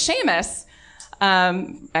was like, "Seamus,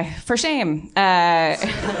 for shame."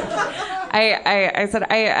 I said,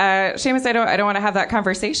 Seamus, I don't want to have that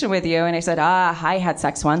conversation with you. And I said, I had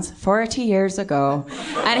sex once 40 years ago.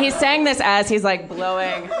 And he's saying this as he's like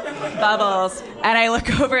blowing bubbles. And I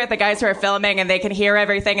look over at the guys who are filming and they can hear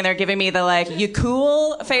everything and they're giving me the like, you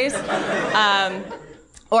cool face.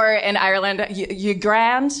 Or in Ireland, you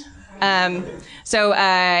grand. So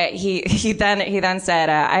he then said,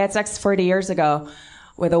 I had sex 40 years ago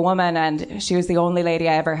with a woman, and she was the only lady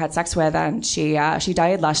I ever had sex with, and she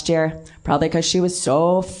died last year, probably because she was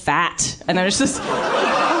so fat. And then it's just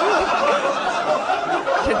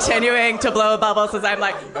continuing to blow bubbles as I'm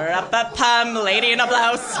like, pum, lady in a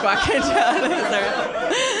blouse, walking down.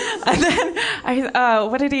 And then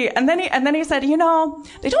what did he? And then he said, they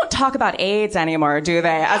don't talk about AIDS anymore, do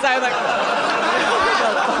they? As I was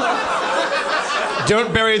like,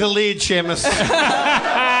 don't bury the lead, Seamus.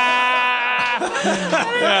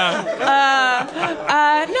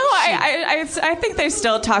 No, I think they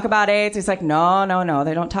still talk about AIDS. He's like, no,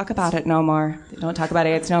 they don't talk about it no more. They don't talk about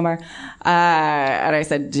AIDS no more. And I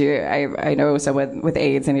said, I know someone with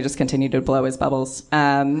AIDS, and he just continued to blow his bubbles.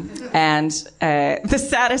 And the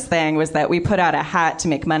saddest thing was that we put out a hat to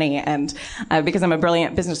make money, and because I'm a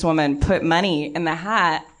brilliant businesswoman, put money in the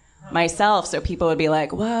hat myself, so people would be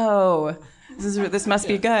like, whoa. This must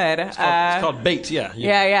be good. It's called bait, yeah.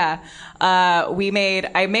 Yeah. I made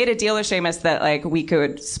a deal with Seamus that like we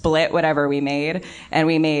could split whatever we made, and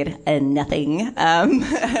we made nothing.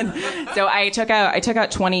 So I took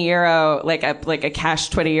out 20 euro, like a cash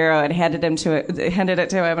 20 euro, and handed it to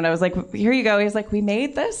him, and I was like, here you go. He's like, we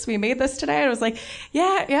made this today. And I was like,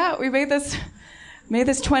 yeah, we made this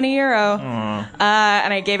 20 euro.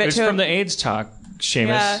 And I gave it to him. From the AIDS talk,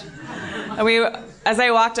 Seamus. Yeah. As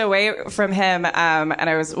I walked away from him, and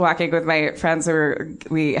I was walking with my friends,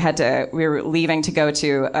 we were leaving to go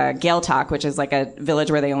to Gaeltacht, which is like a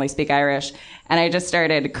village where they only speak Irish, and I just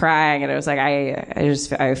started crying, and I was like,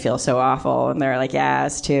 I feel so awful, and they're like, yeah,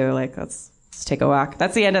 us too, like let's take a walk.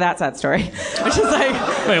 That's the end of that sad story. Which is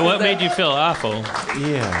like, wait, what made you feel awful?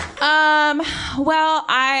 Yeah. Well,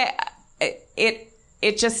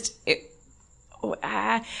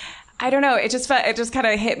 I don't know. It just kind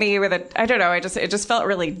of hit me with I don't know. It just felt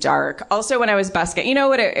really dark. Also, when I was busking, you know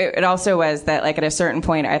what it also was that like at a certain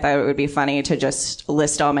point, I thought it would be funny to just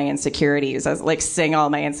list all my insecurities, like sing all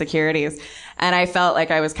my insecurities. And I felt like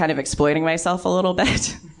I was kind of exploiting myself a little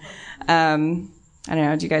bit. I don't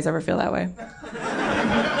know. Do you guys ever feel that way?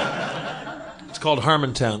 It's called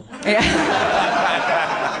Harmontown. Yeah.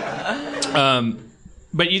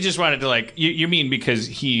 But you just wanted to like you mean because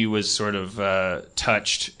he was sort of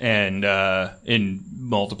touched and in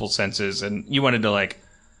multiple senses, and you wanted to like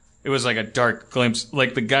it was like a dark glimpse,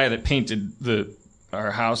 like the guy that painted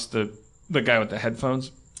our house, the guy with the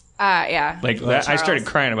headphones. Yeah. Like that, I started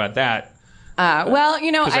crying about that. Well,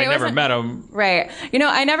 because I never met him. Right.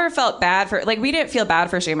 I never felt bad for we didn't feel bad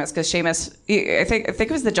for Seamus because Seamus. I think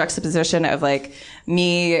it was the juxtaposition of like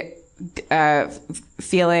me.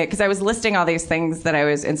 Feeling because I was listing all these things that I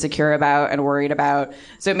was insecure about and worried about,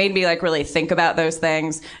 so it made me like really think about those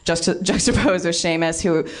things. Just juxtaposed with Seamus,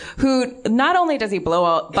 who not only does he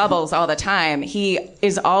blow bubbles all the time, he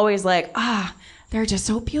is always like, they're just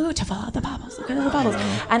so beautiful, the bubbles. Look at the bubbles,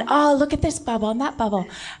 and look at this bubble and that bubble.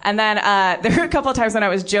 And then there were a couple of times when I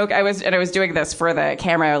was doing this for the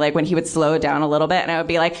camera, like when he would slow down a little bit, and I would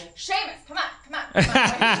be like, Seamus, come on. Let's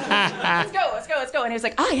go. And he was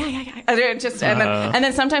like, yeah. And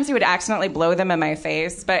then sometimes he would accidentally blow them in my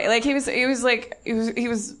face. But like he was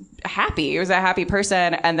happy. He was a happy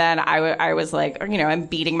person. And then I was like, I'm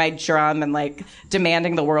beating my drum and like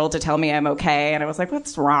demanding the world to tell me I'm okay. And I was like,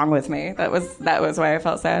 what's wrong with me? That was why I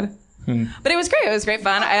felt sad. But it was great. It was great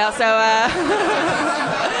fun. I also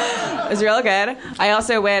it was real good. I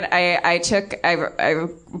also went. I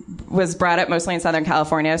was brought up mostly in Southern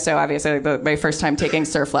California, so obviously my first time taking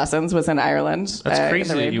surf lessons was in Ireland. That's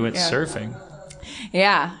crazy that you went surfing.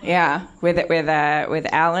 Yeah. With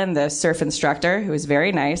Alan, the surf instructor, who was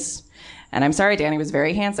very nice. And I'm sorry, Dan, he was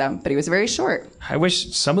very handsome, but he was very short. I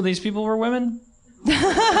wish some of these people were women.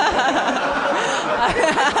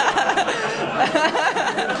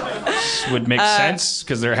 Would make sense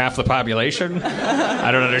because they're half the population.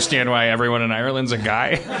 I don't understand why everyone in Ireland's a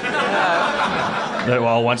guy that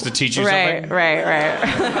all wants to teach you something. Right.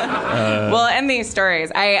 Well, in these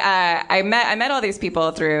stories, I met all these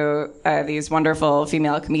people through these wonderful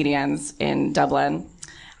female comedians in Dublin,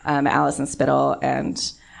 Alison Spittle and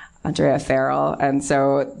Andrea Farrell, and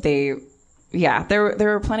so there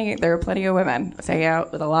were plenty of women. I was hanging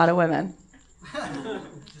out with a lot of women.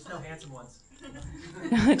 Just no handsome ones.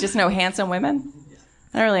 Just no handsome women?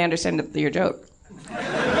 I don't really understand your joke.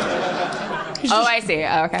 He's Oh, I see.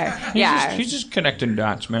 Okay. Yeah. He's just connecting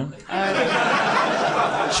dots, man.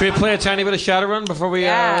 Should we play a tiny bit of Shadowrun before we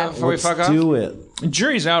fuck off? Do it.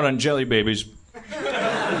 Jury's out on jelly babies.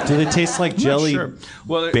 Do they taste like jelly sure.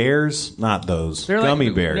 Well, bears? Not those. They're Gummy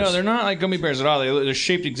like, bears. No, they're not like gummy bears at all. They're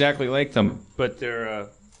shaped exactly like them, but they're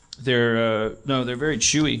very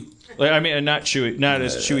chewy. Like, I mean, not chewy, not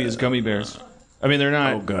as chewy as gummy bears. I mean, they're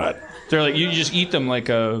not. Oh God. They're like, you just eat them like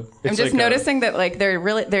a. I'm just noticing that like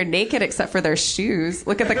they're naked except for their shoes.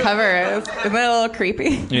 Look at the cover. Isn't that a little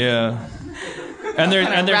creepy? Yeah. And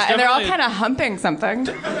they're all kind of humping something.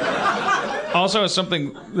 Also,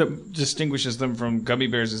 something that distinguishes them from gummy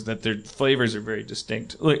bears is that their flavors are very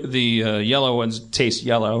distinct. Like the yellow ones taste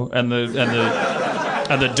yellow, and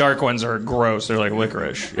the dark ones are gross. They're like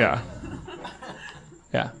licorice. Yeah.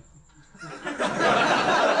 Yeah.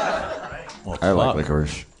 Well, I like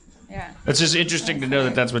licorice. Yeah. It's just interesting to know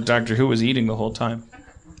that that's what Doctor Who was eating the whole time.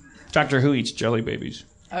 Doctor Who eats jelly babies.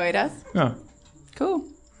 Oh, he does? Yeah. Cool.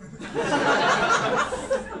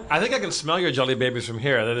 I think I can smell your jelly babies from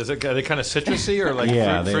here. Are they kind of citrusy or like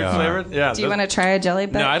fruit flavored? Yeah. Do you want to try a jelly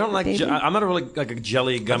baby? No, I don't like. I'm not really like a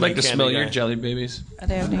jelly gummy. I'd like to candy smell guy. your jelly babies. Are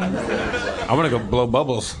they opening? I want to go blow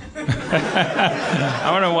bubbles. I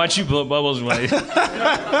want to watch you blow bubbles when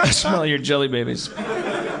I smell your jelly babies.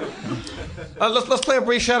 Let's play a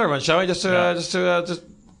brief Shadowrun, shall we? Just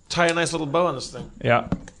tie a nice little bow on this thing. Yeah.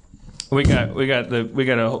 We got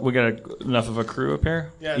enough of a crew up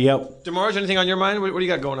here. Yeah. Yep. Demarge, anything on your mind? What do you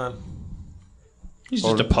got going on? He's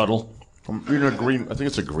just a puddle. I'm eating a green. I think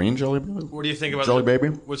it's a green jelly baby. What do you think about jelly baby?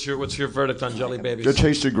 What's your verdict on jelly babies? It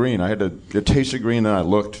tasted green. It tasted green, and I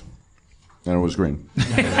looked, and it was green.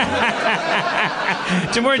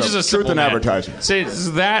 Demarge is a truth in advertising. Say it's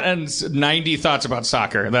that and 90 thoughts about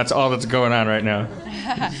soccer. That's all that's going on right now.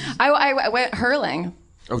 I went hurling.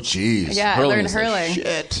 Oh, jeez. Yeah, hurling I learned is the hurling.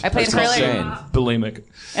 Shit. I played That's hurling. insane. Bulimic.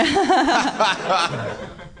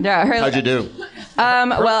 Yeah, hurling. How'd you do?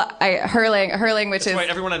 Well, hurling, which is Wait,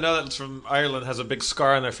 everyone I know that's from Ireland has a big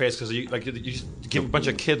scar on their face because you give a bunch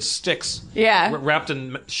of kids sticks, Yeah. wrapped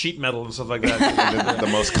in sheet metal and stuff like that. the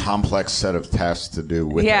most complex set of tasks to do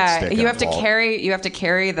with that stick. you have to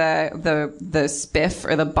carry the spiff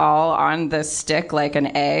or the ball on the stick like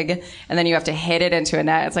an egg, and then you have to hit it into a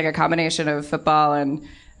net. It's like a combination of football and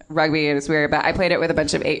rugby. It's weird, but I played it with a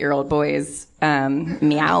bunch of 8-year-old boys.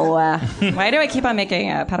 Meow. Why do I keep on making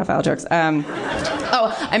pedophile jokes?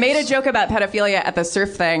 I made a joke about pedophilia at the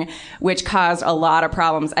surf thing, which caused a lot of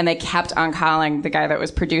problems, and they kept on calling the guy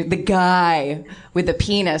with the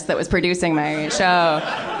penis that was producing my show,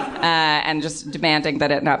 and just demanding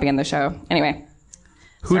that it not be in the show. Anyway.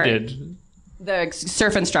 Who Sorry. did? The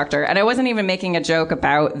surf instructor, and I wasn't even making a joke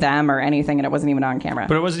about them or anything, and it wasn't even on camera.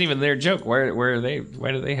 But it wasn't even their joke. Where are they?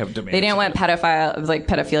 Why do they have demands? They didn't want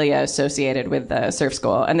pedophilia associated with the surf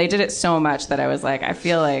school, and they did it so much that I was like, I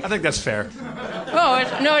feel like. I think that's fair. No,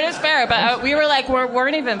 it is fair, but we were like, we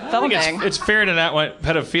weren't even filming. It's fair to not want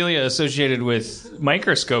pedophilia associated with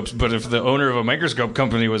microscopes, but if the owner of a microscope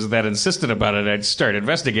company was that insistent about it, I'd start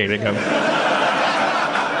investigating him.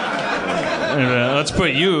 Let's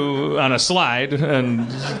put you on a slide and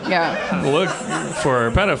look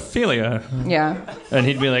for pedophilia. Yeah. And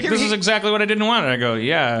he'd be like, "This is exactly what I didn't want." And I go,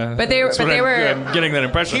 "Yeah." But they were. I'm getting that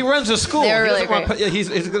impression. He runs a school. They were really great.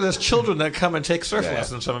 There's children that come and take surf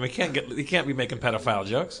lessons from him. He can't be making pedophile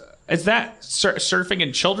jokes. Is that surfing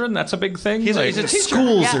and children? That's a big thing. He's a teacher.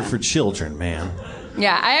 Schools are for children, man.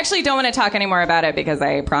 Yeah, I actually don't want to talk anymore about it because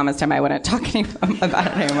I promised him I wouldn't talk about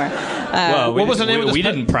it anymore. Well, what was the name of this? We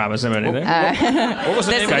didn't promise him anything. What was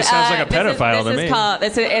the name? This guy sounds like a pedophile to me.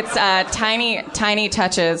 It's Tiny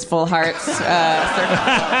Touches Full Hearts.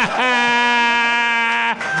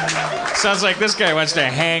 Sounds like this guy wants to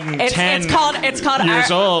hang 10 it's called years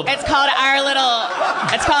old. It's called our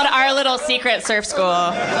little secret surf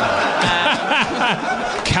school.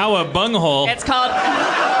 Cowabunghole. It's called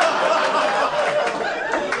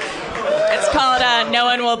No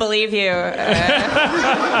One Will Believe You.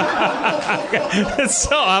 It's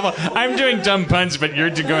so awful. I'm doing dumb puns, but you're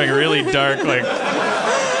going really dark. Like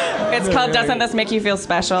it's called Doesn't This Make You Feel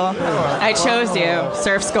Special? I chose you.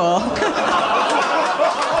 Surf school.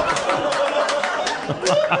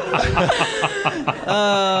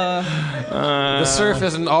 The surf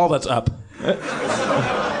isn't all that's up.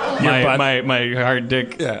 My hard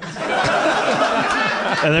dick. Yeah.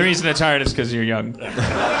 And the reason it's hard is because you're young.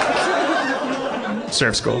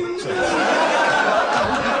 Surf school.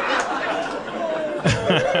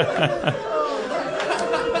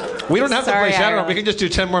 We don't have to Sorry, play Shadowrun. Ireland. We can just do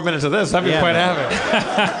 10 more minutes of this. I'd be quite happy.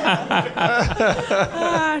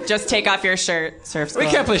 Just take off your shirt, surf school.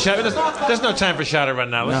 We can't play Shadowrun. There's no time for Shadowrun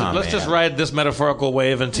now. Let's just ride this metaphorical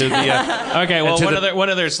wave into the... okay, well, one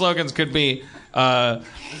of their slogans could be...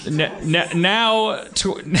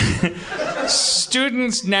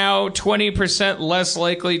 students now 20% less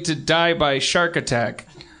likely to die by shark attack,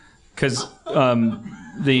 because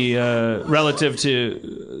relative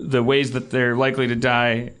to the ways that they're likely to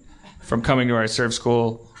die from coming to our surf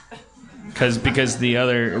school, because the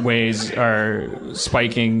other ways are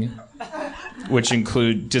spiking, which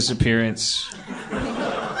include disappearance.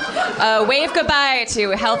 Wave goodbye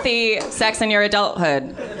to healthy sex in your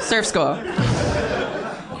adulthood. Surf school.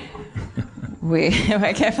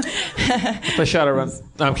 I can't. Play Shadowrun.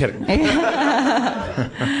 No, I'm kidding.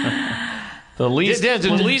 The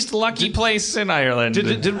least lucky place in Ireland.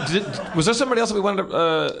 Was there somebody else that we wanted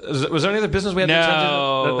to... was there any other business we had to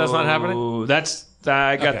attend to? That's not happening?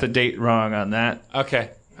 I got the date wrong on that.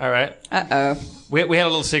 Okay. All right. Uh-oh. We had a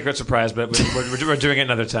little secret surprise, but we're doing it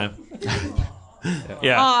another time.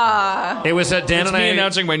 Yeah. Aww. It was Dan it's and I...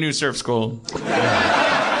 announcing my new surf school.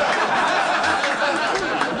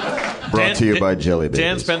 Brought to you by Jelly Babies.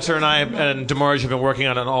 Dan Spencer and I and Demarge have been working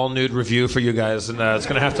on an all-nude review for you guys, and it's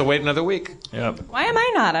going to have to wait another week. Yep. Why am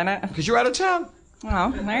I not on it? Because you're out of town. Oh,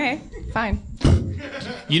 all right. Fine.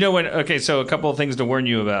 You know when? Okay, so a couple of things to warn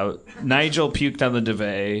you about. Nigel puked on the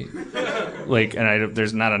duvet,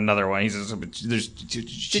 there's not another one. He says,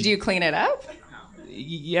 Did you clean it up?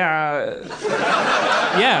 Yeah,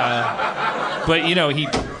 but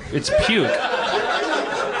it's puke.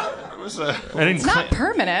 It's not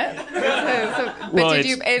permanent.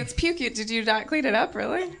 It's puke. Did you not clean it up?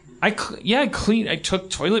 Really? I took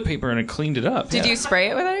toilet paper and I cleaned it up. Did you spray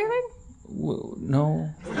it with anything? No.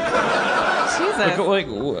 Jesus.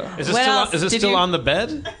 Is it still on the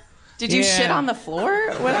bed? Did you shit on the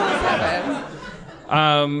floor? What else happened?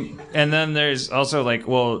 And then there's also I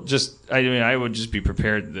would just be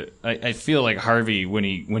prepared that I feel like Harvey when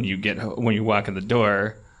you walk in the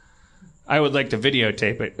door. I would like to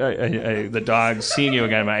videotape it. The dog seeing you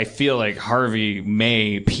again. I feel like Harvey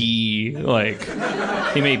may pee.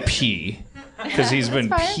 He may pee because he's been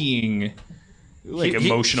peeing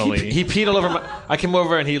emotionally. He peed all over I came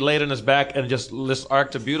over and he laid on his back and just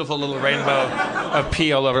arced a beautiful little rainbow of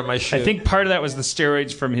pee all over my shoe. I think part of that was the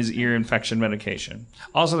steroids from his ear infection medication.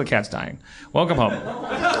 Also, the cat's dying. Welcome home.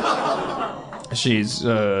 She's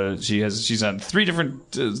on 3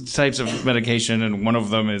 different types of medication, and one of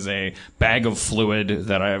them is a bag of fluid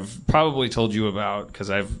that I've probably told you about because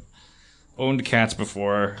I've owned cats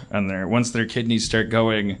before, and once their kidneys start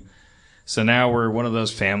going. So now we're one of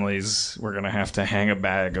those families. We're gonna have to hang a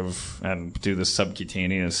bag and do the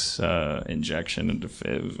subcutaneous injection into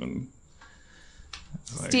Fiv. And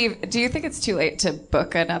Steve, do you think it's too late to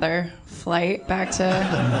book another flight back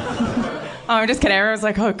to? Oh, I'm just kidding. Everyone's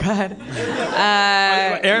like, "Oh God."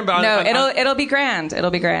 It'll be grand.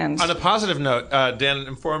 It'll be grand. On a positive note, Dan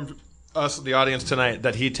informed us, the audience tonight,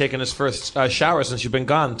 that he'd taken his first shower since you've been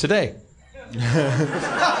gone today.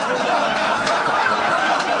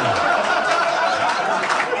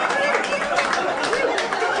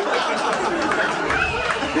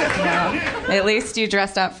 At least you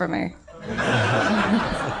dressed up for me.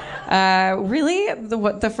 Really?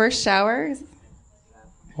 The first shower?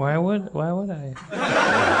 Why would I?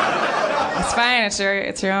 It's fine. It's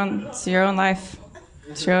your own life.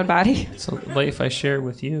 It's your own body. It's a life I share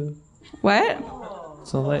with you. What?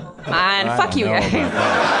 It's a life. Man, fuck you guys.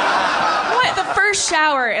 What? The first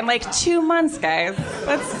shower in 2 months, guys.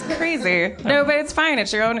 That's crazy. No, but it's fine.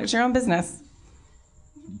 It's your own business.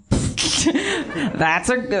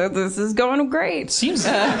 This is going great. Seems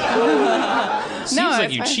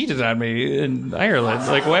like you cheated on me in Ireland.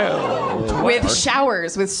 With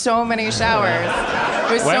showers, with so many showers,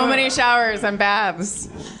 so many showers and baths.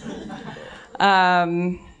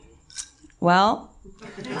 Well,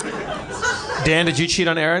 Dan, did you cheat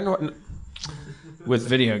on Aaron? With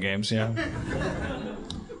video games, yeah.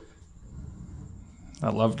 I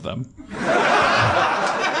loved them.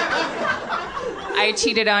 I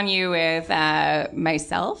cheated on you with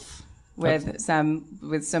myself, with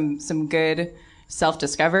some good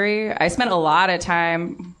self-discovery. I spent a lot of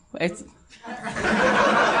time. I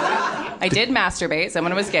did masturbate.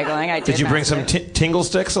 Someone was giggling. Did you bring some tingle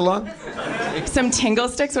sticks along? Some tingle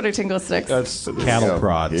sticks? What are tingle sticks? That's cattle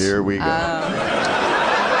prods. Here we go.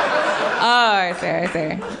 I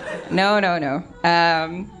see. No.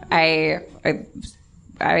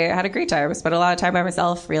 I had a great time. I spent a lot of time by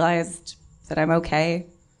myself. Realized that I'm okay.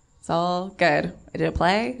 It's all good. I did a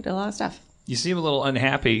play. I did a lot of stuff. You seem a little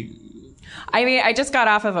unhappy I mean, I just got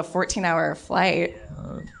off of a 14-hour flight.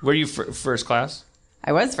 Were you first class?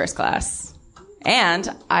 I was first class. And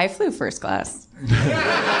I flew first class.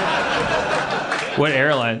 What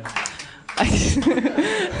airline? I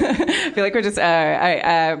feel like we're just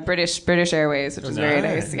British Airways, which is very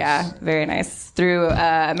nice. Yeah, very nice. Through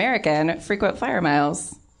American frequent flyer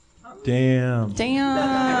miles. Damn.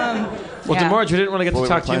 Well, Yeah. DeMarge, we didn't want to get to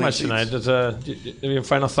talk too reclining much seats. tonight. Do you have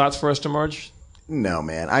final thoughts for us, DeMarge? No,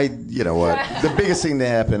 man. You know what? The biggest thing that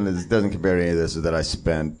happened is doesn't compare to any of this. Is that I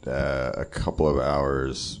spent a couple of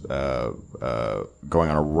hours going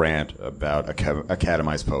on a rant about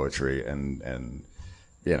academized poetry, and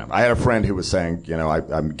you know, I had a friend who was saying, you know,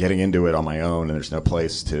 I'm getting into it on my own, and there's no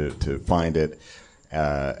place to find it.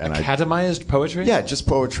 And Academized poetry? Yeah, just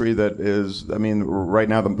poetry that is. I mean, right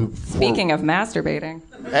now Speaking of masturbating.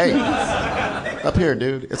 Hey, up here,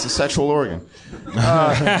 dude. It's a sexual organ.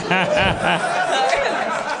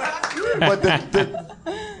 But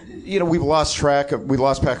you know, we lost track of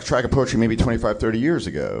poetry maybe 25, 30 years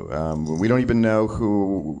ago. We don't even know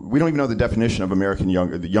the definition of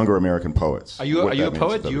the younger American poets. Are you a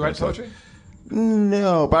poet? Do you write poetry?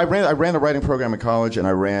 No, but I ran the writing program in college, and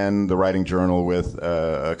I ran the writing journal with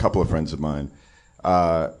a couple of friends of mine.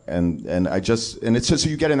 And it's just so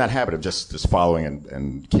you get in that habit of just following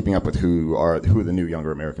and keeping up with who the new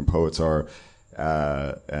younger American poets are,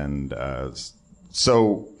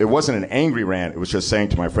 so it wasn't an angry rant. It was just saying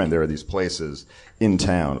to my friend, there are these places in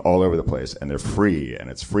town all over the place, and they're free, and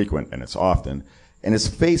it's frequent, and it's often. And his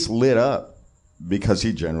face lit up because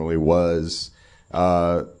he generally was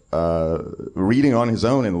reading on his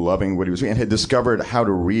own and loving what he was reading, and had discovered how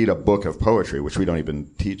to read a book of poetry, which we don't even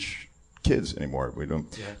teach kids anymore. We don't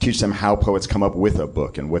teach them how poets come up with a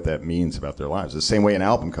book and what that means about their lives. The same way an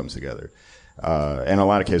album comes together. And in a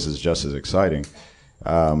lot of cases, just as exciting.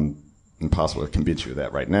 Impossible to convince you of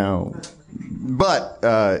that right now. But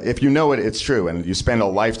if you know it, it's true. And you spend a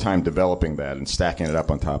lifetime developing that and stacking it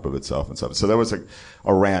up on top of itself and stuff. So there was a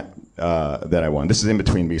rant that I won. This is in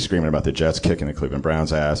between me screaming about the Jets kicking the Cleveland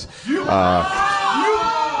Browns' ass.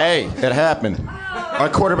 Hey, it happened. Our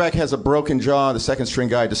quarterback has a broken jaw. The second string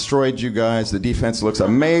guy destroyed you guys. The defense looks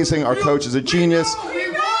amazing. Our coach is a genius.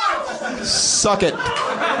 Suck it.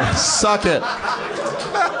 Suck it.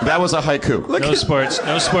 That was a haiku. No sports.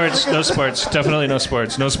 Definitely no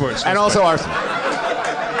sports. No sports. And also Arsenal.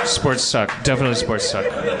 Sports suck. Definitely sports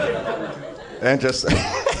suck. And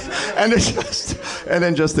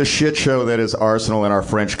then just the shit show that is Arsenal and our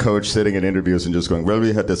French coach sitting in interviews and just going, well,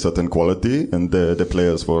 we had a certain quality, and the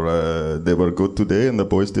players they were good today, and the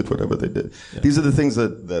boys did whatever they did. Yeah. These are the things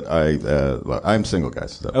that I'm single,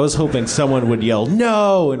 guys. So. I was hoping someone would yell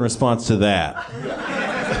no in response to that.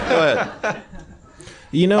 Go ahead.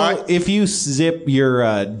 You know, if you zip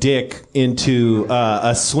your dick into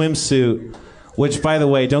a swimsuit, which, by the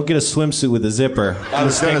way, don't get a swimsuit with a zipper.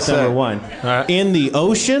 Mistake number one. Right. In the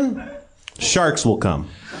ocean, sharks will come.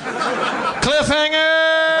 Cliffhanger!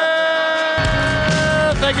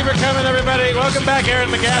 Thank you for coming, everybody. Welcome back, Aaron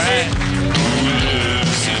McGaffey.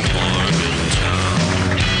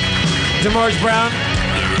 DeMarge Brown.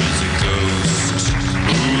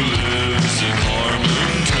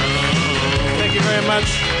 Thank you very much.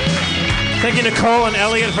 Thank you, Nicole and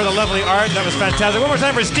Elliot, for the lovely art. That was fantastic. One more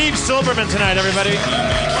time for Steve Silberman tonight, everybody.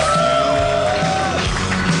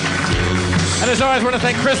 And as always, I want to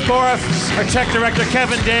thank Chris Boroff, our tech director,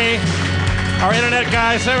 Kevin Day, our internet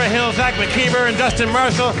guys, Sarah Hill, Zach McKeever, and Dustin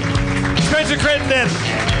Marshall. Spencer Crittenden.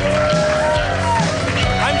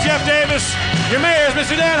 I'm Jeff Davis. Your mayor is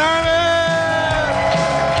Mr. Dan Harmon.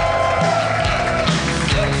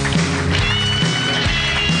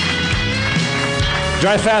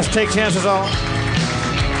 Drive fast, take chances all.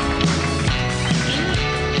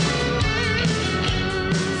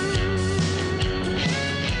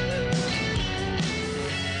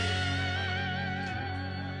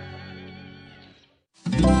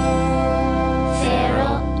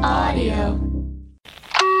 Feral Audio.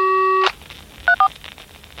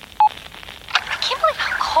 I can't believe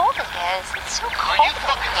how cold it is. It's so cold in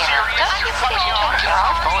here. Don't you think you turn your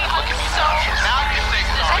cell phone and look at me now?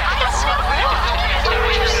 I think it's so rude.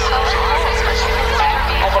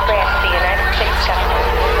 As a branch of the United States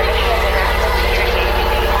government,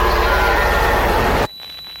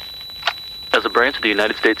 As a branch of the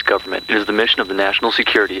United States government, it is the mission of the National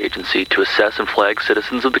Security Agency to assess and flag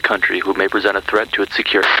citizens of the country who may present a threat to its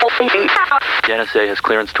security. The NSA has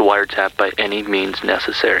clearance to wiretap by any means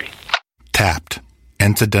necessary. Tapped.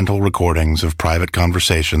 Incidental recordings of private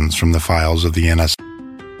conversations from the files of the NSA.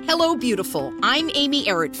 Hello, beautiful. I'm Amy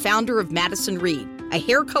Errett, founder of Madison Reed, a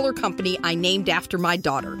hair color company I named after my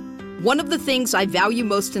daughter. One of the things I value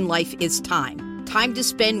most in life is time. Time to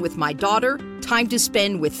spend with my daughter, time to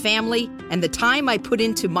spend with family, and the time I put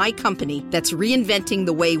into my company that's reinventing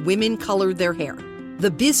the way women color their hair. The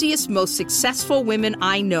busiest, most successful women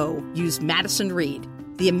I know use Madison Reed,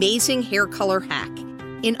 the amazing hair color hack.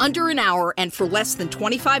 In under an hour and for less than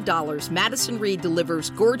 $25, Madison Reed delivers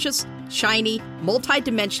gorgeous, shiny,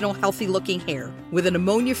 multi-dimensional, healthy-looking hair with an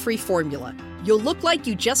ammonia-free formula. You'll look like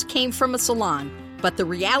you just came from a salon, but the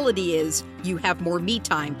reality is you have more me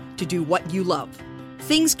time to do what you love.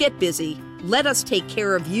 Things get busy. Let us take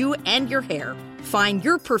care of you and your hair. Find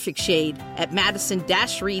your perfect shade at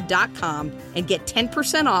madison-reed.com and get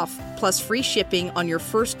 10% off plus free shipping on your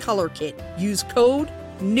first color kit. Use code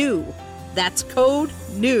NEW. That's code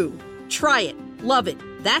NEW. Try it. Love it.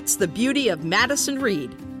 That's the beauty of Madison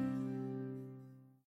Reed.